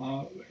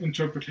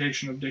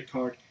interpretation of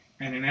Descartes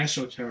and an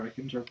esoteric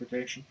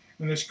interpretation,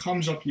 and this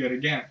comes up yet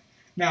again.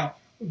 Now,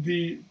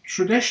 the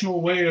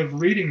traditional way of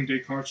reading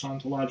Descartes'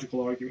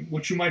 ontological argument,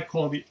 which you might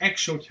call the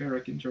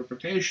exoteric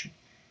interpretation,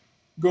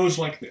 goes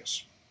like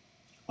this.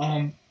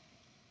 I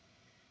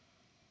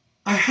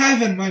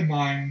have in my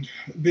mind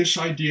this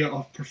idea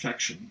of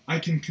perfection. I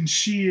can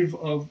conceive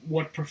of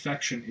what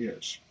perfection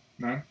is.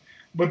 Right?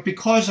 But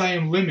because I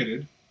am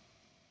limited,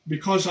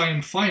 because I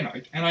am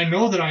finite, and I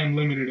know that I am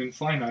limited and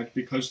finite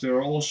because there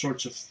are all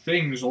sorts of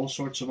things, all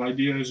sorts of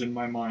ideas in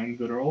my mind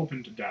that are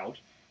open to doubt,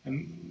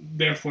 and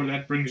therefore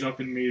that brings up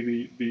in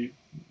me the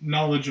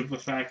knowledge of the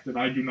fact that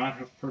I do not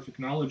have perfect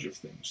knowledge of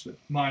things,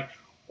 that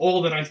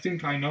all that I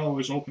think I know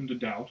is open to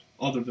doubt,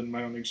 other than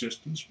my own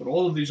existence, but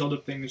all of these other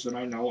things that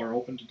I know are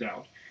open to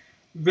doubt.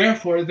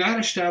 Therefore, that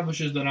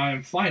establishes that I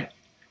am finite.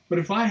 But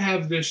if I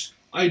have this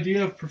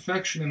idea of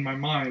perfection in my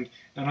mind,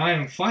 and I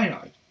am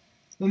finite,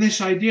 then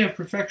this idea of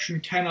perfection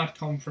cannot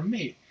come from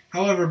me.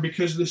 However,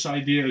 because this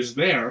idea is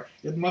there,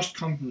 it must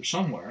come from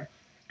somewhere,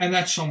 and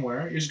that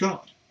somewhere is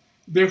God.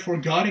 Therefore,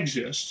 God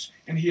exists,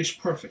 and he is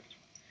perfect.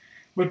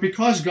 But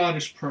because God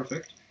is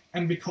perfect,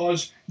 and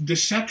because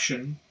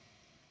deception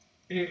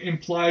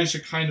implies a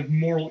kind of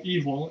moral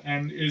evil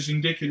and is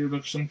indicative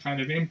of some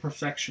kind of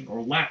imperfection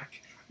or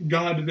lack,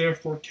 God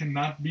therefore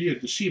cannot be a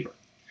deceiver.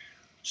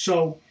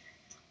 So,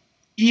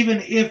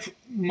 even if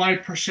my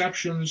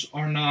perceptions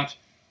are not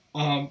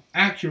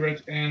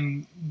accurate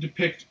and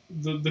depict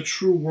the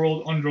true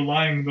world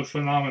underlying the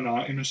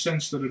phenomena in a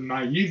sense that a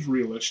naive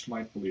realist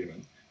might believe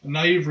in. A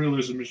naive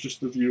realism is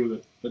just the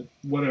view that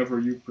whatever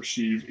you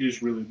perceive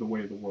is really the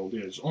way the world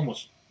is.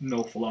 Almost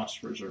no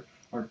philosophers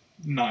are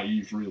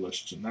naive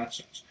realists in that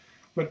sense.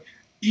 But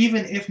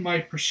even if my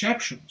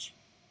perceptions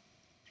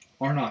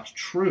are not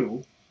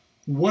true,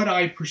 what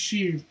I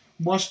perceive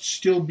must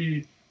still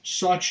be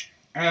such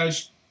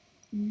as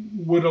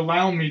would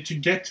allow me to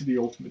get to the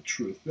ultimate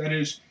truth. That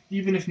is,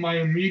 even if my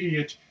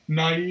immediate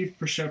naive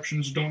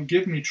perceptions don't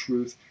give me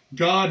truth,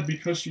 God,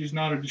 because he is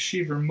not a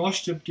deceiver,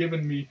 must have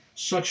given me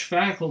such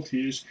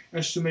faculties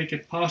as to make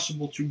it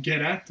possible to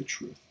get at the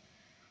truth.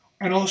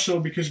 And also,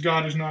 because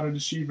God is not a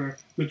deceiver,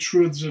 the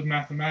truths of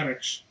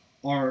mathematics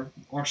are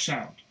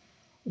sound.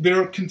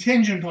 They're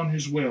contingent on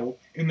his will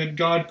in that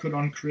God could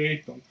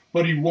uncreate them,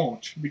 but he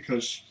won't,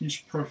 because he's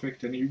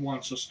perfect and he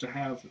wants us to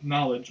have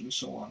knowledge and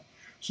so on.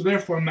 So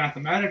therefore,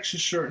 mathematics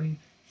is certain,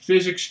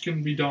 physics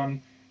can be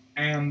done,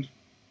 and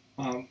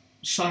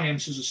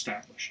science is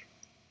established.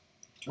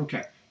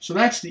 Okay, so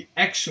that's the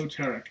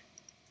exoteric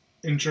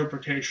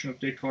interpretation of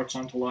Descartes'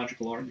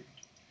 ontological argument.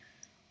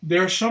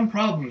 There are some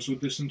problems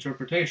with this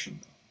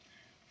interpretation, though.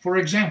 For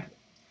example,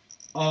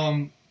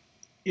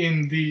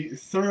 in the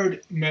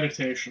third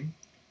meditation,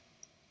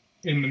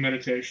 in the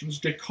Meditations,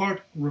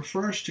 Descartes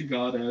refers to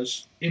God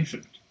as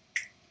infinite.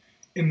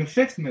 In the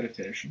fifth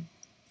meditation,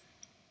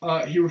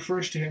 he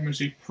refers to him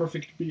as a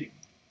perfect being.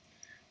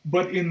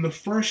 But in the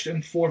first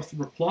and fourth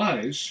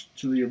replies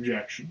to the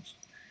objections,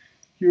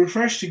 he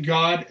refers to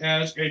God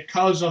as a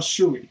causa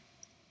sui,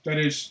 that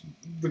is,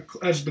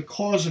 as the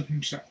cause of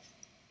himself.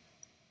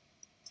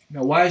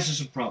 Now, why is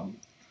this a problem?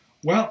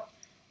 Well,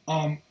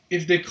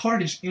 if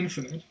Descartes is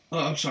infinite,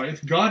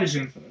 if God is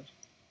infinite,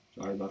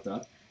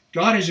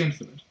 God is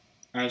infinite,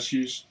 as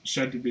he's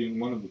said to be in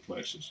one of the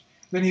places,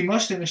 then he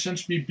must, in a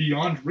sense, be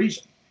beyond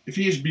reason. If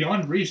he is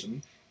beyond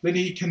reason, then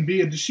he can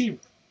be a deceiver.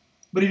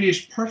 But if he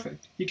is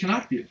perfect, he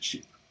cannot be a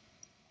deceiver.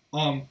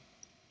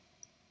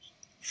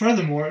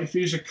 Furthermore, if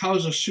he is a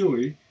causa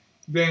sui,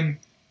 then,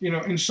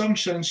 in some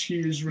sense, he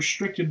is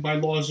restricted by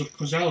laws of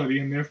causality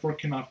and therefore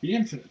cannot be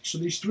infinite. So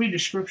these three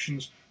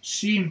descriptions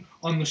seem,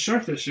 on the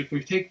surface, if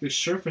we take this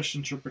surface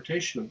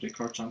interpretation of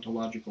Descartes'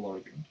 ontological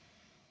argument,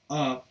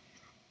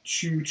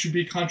 to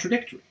be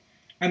contradictory.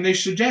 And they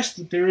suggest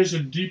that there is a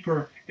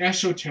deeper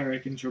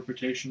esoteric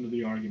interpretation of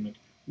the argument,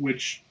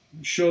 which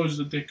shows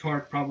that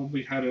Descartes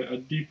probably had a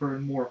deeper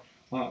and more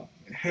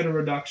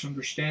heterodox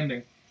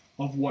understanding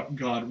of what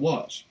God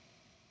was.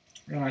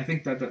 And I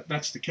think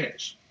that's the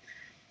case.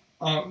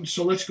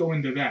 So let's go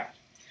into that.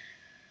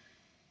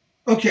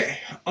 Okay,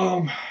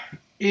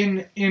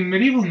 in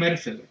medieval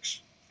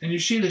metaphysics, and you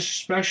see this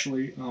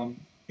especially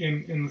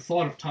in the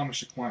thought of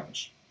Thomas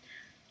Aquinas,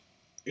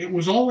 it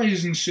was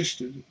always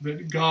insisted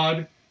that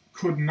God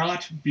could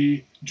not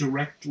be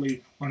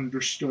directly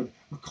understood.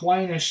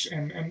 Aquinas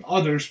and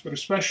others, but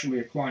especially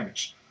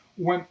Aquinas,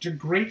 went to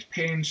great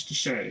pains to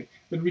say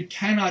that we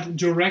cannot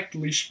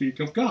directly speak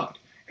of God.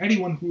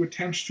 Anyone who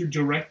attempts to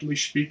directly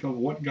speak of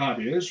what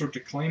God is, or to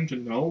claim to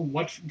know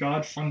what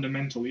God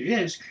fundamentally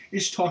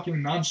is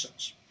talking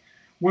nonsense.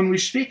 When we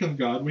speak of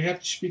God, we have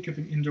to speak of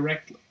him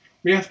indirectly.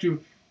 We have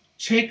to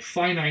take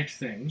finite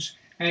things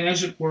and,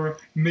 as it were,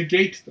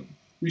 negate them.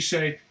 We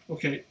say,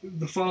 okay,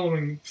 the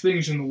following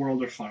things in the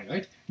world are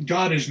finite.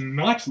 God is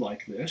not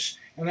like this,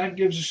 and that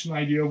gives us an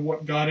idea of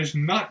what God is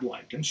not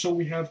like. And so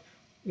we have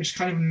this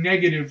kind of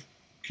negative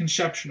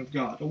conception of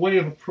God, a way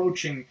of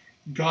approaching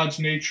God's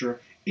nature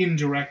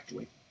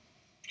indirectly.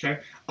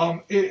 Okay,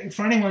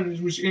 for anyone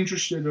who's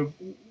interested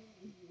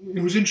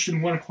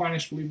in what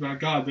Aquinas believed about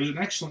God, there's an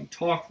excellent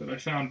talk that I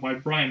found by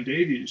Brian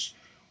Davies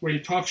where he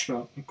talks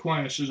about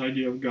Aquinas'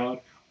 idea of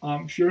God.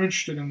 If you're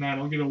interested in that,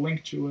 I'll get a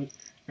link to it,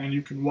 and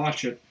you can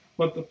watch it.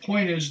 But the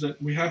point is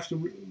that we have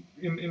to,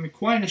 in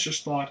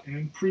Aquinas' thought and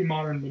in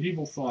pre-modern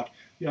medieval thought,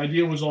 the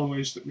idea was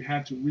always that we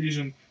had to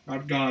reason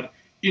about God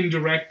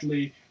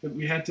indirectly, that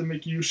we had to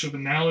make use of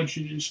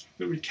analogies,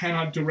 that we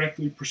cannot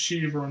directly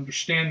perceive or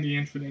understand the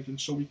infinite, and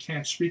so we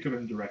can't speak of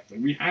him directly.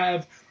 We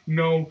have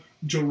no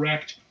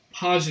direct,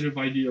 positive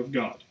idea of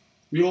God.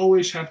 We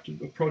always have to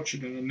approach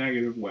it in a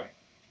negative way.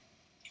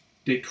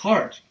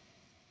 Descartes,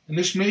 and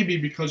this may be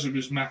because of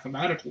his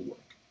mathematical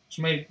work, this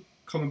may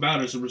come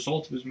about as a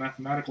result of his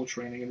mathematical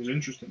training and his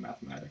interest in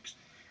mathematics,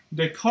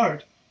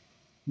 Descartes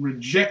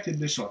rejected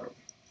this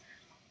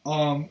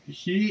utterly.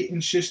 He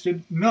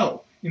insisted,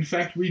 no, in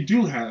fact, we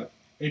do have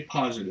a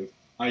positive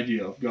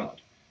idea of God.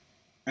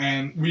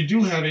 And we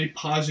do have a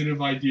positive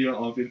idea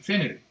of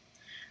infinity.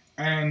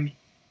 And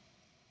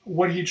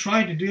what he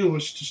tried to do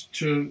was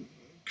to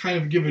kind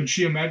of give a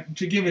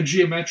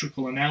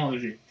geometrical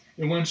analogy.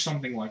 It went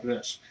something like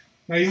this.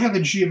 Now you have a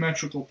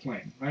geometrical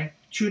plane, right?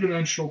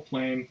 Two-dimensional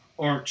plane,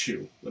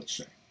 R2, let's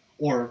say,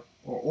 or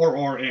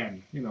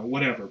Rn,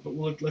 whatever.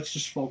 But let's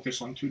just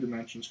focus on 2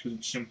 dimensions because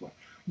it's simpler.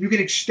 You can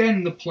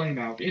extend the plane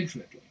out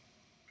infinitely.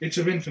 It's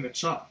of infinite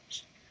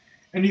size.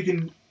 And you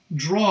can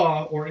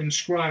draw or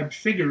inscribe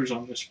figures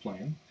on this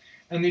plane,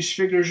 and these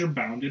figures are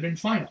bounded and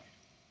finite.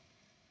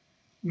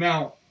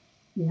 Now,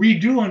 we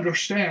do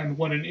understand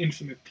what an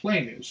infinite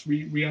plane is.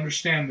 We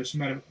understand this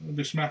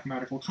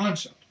mathematical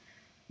concept.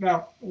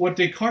 Now, what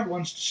Descartes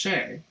wants to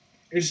say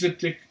is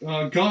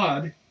that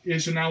God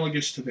is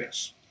analogous to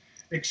this,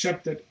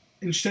 except that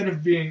instead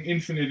of being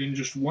infinite in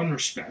just one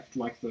respect,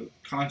 like the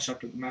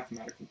concept of the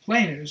mathematical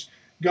plane is,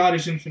 God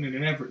is infinite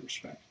in every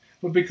respect.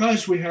 But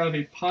because we have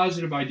a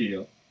positive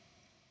idea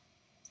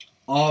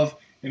of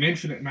an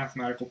infinite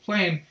mathematical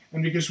plane,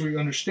 and because we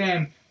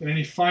understand that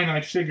any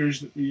finite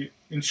figures that we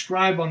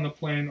inscribe on the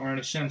plane are, in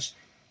a sense,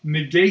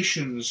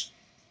 negations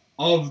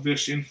of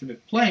this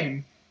infinite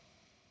plane,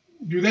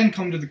 you then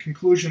come to the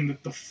conclusion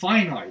that the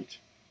finite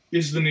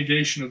is the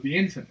negation of the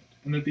infinite,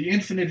 and that the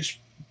infinite is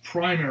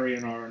primary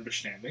in our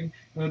understanding,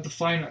 and that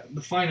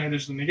the finite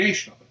is the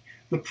negation of it.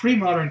 The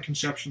pre-modern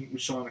conception that we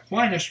saw in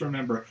Aquinas,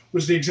 remember,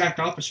 was the exact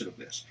opposite of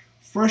this.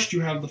 First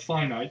you have the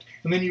finite,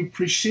 and then you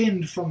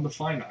prescind from the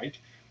finite,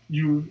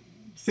 you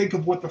think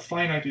of what the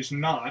finite is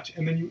not,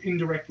 and then you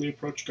indirectly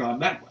approach God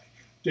that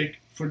way.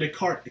 For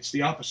Descartes, it's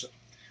the opposite.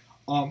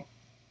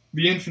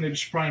 The infinite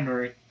is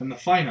primary, and the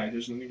finite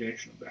is the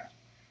negation of that.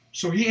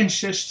 So he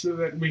insists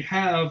that we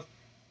have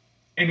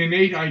an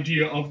innate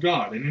idea of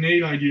God, an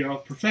innate idea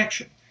of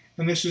perfection.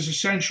 And this is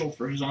essential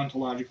for his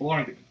ontological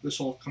argument. This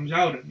all comes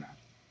out in that.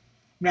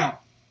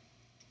 Now,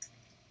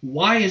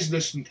 why is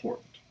this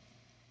important?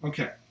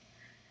 Okay.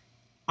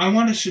 I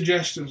want to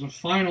suggest as a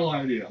final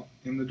idea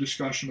in the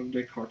discussion of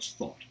Descartes'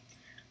 thought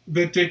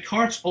that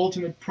Descartes'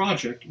 ultimate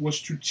project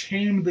was to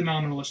tame the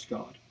nominalist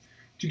God,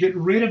 to get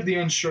rid of the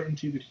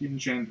uncertainty that he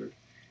engendered,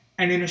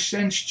 and in a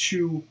sense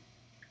to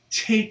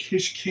take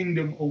his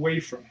kingdom away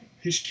from him,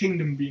 his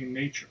kingdom being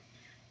nature.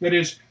 That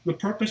is, the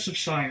purpose of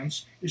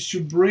science is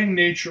to bring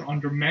nature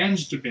under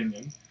man's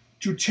dominion,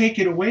 to take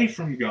it away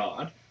from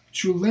God,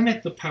 to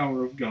limit the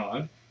power of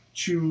God,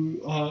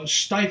 to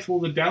stifle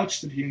the doubts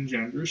that he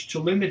engenders, to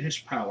limit his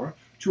power,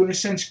 to, in a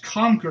sense,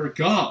 conquer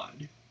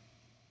God,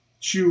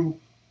 to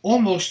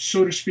almost,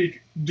 so to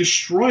speak,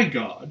 destroy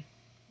God.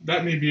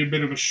 That may be a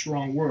bit of a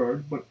strong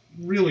word, but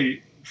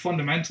really,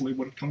 fundamentally,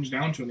 what it comes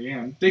down to in the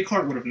end,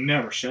 Descartes would have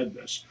never said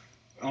this.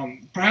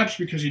 Perhaps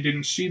because he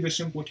didn't see this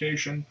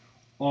implication,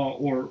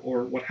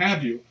 or what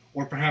have you,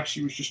 or perhaps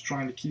he was just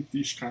trying to keep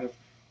these kind of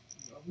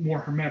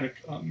more hermetic,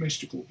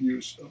 mystical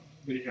views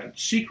that he had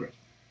secret.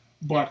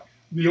 But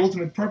the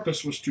ultimate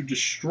purpose was to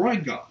destroy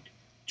God,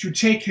 to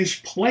take his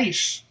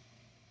place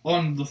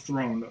on the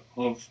throne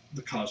of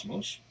the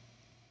cosmos,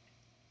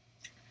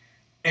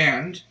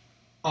 and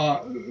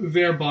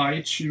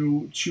thereby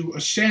to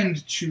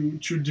ascend to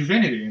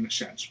divinity, in a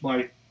sense,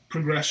 by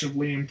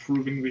progressively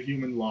improving the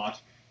human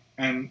lot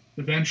and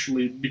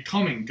eventually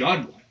becoming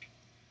godlike.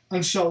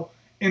 And so,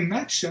 in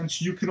that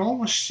sense, you can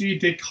almost see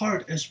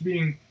Descartes as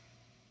being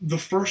the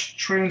first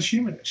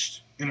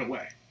transhumanist, in a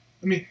way.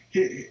 I mean,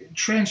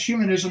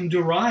 transhumanism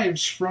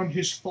derives from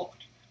his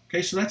thought.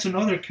 Okay, so that's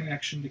another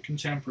connection to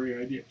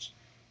contemporary ideas.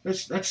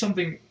 That's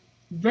something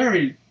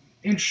very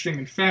interesting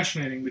and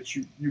fascinating that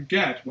you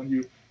get when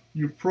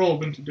you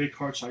probe into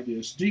Descartes'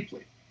 ideas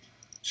deeply.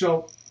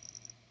 So,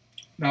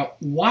 now,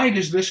 why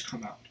does this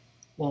come out?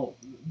 Well,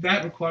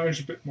 that requires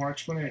a bit more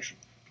explanation.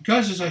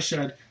 Because, as I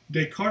said,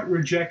 Descartes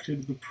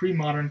rejected the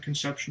pre-modern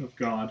conception of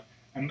God,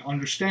 and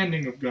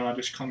understanding of God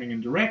as coming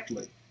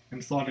indirectly,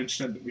 and thought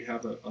instead that we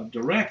have a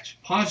direct,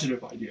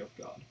 positive idea of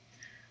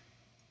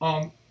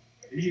God.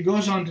 He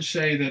goes on to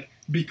say that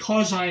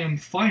because I am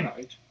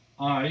finite,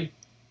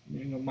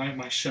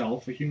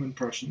 myself, a human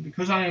person,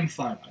 because I am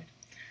finite,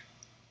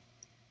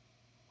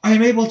 I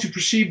am able to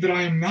perceive that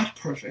I am not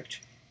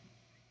perfect,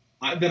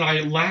 that I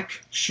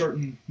lack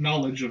certain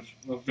knowledge of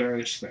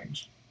various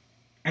things,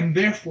 and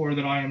therefore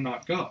that I am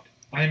not God.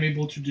 I am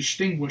able to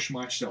distinguish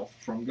myself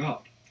from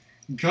God.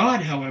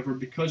 God, however,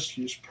 because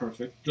he is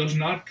perfect, does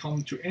not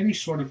come to any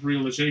sort of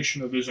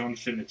realization of his own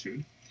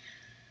finitude.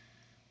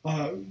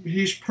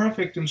 He's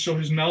perfect, and so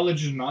his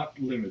knowledge is not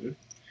limited.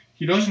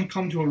 He doesn't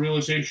come to a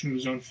realization of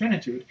his own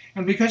finitude,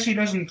 and because he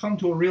doesn't come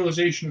to a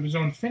realization of his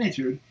own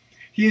finitude,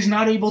 he is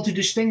not able to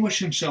distinguish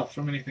himself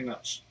from anything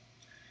else.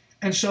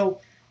 And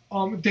so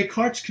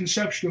Descartes'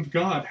 conception of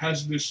God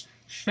has this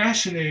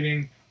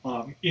fascinating,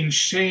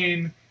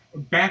 insane,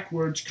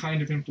 backwards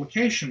kind of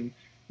implication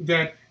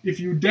that if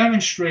you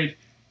demonstrate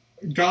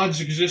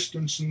God's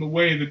existence in the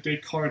way that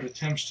Descartes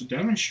attempts to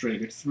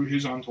demonstrate it through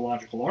his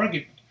ontological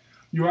argument,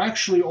 you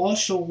actually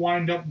also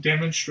wind up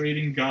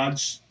demonstrating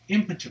God's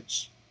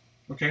impotence.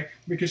 Okay?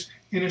 Because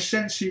in a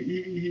sense,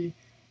 he's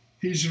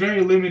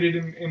very limited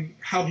in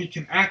how he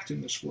can act in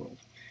this world.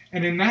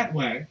 And in that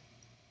way,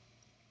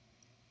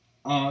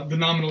 the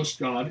nominalist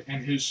God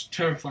and his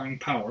terrifying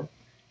power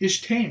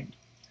is tamed.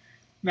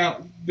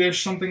 Now, there's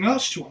something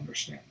else to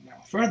understand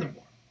now,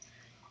 furthermore.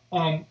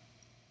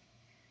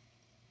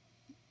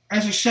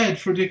 as I said,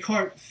 for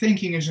Descartes,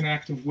 thinking is an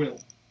act of will,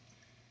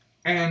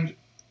 and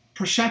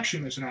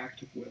perception is an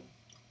act of will.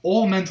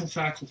 All mental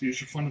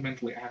faculties are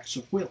fundamentally acts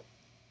of will.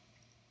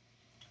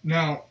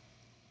 Now,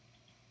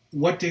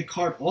 what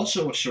Descartes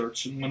also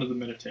asserts in one of the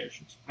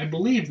meditations, I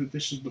believe that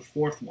this is the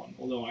fourth one,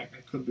 although I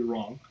could be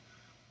wrong,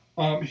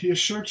 he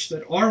asserts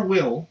that our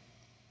will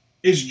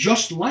is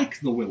just like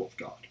the will of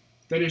God.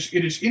 That is,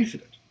 it is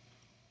infinite.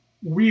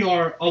 We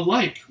are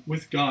alike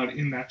with God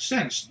in that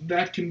sense.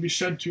 That can be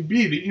said to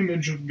be the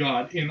image of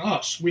God in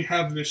us. We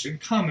have this in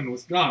common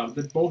with God,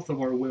 that both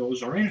of our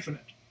wills are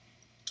infinite.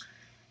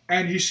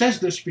 And he says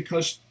this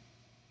because,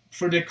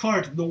 for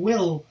Descartes, the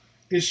will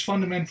is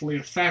fundamentally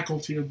a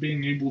faculty of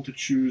being able to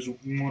choose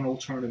one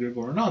alternative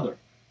or another.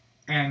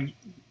 And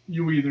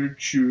you either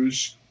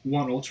choose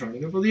one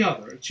alternative or the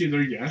other. It's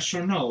either yes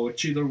or no.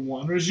 It's either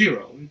 1 or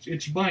 0.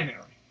 It's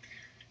binary.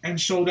 And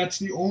so that's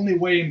the only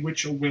way in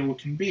which a will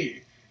can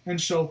be.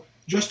 And so,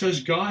 just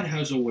as God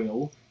has a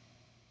will,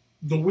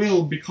 the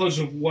will, because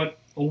of what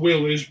a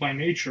will is by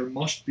nature,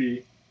 must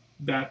be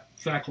that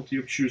faculty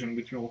of choosing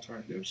between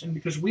alternatives. And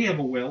because we have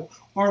a will,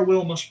 our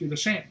will must be the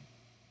same.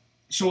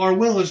 So our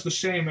will is the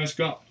same as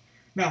God.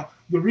 Now,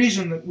 the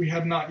reason that we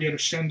have not yet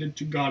ascended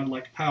to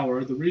godlike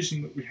power, the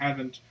reason that we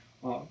haven't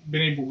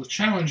been able to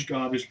challenge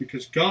God, is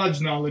because God's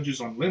knowledge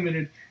is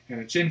unlimited and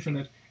it's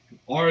infinite, and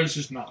ours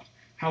is not.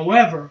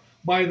 However,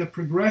 by the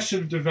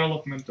progressive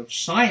development of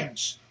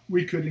science,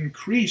 we could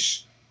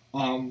increase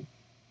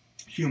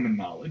human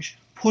knowledge,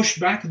 push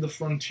back the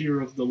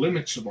frontier of the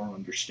limits of our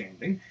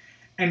understanding,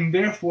 and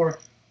therefore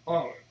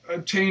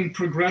attain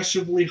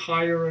progressively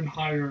higher and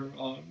higher,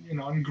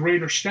 and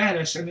greater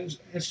status, and as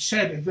I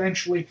said,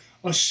 eventually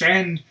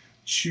ascend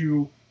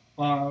to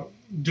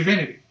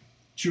divinity,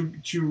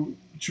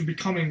 to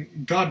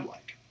becoming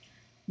godlike.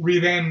 We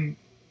then,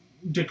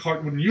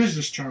 Descartes wouldn't use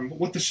this term, but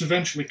what this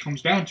eventually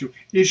comes down to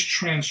is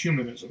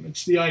transhumanism.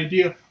 It's the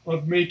idea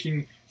of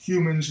making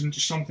humans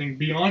into something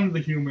beyond the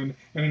human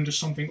and into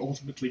something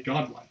ultimately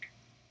godlike.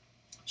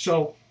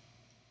 So,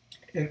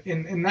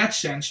 in that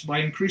sense, by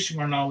increasing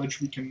our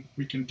knowledge, we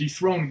can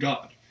dethrone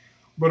God.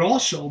 But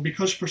also,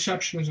 because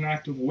perception is an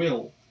act of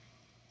will,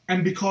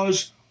 and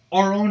because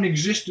our own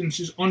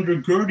existence is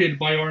undergirded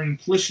by our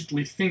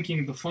implicitly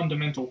thinking the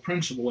fundamental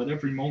principle at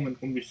every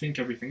moment when we think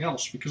everything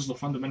else, because the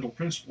fundamental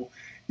principle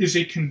is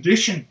a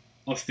condition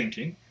of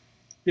thinking,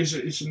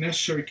 is a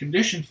necessary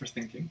condition for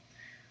thinking,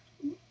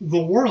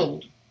 the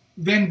world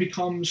then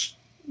becomes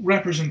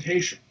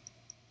representation,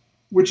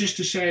 which is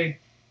to say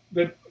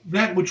that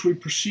which we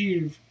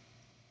perceive,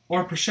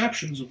 our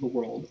perceptions of the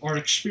world, our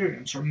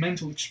experience, our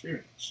mental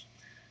experience,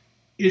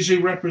 is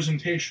a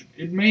representation.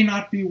 It may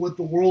not be what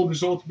the world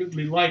is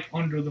ultimately like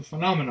under the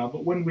phenomena,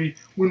 but when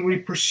we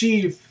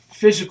perceive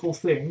physical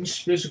things,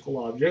 physical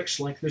objects,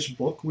 like this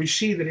book, we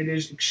see that it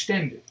is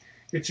extended.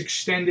 It's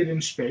extended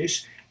in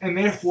space, and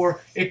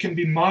therefore it can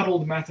be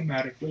modeled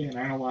mathematically and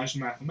analyzed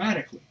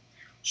mathematically.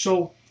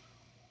 So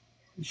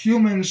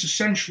humans,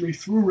 essentially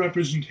through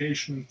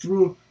representation and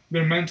through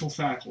their mental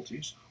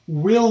faculties,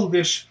 will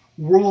this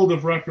world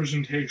of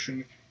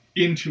representation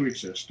into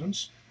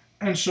existence.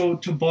 And so,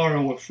 to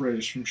borrow a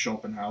phrase from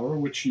Schopenhauer,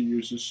 which he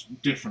uses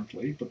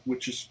differently, but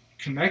which is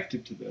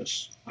connected to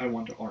this, I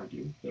want to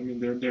argue. I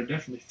mean, there are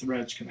definitely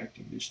threads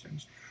connecting these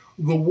things.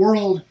 The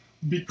world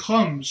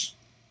becomes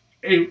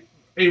a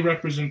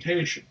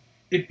representation.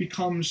 It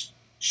becomes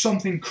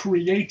something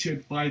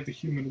created by the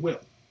human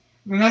will.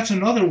 And that's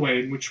another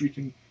way in which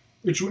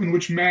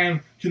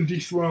man can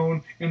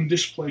dethrone and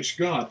displace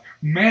God.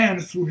 Man,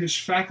 through his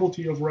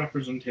faculty of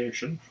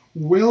representation,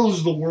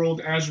 wills the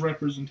world as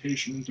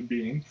representation into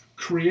being,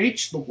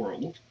 creates the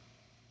world,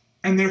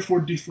 and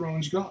therefore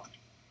dethrones God.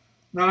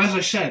 Now, as I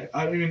said,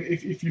 I mean,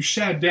 if you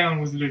sat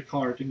down with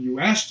Descartes and you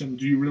asked him,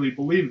 do you really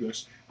believe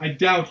this? I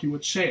doubt he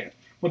would say it.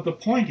 But the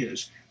point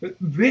is that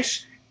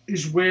this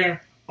is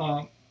where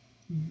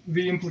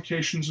the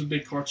implications of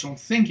Descartes' own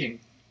thinking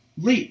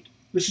lead.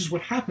 This is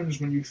what happens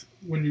when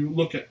you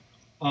look at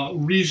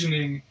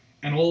reasoning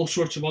and all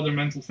sorts of other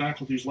mental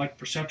faculties like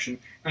perception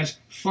as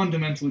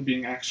fundamentally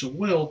being acts of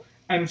will,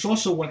 and it's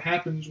also what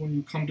happens when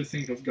you come to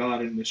think of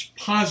God in this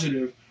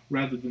positive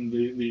rather than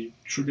the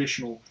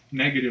traditional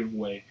negative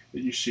way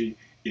that you see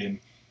in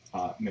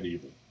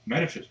medieval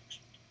metaphysics.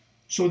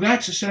 So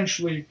that's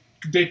essentially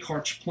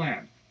Descartes'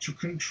 plan, to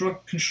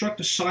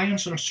construct a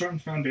science on a certain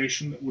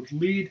foundation that would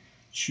lead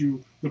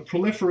to the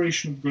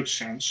proliferation of good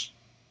sense,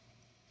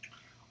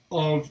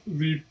 of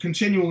the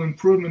continual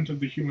improvement of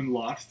the human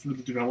lot through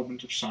the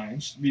development of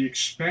science, the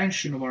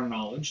expansion of our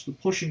knowledge, the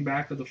pushing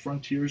back of the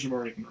frontiers of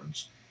our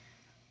ignorance,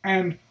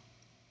 and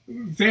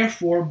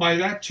therefore, by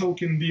that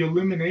token, the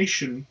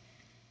elimination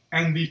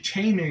and the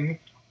taming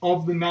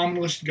of the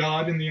nominalist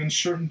God and the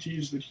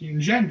uncertainties that he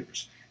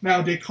engenders.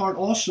 Now, Descartes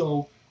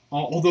also,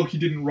 although he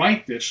didn't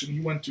write this, and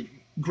he went to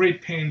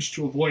great pains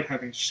to avoid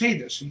having to say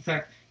this, in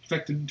fact,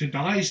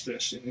 denies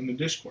this in the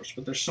Discourse,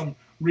 but there's some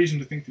reason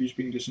to think that he's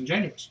being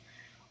disingenuous.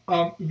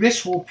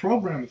 This whole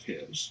program of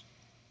his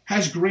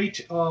has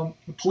great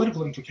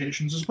political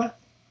implications as well.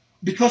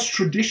 because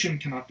tradition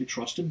cannot be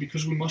trusted,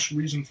 because we must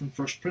reason from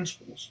first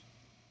principles,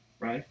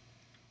 right?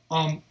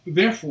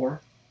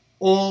 Therefore,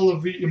 all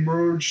of the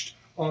emerged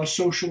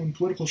social and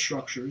political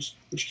structures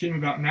which came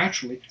about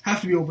naturally have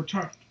to be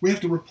overturned. We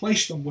have to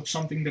replace them with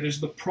something that is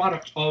the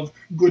product of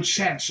good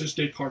sense as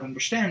Descartes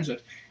understands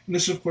it. And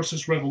this, of course,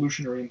 has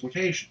revolutionary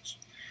implications.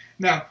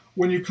 Now,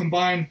 when you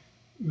combine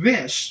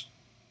this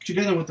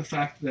together with the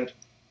fact that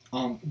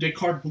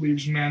Descartes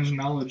believes man's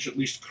knowledge, at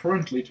least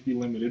currently, to be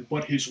limited,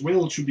 but his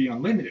will to be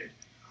unlimited,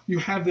 you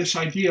have this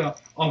idea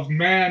of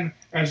man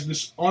as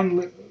this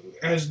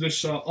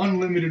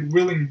unlimited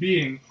willing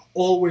being,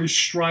 always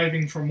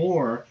striving for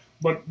more,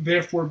 but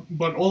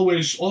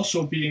always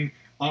also being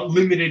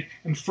limited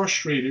and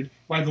frustrated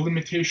by the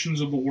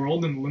limitations of the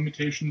world and the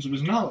limitations of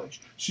his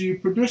knowledge. So you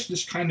produce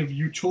this kind of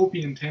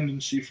utopian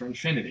tendency for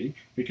infinity,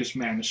 because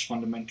man is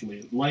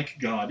fundamentally, like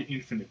God,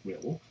 infinite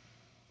will,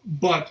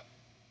 but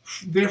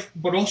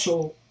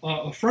also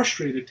a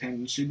frustrated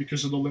tendency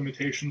because of the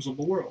limitations of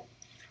the world.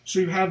 So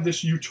you have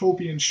this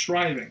utopian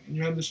striving, and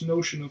you have this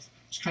notion of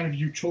this kind of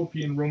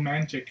utopian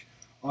romantic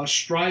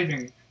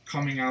striving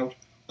coming out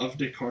of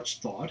Descartes'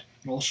 thought,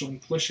 and also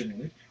implicit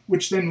in it,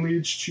 which then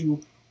leads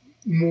to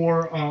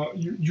more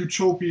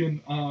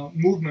utopian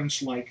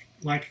movements like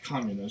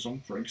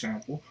communism, for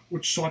example,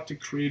 which sought to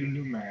create a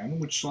new man,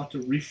 which sought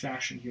to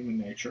refashion human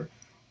nature,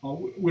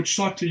 which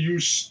sought to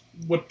use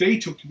what they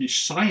took to be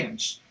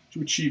science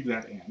to achieve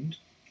that end.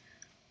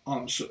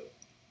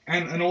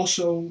 And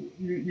also,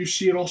 you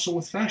see it also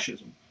with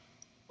fascism,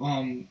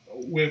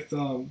 with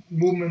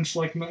movements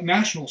like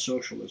National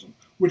Socialism,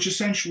 which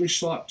essentially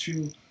sought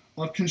to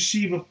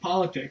conceive of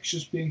politics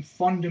as being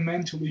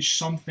fundamentally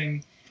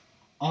something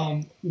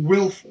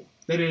willful.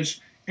 That is,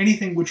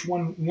 anything which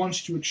one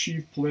wants to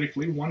achieve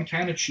politically, one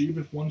can achieve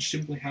if one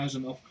simply has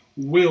enough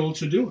will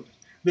to do it.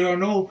 There are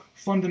no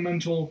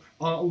fundamental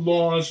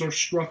laws or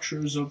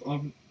structures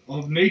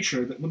of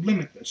nature that would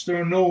limit this.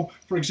 There are no,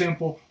 for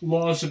example,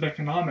 laws of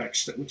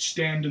economics that would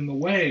stand in the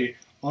way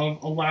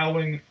of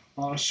allowing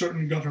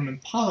certain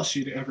government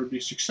policy to ever be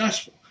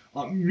successful.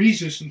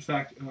 Mises, in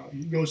fact,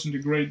 he goes into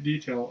great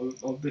detail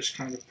of this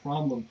kind of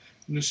problem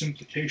and this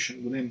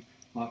implication within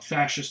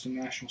fascist and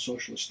National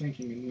Socialist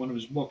thinking in one of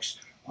his books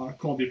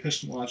called The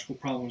Epistemological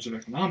Problems of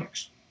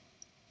Economics.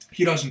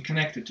 He doesn't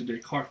connect it to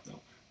Descartes,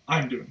 though.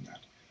 I'm doing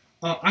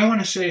that. I want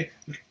to say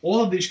that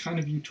all of these kind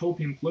of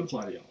utopian political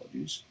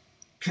ideologies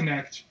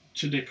connect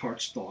to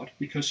Descartes' thought,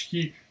 because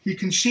he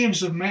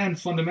conceives of man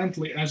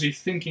fundamentally as a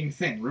thinking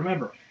thing.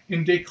 Remember,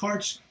 in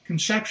Descartes'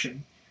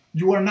 conception,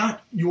 you are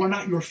not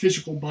your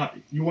physical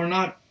body. You are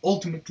not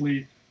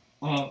ultimately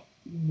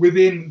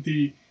within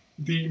the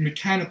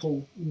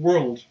mechanical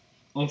world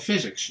of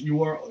physics.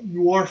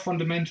 You are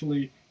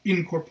fundamentally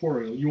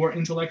incorporeal. You are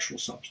intellectual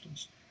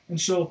substance.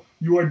 And so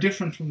you are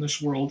different from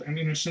this world and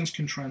in a sense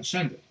can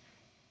transcend it.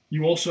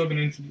 You also have an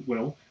infinite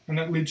will, and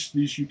that leads to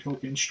these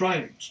utopian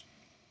strivings.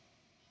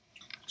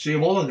 So you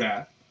have all of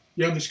that.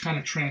 You have this kind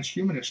of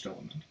transhumanist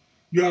element.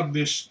 You have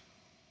this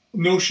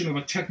notion of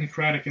a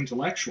technocratic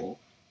intellectual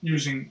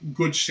using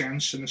good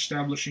sense and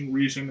establishing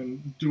reason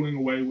and doing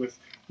away with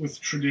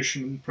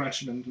tradition and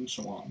precedent and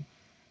so on,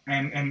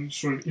 and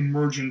sort of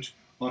emergent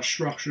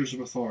structures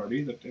of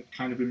authority that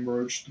kind of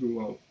emerge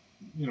through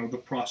the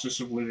process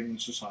of living in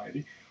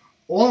society.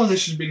 All of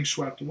this is being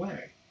swept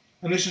away,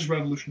 and this has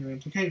revolutionary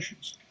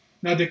implications.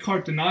 Now,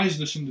 Descartes denies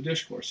this in the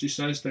Discourse. He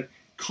says that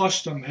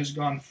custom has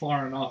gone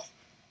far enough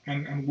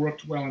and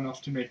worked well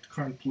enough to make the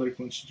current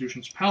political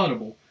institutions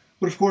palatable.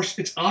 But of course,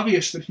 it's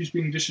obvious that he's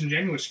being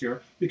disingenuous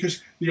here,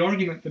 because the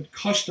argument that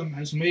custom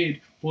has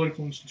made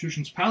political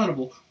institutions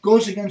palatable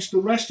goes against the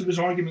rest of his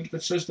argument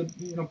that says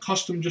that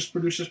custom just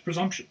produces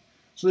presumption.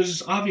 So there's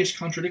this obvious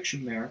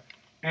contradiction there,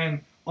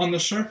 and on the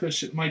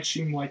surface it might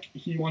seem like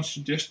he wants to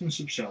distance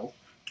himself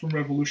from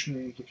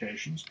revolutionary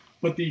implications,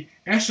 but the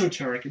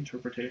esoteric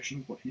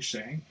interpretation of what he's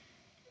saying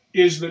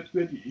is that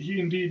he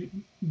indeed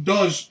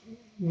does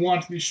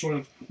want these sort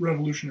of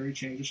revolutionary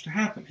changes to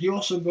happen. He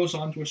also goes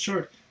on to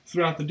assert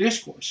throughout the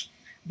Discourse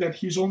that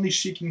he's only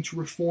seeking to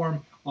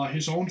reform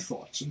his own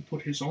thoughts and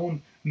put his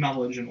own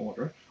knowledge in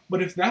order.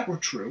 But if that were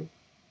true,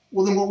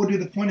 well, then what would be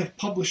the point of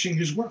publishing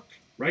his work,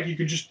 right? He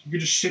could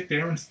just sit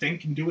there and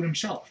think and do it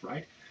himself,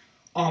 right?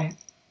 Of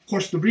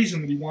course, the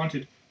reason that he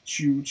wanted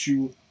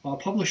to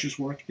publish his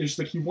work is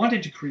that he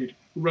wanted to create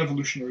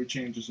revolutionary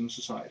changes in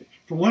society.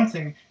 For one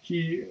thing,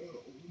 he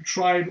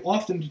tried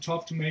often to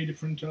talk to many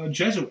different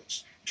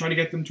Jesuits, try to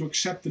get them to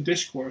accept the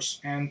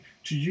Discourse and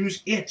to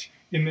use it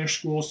in their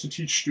schools to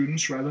teach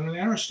students rather than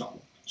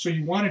Aristotle. So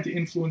he wanted to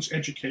influence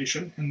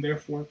education and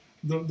therefore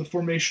the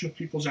formation of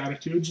people's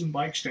attitudes and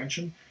by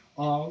extension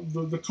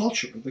the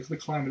culture, the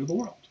climate of the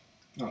world.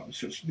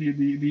 So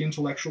the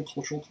intellectual,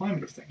 cultural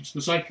climate of things,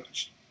 the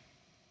zeitgeist.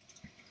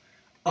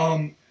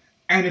 And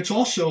it's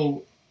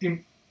also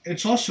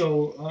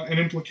an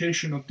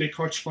implication of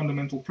Descartes'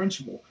 fundamental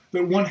principle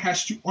that one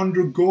has to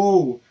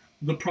undergo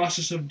the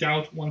process of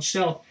doubt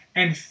oneself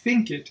and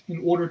think it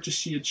in order to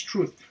see its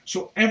truth.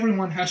 So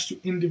everyone has to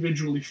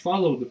individually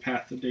follow the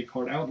path that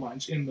Descartes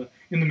outlines in the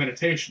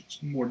Meditations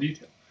in more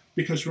detail.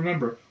 Because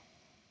remember,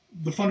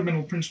 the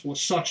fundamental principle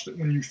is such that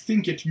when you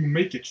think it, you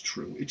make it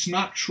true. It's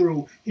not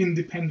true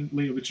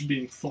independently of its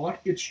being thought.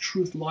 Its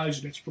truth lies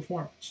in its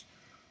performance.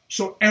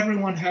 So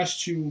everyone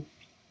has to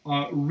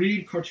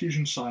read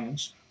Cartesian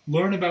science,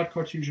 learn about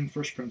Cartesian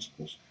first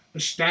principles,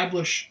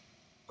 establish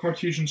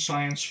Cartesian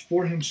science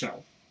for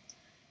himself,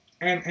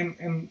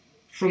 and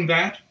from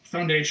that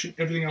foundation,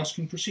 everything else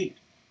can proceed.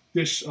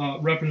 This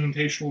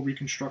representational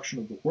reconstruction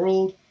of the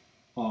world,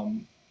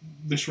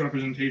 this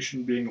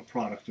representation being a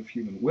product of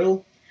human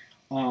will,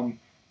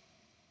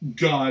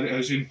 God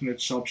as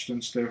infinite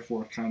substance,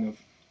 therefore kind of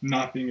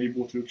not being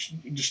able to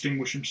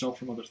distinguish himself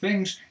from other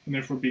things, and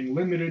therefore being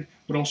limited,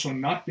 but also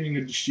not being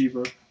a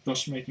deceiver,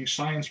 thus making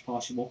science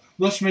possible,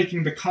 thus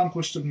making the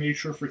conquest of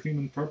nature for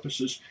human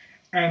purposes,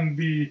 and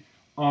the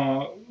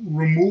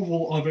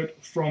removal of it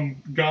from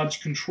God's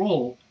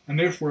control, and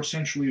therefore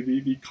essentially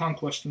the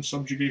conquest and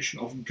subjugation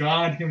of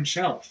God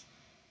himself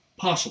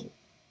possible.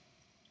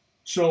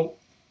 So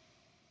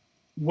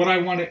what I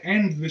want to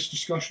end this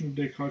discussion of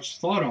Descartes'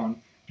 thought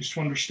on is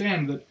to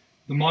understand that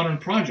the modern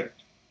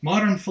project,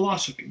 modern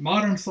philosophy,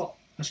 modern thought,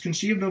 as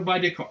conceived of by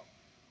Descartes,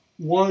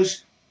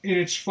 was in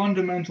its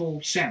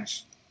fundamental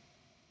sense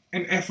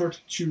an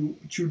effort to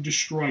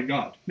destroy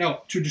God.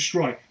 Now, to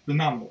destroy the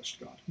nominalist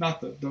God, not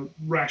the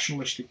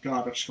rationalistic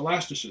God of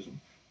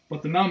scholasticism,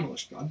 but the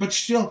nominalist God, but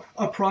still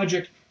a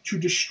project to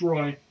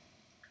destroy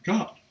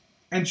God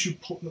and to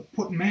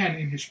put man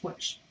in his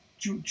place,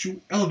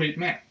 to elevate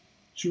man,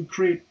 to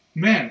create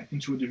man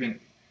into a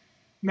divinity.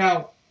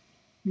 Now,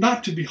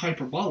 not to be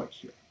hyperbolic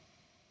here,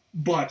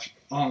 but,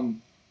 I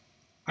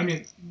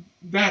mean,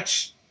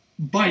 that's,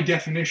 by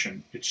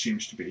definition, it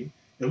seems to be,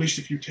 at least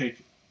if you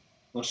take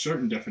a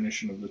certain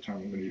definition of the term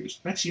I'm going to use,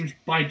 that seems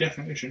by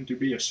definition to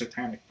be a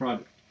satanic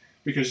project.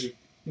 Because, you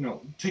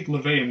know, take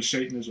LaVeyan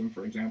Satanism,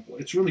 for example.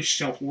 It's really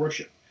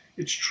self-worship.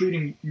 It's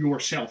treating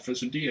yourself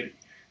as a deity.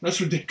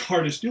 That's what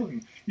Descartes is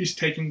doing. He's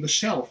taking the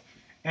self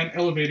and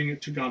elevating it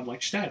to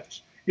godlike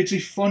status. It's a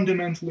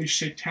fundamentally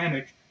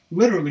satanic,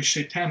 literally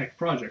satanic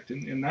project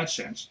in that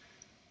sense,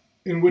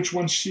 in which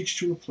one seeks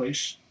to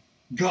replace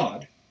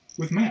God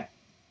with man.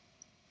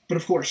 But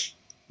of course,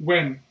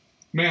 when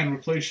man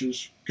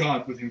replaces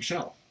God with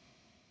himself,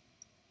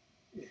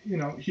 you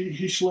know,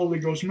 he slowly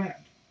goes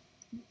mad.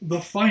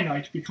 The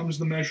finite becomes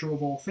the measure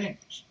of all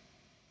things.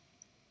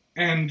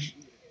 And, you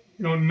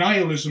know,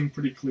 nihilism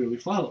pretty clearly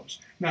follows.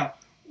 Now,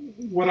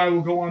 what I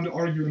will go on to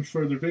argue in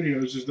further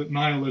videos is that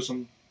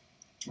nihilism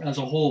as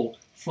a whole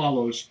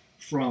follows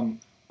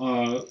from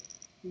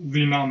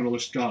the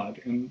nominalist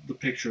God and the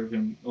picture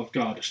of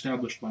God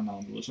established by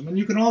nominalism. And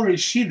you can already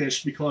see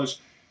this because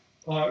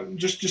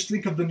just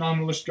think of the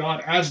nominalist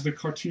God as the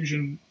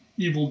Cartesian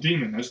evil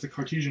demon, as the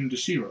Cartesian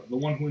deceiver, the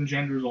one who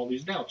engenders all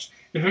these doubts.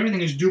 If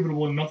everything is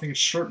dubitable and nothing is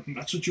certain,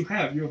 that's what you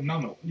have. You have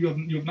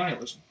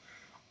nihilism.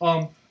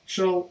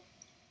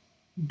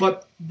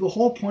 But the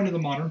whole point of the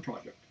modern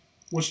project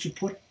was to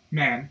put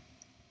man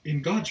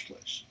in God's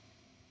place.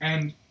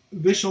 And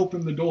this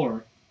opened the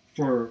door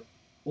for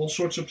all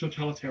sorts of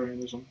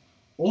totalitarianism,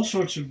 all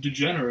sorts of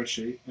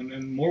degeneracy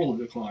and moral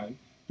decline,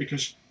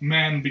 because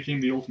man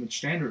became the ultimate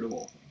standard of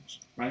all things,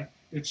 right?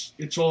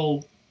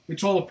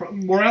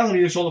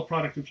 Morality is all a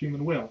product of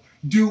human will.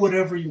 Do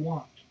whatever you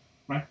want,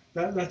 right?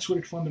 That's what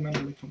it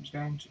fundamentally comes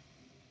down to.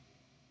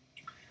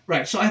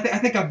 Right, so I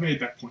think I've made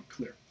that point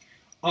clear.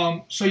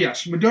 So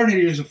yes,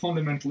 modernity is a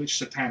fundamentally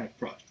satanic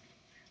project.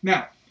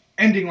 Now,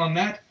 ending on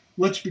that,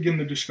 let's begin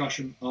the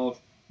discussion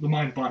of the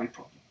mind-body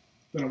problem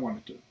that I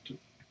wanted to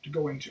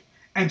go into,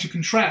 and to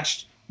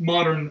contrast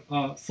modern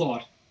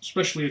thought,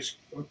 especially its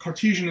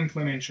Cartesian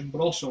inclination, but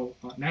also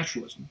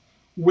naturalism,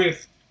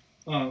 with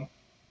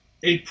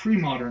a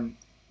pre-modern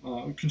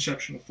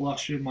conception of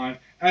philosophy of mind,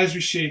 as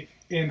we see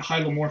in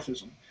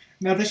hylomorphism.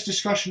 Now, this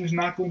discussion is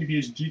not going to be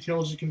as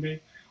detailed as it can be.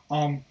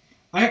 I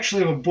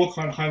actually have a book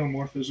on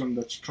hylomorphism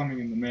that's coming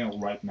in the mail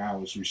right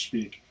now as we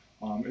speak.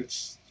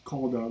 It's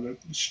called The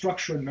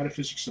Structure and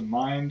Metaphysics of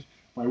Mind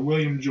by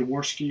William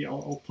Jaworski.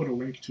 I'll put a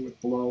link to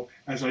it below,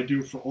 as I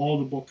do for all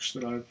the books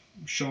that I've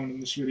shown in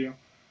this video.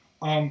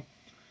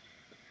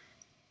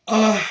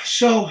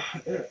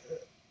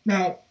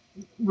 Now,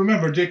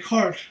 remember,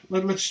 Descartes,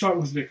 let's start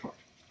with Descartes.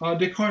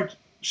 Descartes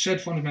said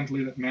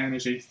fundamentally that man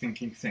is a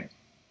thinking thing,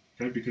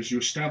 okay? Because you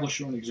establish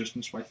your own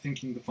existence by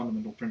thinking the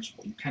fundamental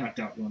principle. You cannot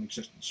doubt your own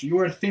existence. So you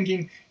are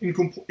thinking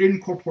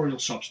incorporeal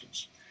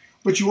substance.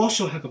 But you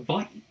also have a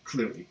body,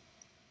 clearly,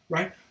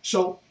 right?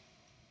 So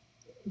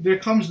there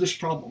comes this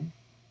problem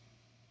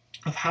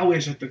of how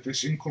is it that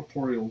this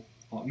incorporeal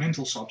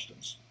mental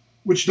substance,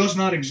 which does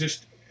not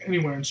exist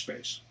anywhere in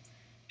space,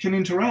 can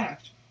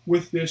interact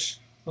with this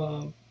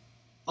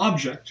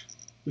object,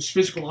 this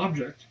physical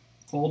object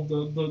called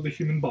the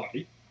human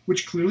body,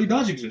 which clearly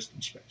does exist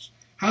in space.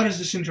 How does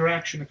this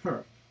interaction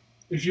occur?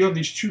 If you have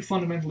these two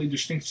fundamentally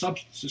distinct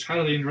substances, how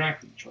do they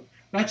interact with each other?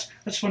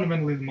 That's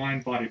fundamentally the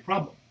mind-body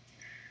problem.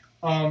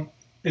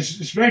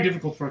 It's very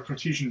difficult for a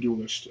Cartesian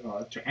dualist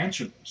to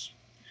answer this.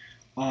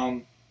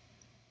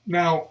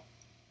 Now,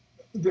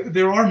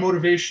 there are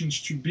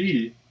motivations to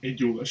be a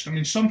dualist. I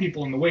mean, some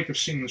people in the wake of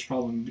seeing this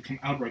problem become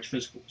outright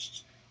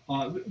physicalists.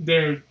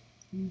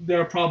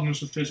 There are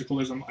problems with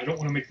physicalism. I don't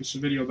want to make this a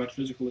video about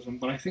physicalism,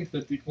 but I think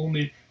that the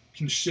only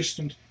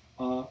consistent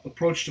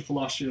approach to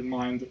philosophy of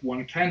mind that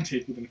one can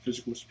take within a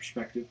physicalist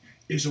perspective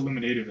is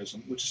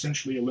eliminativism, which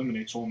essentially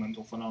eliminates all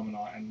mental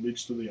phenomena and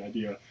leads to the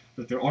idea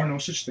that there are no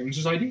such things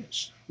as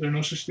ideas. There are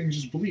no such things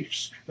as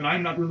beliefs, that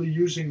I'm not really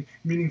using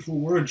meaningful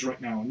words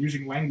right now and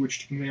using language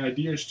to convey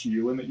ideas to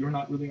you, and that you're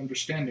not really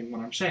understanding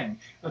what I'm saying.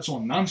 That's all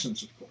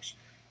nonsense, of course.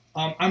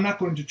 I'm not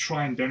going to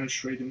try and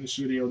demonstrate in this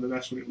video that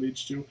that's what it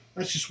leads to.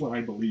 That's just what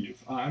I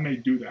believe. I may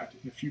do that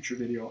in a future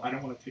video. I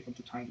don't want to take up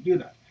the time to do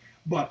that.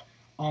 But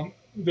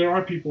there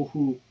are people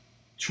who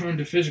turn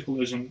to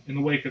physicalism in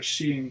the wake of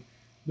seeing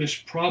this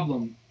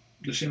problem,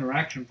 this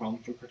interaction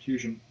problem for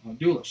Cartesian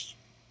dualists.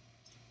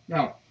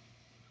 Now,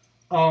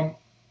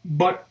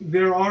 but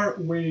there are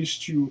ways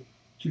to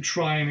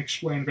try and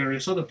explain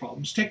various other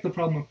problems. Take the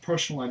problem of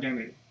personal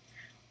identity.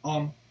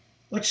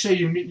 Let's say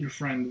you meet your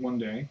friend one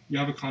day, you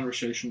have a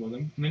conversation with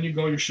him, and then you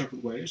go your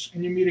separate ways,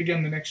 and you meet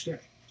again the next day.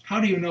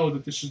 How do you know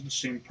that this is the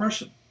same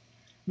person?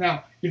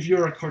 Now, if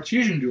you're a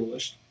Cartesian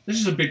dualist, this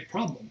is a big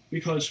problem,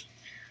 because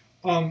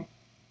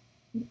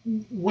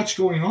what's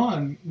going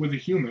on with a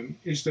human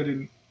is that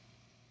an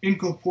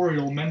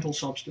incorporeal mental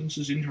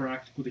substances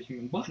interact with a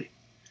human body.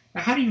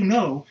 Now, how do you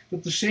know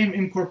that the same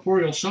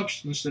incorporeal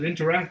substance that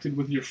interacted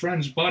with your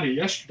friend's body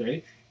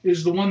yesterday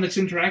is the one that's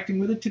interacting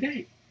with it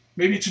today?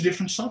 Maybe it's a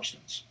different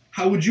substance.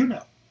 How would you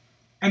know?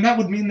 And that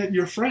would mean that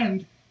your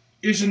friend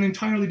is an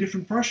entirely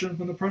different person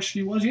from the person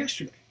he was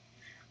yesterday.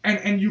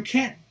 And you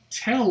can't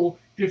tell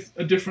if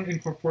a different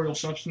incorporeal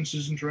substance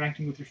is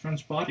interacting with your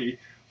friend's body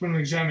from an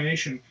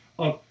examination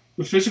of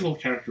the physical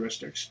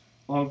characteristics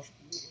of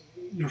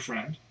your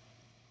friend,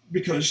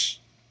 because,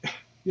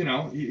 you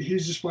know,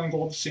 he's displaying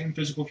all the same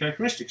physical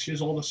characteristics. He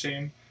has all the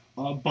same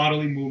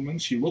bodily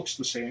movements. He looks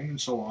the same, and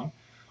so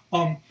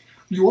on.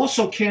 You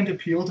also can't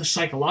appeal to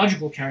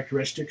psychological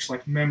characteristics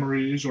like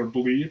memories or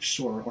beliefs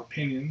or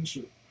opinions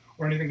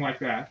or anything like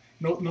that.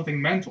 Nothing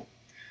mental.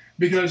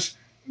 Because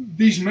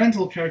these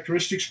mental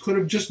characteristics could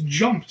have just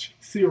jumped,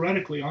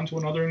 theoretically, onto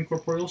another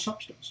incorporeal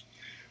substance.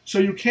 So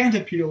you can't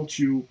appeal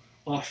to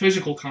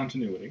physical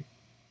continuity.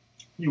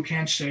 You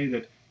can't say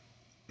that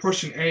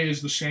person A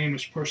is the same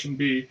as person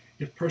B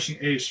if person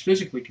A is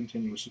physically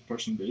continuous with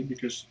person B,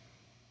 because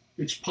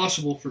it's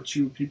possible for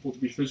two people to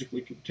be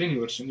physically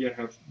continuous and yet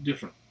have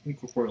different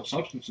incorporeal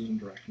substances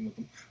interacting with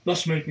them,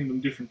 thus making them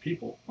different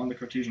people on the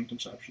Cartesian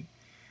conception.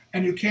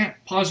 And you can't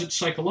posit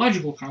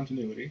psychological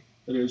continuity,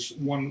 that is,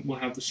 one will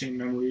have the same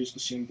memories, the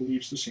same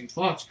beliefs, the same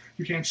thoughts.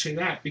 You can't say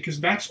that, because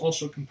that's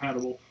also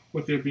compatible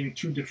with there being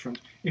two different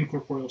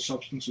incorporeal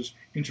substances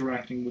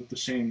interacting with the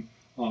same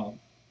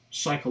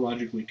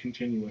psychologically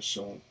continuous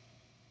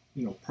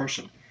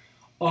person.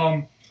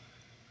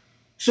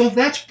 So if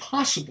that's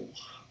possible,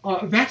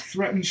 that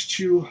threatens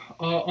to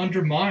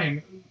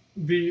undermine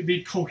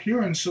the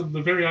coherence of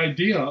the very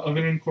idea of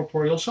an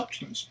incorporeal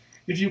substance.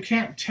 If you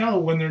can't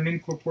tell whether an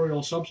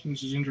incorporeal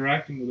substance is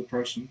interacting with a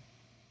person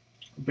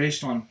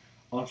based on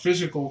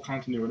physical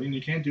continuity, and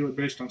you can't do it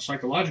based on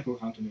psychological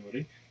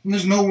continuity, then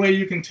there's no way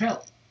you can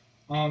tell.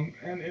 And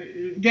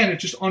again, it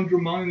just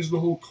undermines the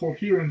whole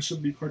coherence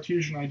of the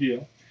Cartesian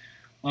idea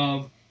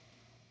of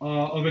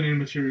an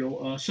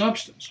immaterial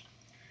substance.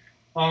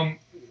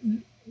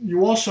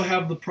 You also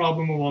have the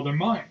problem of other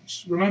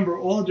minds. Remember,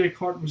 all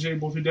Descartes was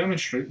able to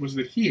demonstrate was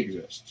that he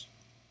exists.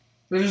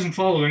 That doesn't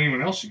follow that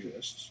anyone else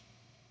exists.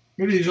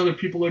 Maybe these other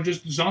people are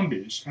just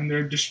zombies, and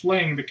they're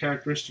displaying the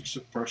characteristics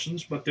of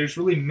persons, but there's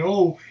really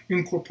no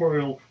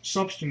incorporeal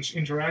substance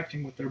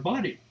interacting with their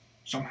body,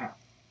 somehow.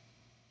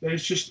 That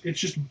it's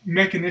just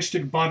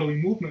mechanistic bodily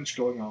movements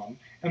going on,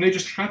 and they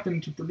just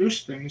happen to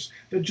produce things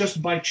that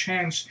just by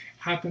chance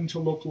happen to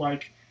look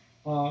like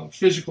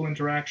physical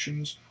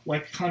interactions,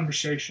 like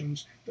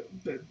conversations,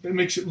 that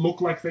makes it look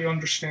like they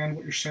understand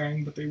what you're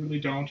saying, but they really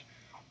don't.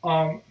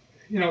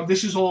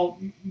 This is all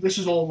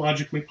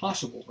logically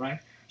possible, right?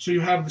 So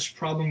you have this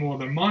problem of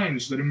other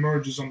minds that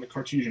emerges on the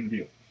Cartesian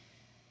view.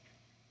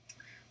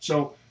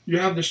 So you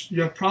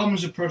have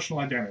problems of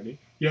personal identity,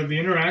 you have the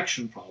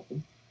interaction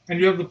problem, and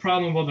you have the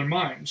problem of other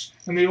minds,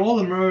 and they all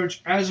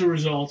emerge as a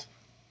result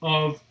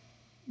of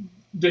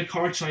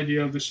Descartes'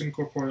 idea of this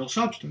incorporeal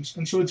substance,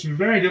 and so it's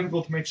very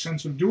difficult to make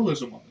sense of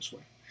dualism on this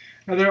way.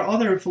 Now, there are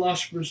other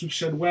philosophers who've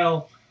said,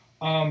 well,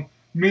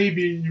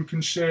 maybe you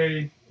can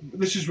say,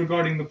 this is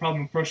regarding the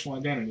problem of personal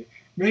identity,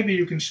 maybe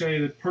you can say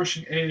that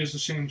person A is the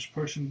same as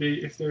person B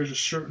if there's a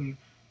certain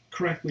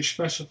correctly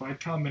specified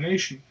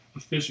combination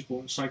of physical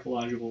and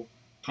psychological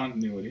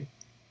continuity.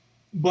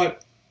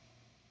 But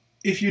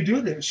if you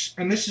do this,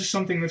 and this is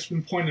something that's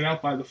been pointed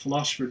out by the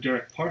philosopher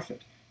Derek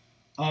Parfit,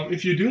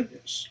 if you do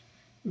this,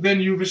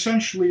 then you've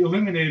essentially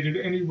eliminated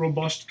any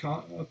robust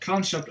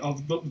concept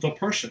of the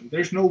person.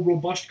 There's no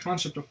robust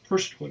concept of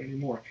personhood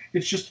anymore.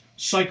 It's just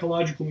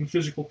psychological and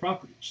physical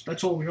properties.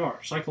 That's all we are,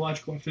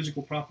 psychological and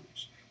physical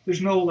properties.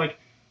 There's no,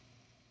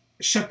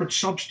 separate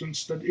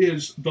substance that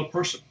is the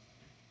person.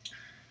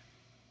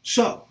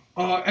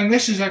 And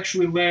this has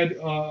actually led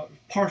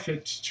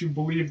Parfit to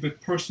believe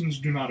that persons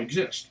do not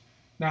exist.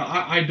 Now,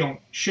 I don't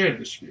share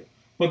this view,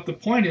 but the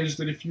point is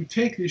that if you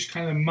take these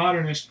kind of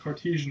modernist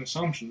Cartesian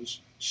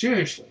assumptions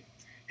seriously,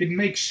 it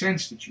makes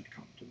sense that you'd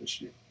come to this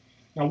view.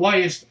 Now, why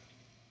is that?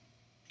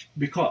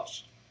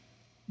 Because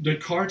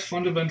Descartes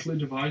fundamentally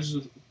divides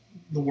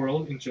the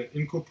world into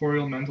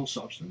incorporeal mental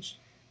substance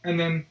and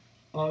then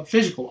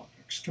physical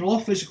objects. And all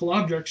physical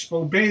objects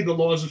obey the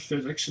laws of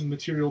physics and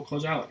material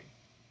causality,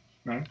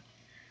 right?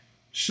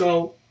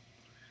 So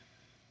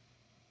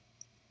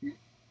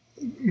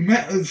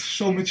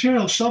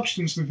material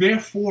substance,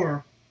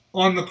 therefore,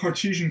 on the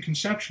Cartesian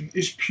conception,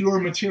 is pure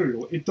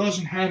material. It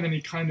doesn't have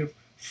any kind of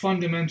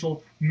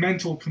fundamental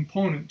mental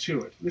component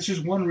to it. This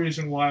is one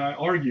reason why I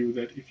argue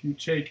that if you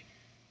take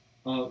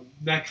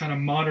that kind of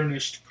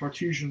modernist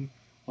Cartesian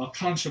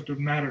concept of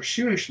matter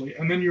seriously,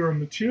 and then you're a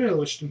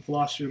materialist in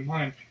philosophy of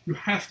mind, you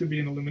have to be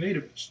an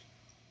eliminativist.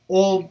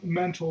 All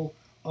mental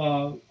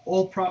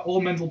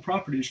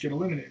properties get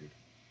eliminated.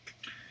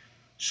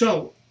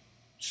 So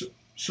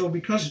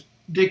because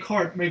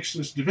Descartes makes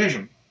this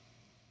division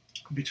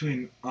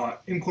between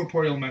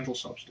incorporeal mental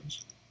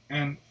substance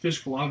and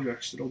physical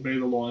objects that obey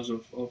the laws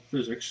of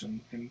physics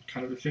and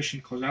kind of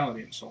efficient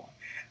causality and so on,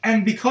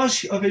 and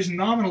because of his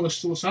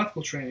nominalist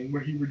philosophical training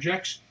where he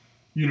rejects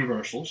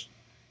universals,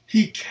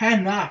 he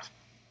cannot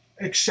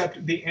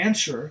accept the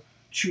answer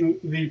to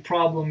the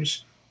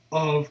problems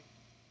of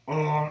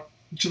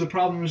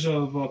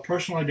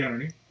personal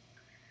identity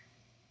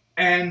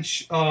and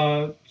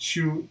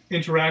to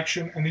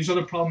interaction and these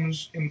other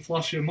problems in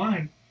philosophy of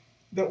mind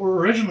that were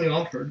originally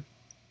offered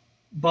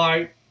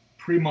by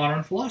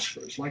pre-modern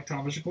philosophers like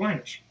Thomas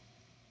Aquinas.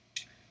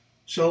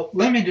 So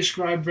let me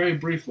describe very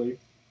briefly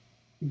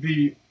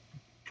the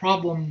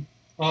problem,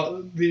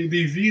 the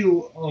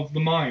view of the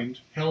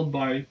mind held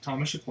by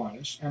Thomas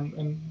Aquinas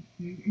and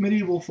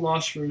medieval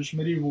philosophers,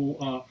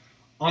 medieval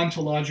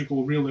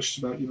ontological realists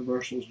about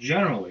universals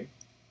generally,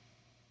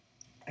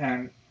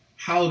 and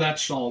how that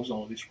solves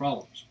all of these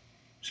problems.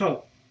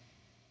 So,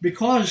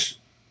 because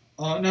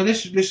now the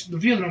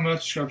view that I'm about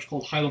to describe is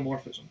called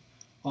hylomorphism.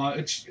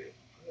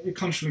 It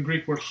comes from the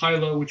Greek word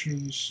hylo, which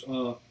means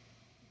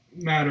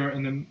matter,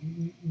 and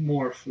then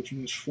morph, which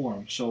means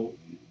form. So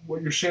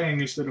what you're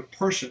saying is that a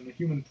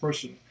human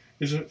person,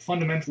 is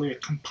fundamentally a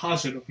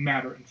composite of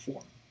matter and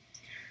form.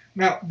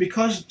 Now,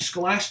 because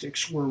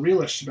scholastics were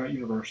realists about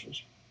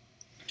universals,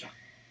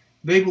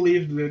 they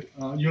believed that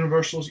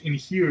universals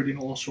inhered in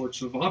all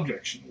sorts of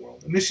objects in the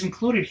world, and this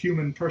included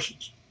human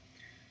persons.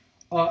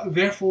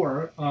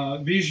 Therefore,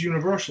 these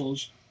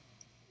universals,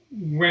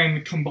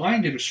 when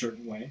combined in a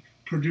certain way,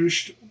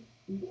 produced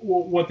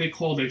what they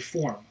called a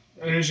form.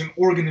 It is an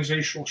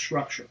organizational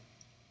structure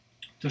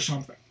to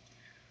something.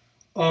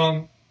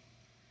 And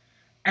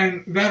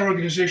that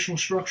organizational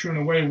structure, in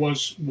a way,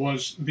 was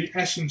the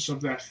essence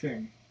of that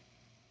thing.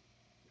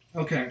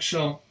 Okay,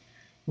 so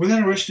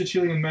within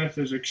Aristotelian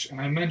metaphysics, and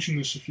I mentioned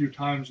this a few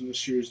times in this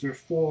series, there are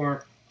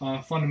four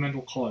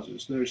fundamental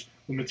causes. There's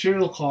the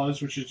material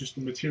cause, which is just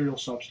the material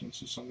substance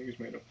that something is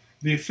made of.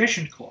 The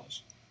efficient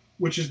cause,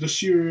 which is the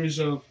series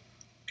of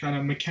kind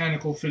of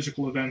mechanical,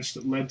 physical events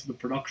that led to the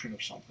production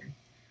of something.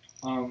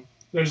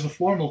 There's the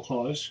formal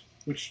cause,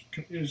 which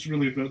is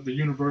really the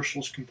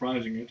universals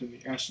comprising it and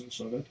the essence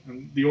of it,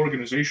 and the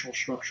organizational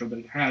structure that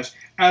it has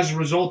as a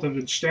result of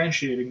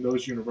instantiating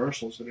those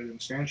universals that it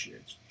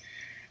instantiates.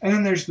 And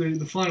then there's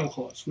the final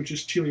cause, which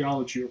is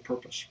teleology or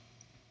purpose.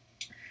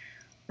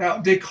 Now,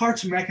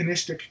 Descartes'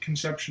 mechanistic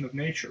conception of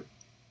nature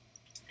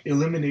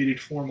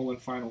eliminated formal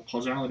and final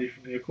causality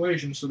from the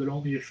equation so that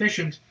only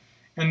efficient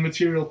and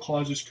material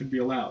causes could be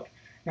allowed.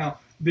 Now,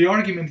 the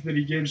argument that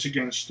he gives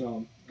against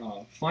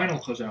final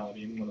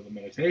causality in one of the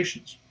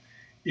meditations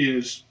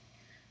is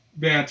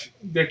that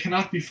there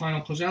cannot be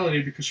final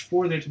causality because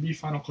for there to be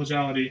final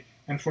causality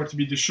and for it to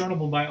be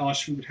discernible by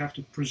us, we would have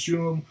to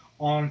presume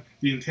on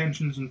the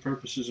intentions and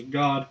purposes of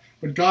God.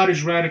 But God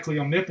is radically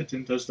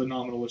omnipotent, as the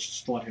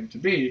nominalists thought him to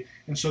be,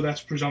 and so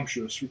that's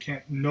presumptuous. We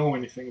can't know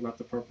anything about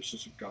the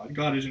purposes of God.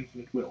 God is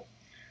infinite will.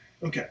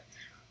 Okay,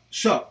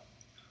 so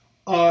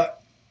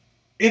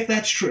if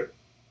that's true,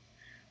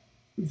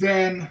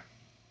 then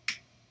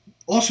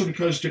also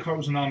because Descartes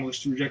was a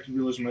nominalist who rejected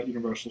realism at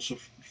universal, so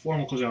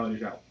formal causality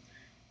is out.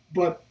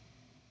 But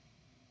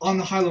on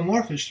the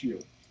hylomorphist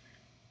view,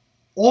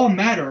 all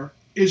matter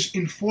is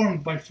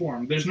informed by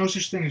form. There's no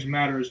such thing as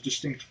matter as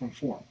distinct from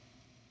form.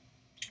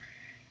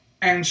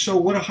 And so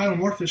what a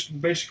hylomorphist will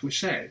basically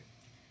say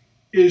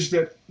is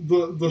that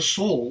the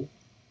soul,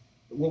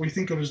 what we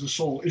think of as the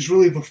soul, is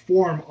really the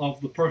form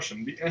of the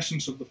person, the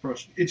essence of the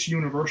person. It's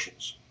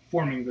universals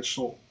forming the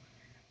soul.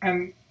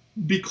 And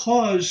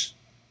because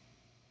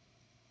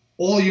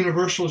all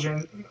universals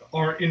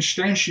are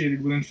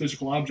instantiated within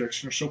physical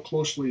objects and are so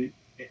closely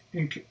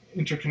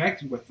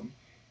interconnected with them,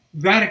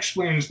 that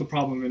explains the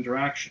problem of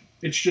interaction.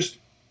 It's just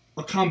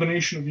a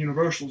combination of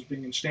universals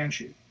being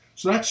instantiated.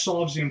 So that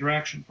solves the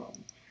interaction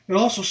problem. It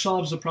also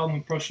solves the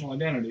problem of personal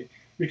identity,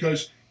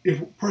 because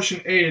if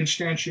person A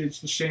instantiates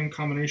the same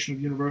combination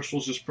of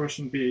universals as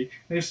person B,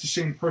 then it's the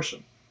same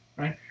person,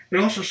 right? It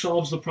also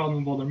solves the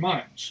problem of other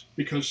minds,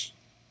 because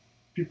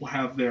people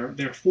have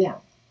their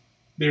form,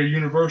 their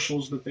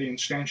universals that they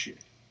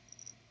instantiate.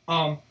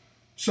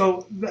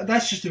 So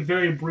that's just a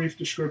very brief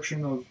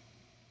description of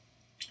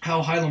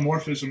how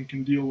hylomorphism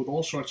can deal with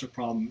all sorts of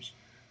problems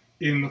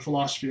in the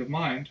philosophy of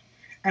mind,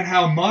 and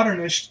how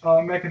modernist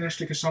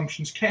mechanistic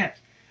assumptions can't.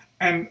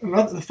 And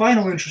the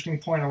final interesting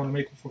point I want to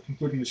make before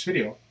concluding this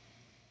video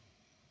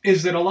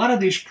is that a lot of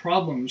these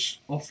problems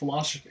of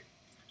philosophy,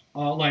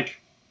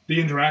 like the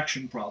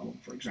interaction problem,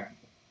 for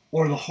example,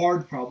 or the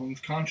hard problem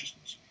of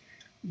consciousness,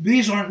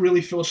 these aren't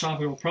really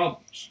philosophical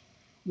problems.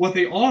 What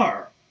they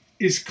are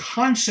is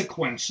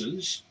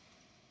consequences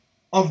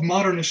of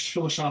modernist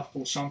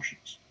philosophical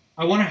assumptions.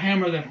 I want to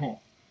hammer that home.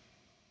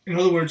 In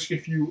other words,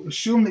 if you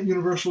assume that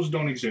universals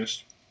don't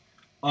exist,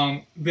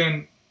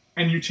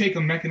 and you take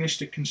a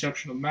mechanistic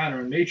conception of matter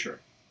and nature,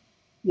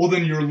 well,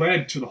 then you're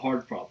led to the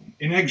hard problem,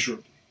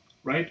 inexorably,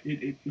 right?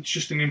 It's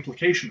just an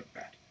implication of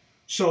that.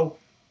 So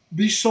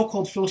these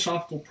so-called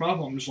philosophical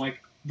problems,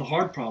 like the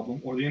hard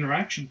problem or the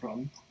interaction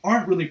problem,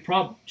 aren't really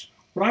problems.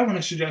 What I want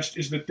to suggest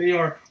is that they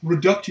are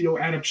reductio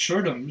ad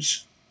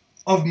absurdums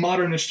of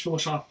modernist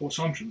philosophical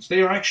assumptions.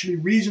 They are actually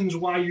reasons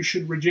why you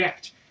should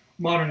reject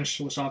modernist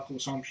philosophical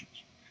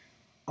assumptions.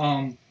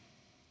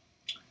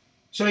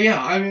 So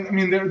yeah, I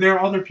mean, there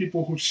are other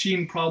people who've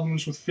seen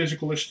problems with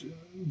physicalist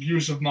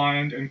views of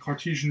mind and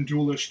Cartesian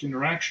dualist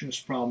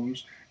interactionist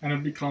problems and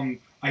have become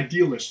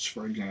idealists,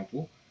 for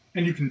example,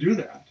 and you can do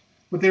that.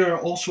 But there are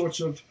all sorts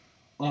of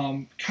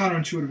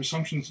counterintuitive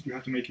assumptions that you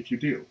have to make if you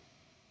do.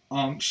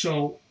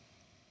 So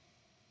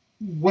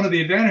one of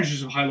the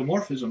advantages of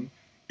hylomorphism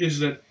is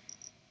that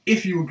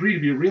if you agree to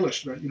be a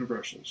realist about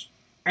universals,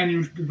 and you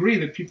agree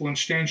that people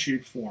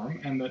instantiate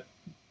form, and that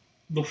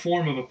the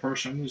form of a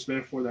person is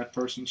therefore that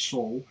person's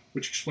soul,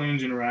 which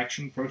explains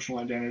interaction,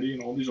 personal identity,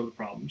 and all these other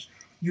problems,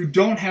 you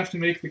don't have to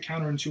make the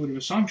counterintuitive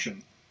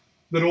assumption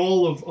that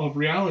all of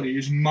reality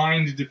is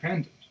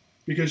mind-dependent.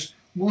 Because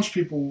most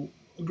people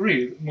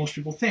agree, most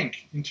people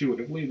think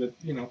intuitively that,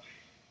 you know,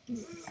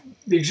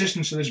 the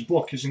existence of this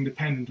book is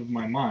independent of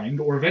my mind,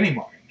 or of any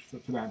mind,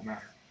 for that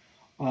matter,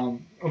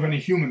 of any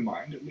human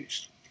mind, at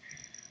least.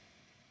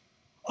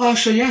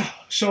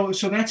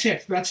 So that's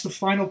it. That's the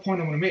final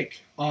point I want to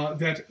make,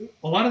 that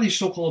a lot of these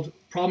so-called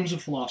problems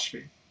of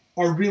philosophy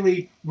are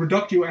really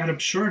reductio ad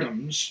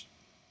absurdums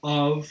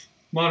of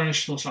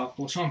modernist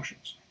philosophical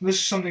assumptions. And this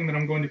is something that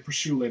I'm going to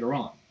pursue later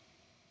on.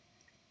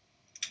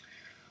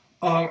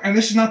 And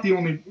this is not the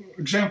only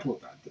example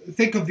of that.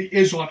 Think of the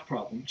is-ought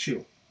problem,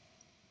 too.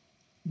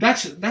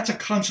 That's a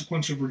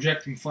consequence of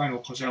rejecting final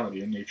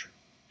causality in nature.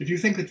 If you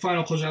think that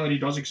final causality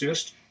does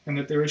exist, and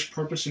that there is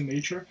purpose in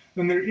nature,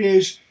 then there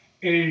is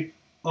a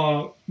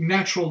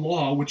natural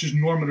law which is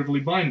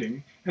normatively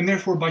binding, and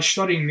therefore by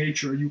studying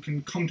nature you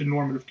can come to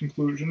normative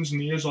conclusions and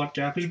the is-ought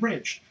gap is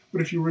bridged.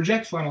 But if you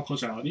reject final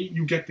causality,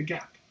 you get the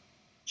gap.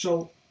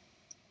 So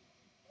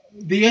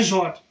the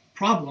is-ought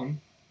problem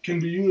can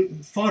be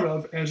thought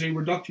of as a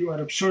reductio ad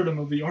absurdum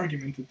of the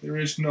argument that there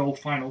is no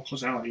final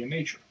causality in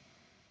nature.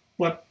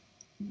 But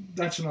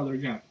that's another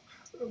example.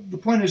 The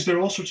point is there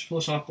are all sorts of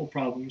philosophical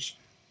problems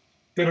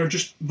that are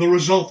just the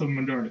result of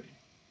modernity.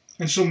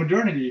 And so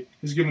modernity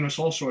has given us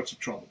all sorts of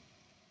trouble.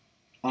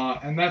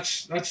 And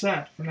that's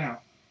that for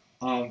now.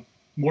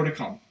 More to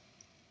come.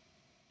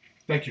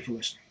 Thank you for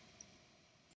listening.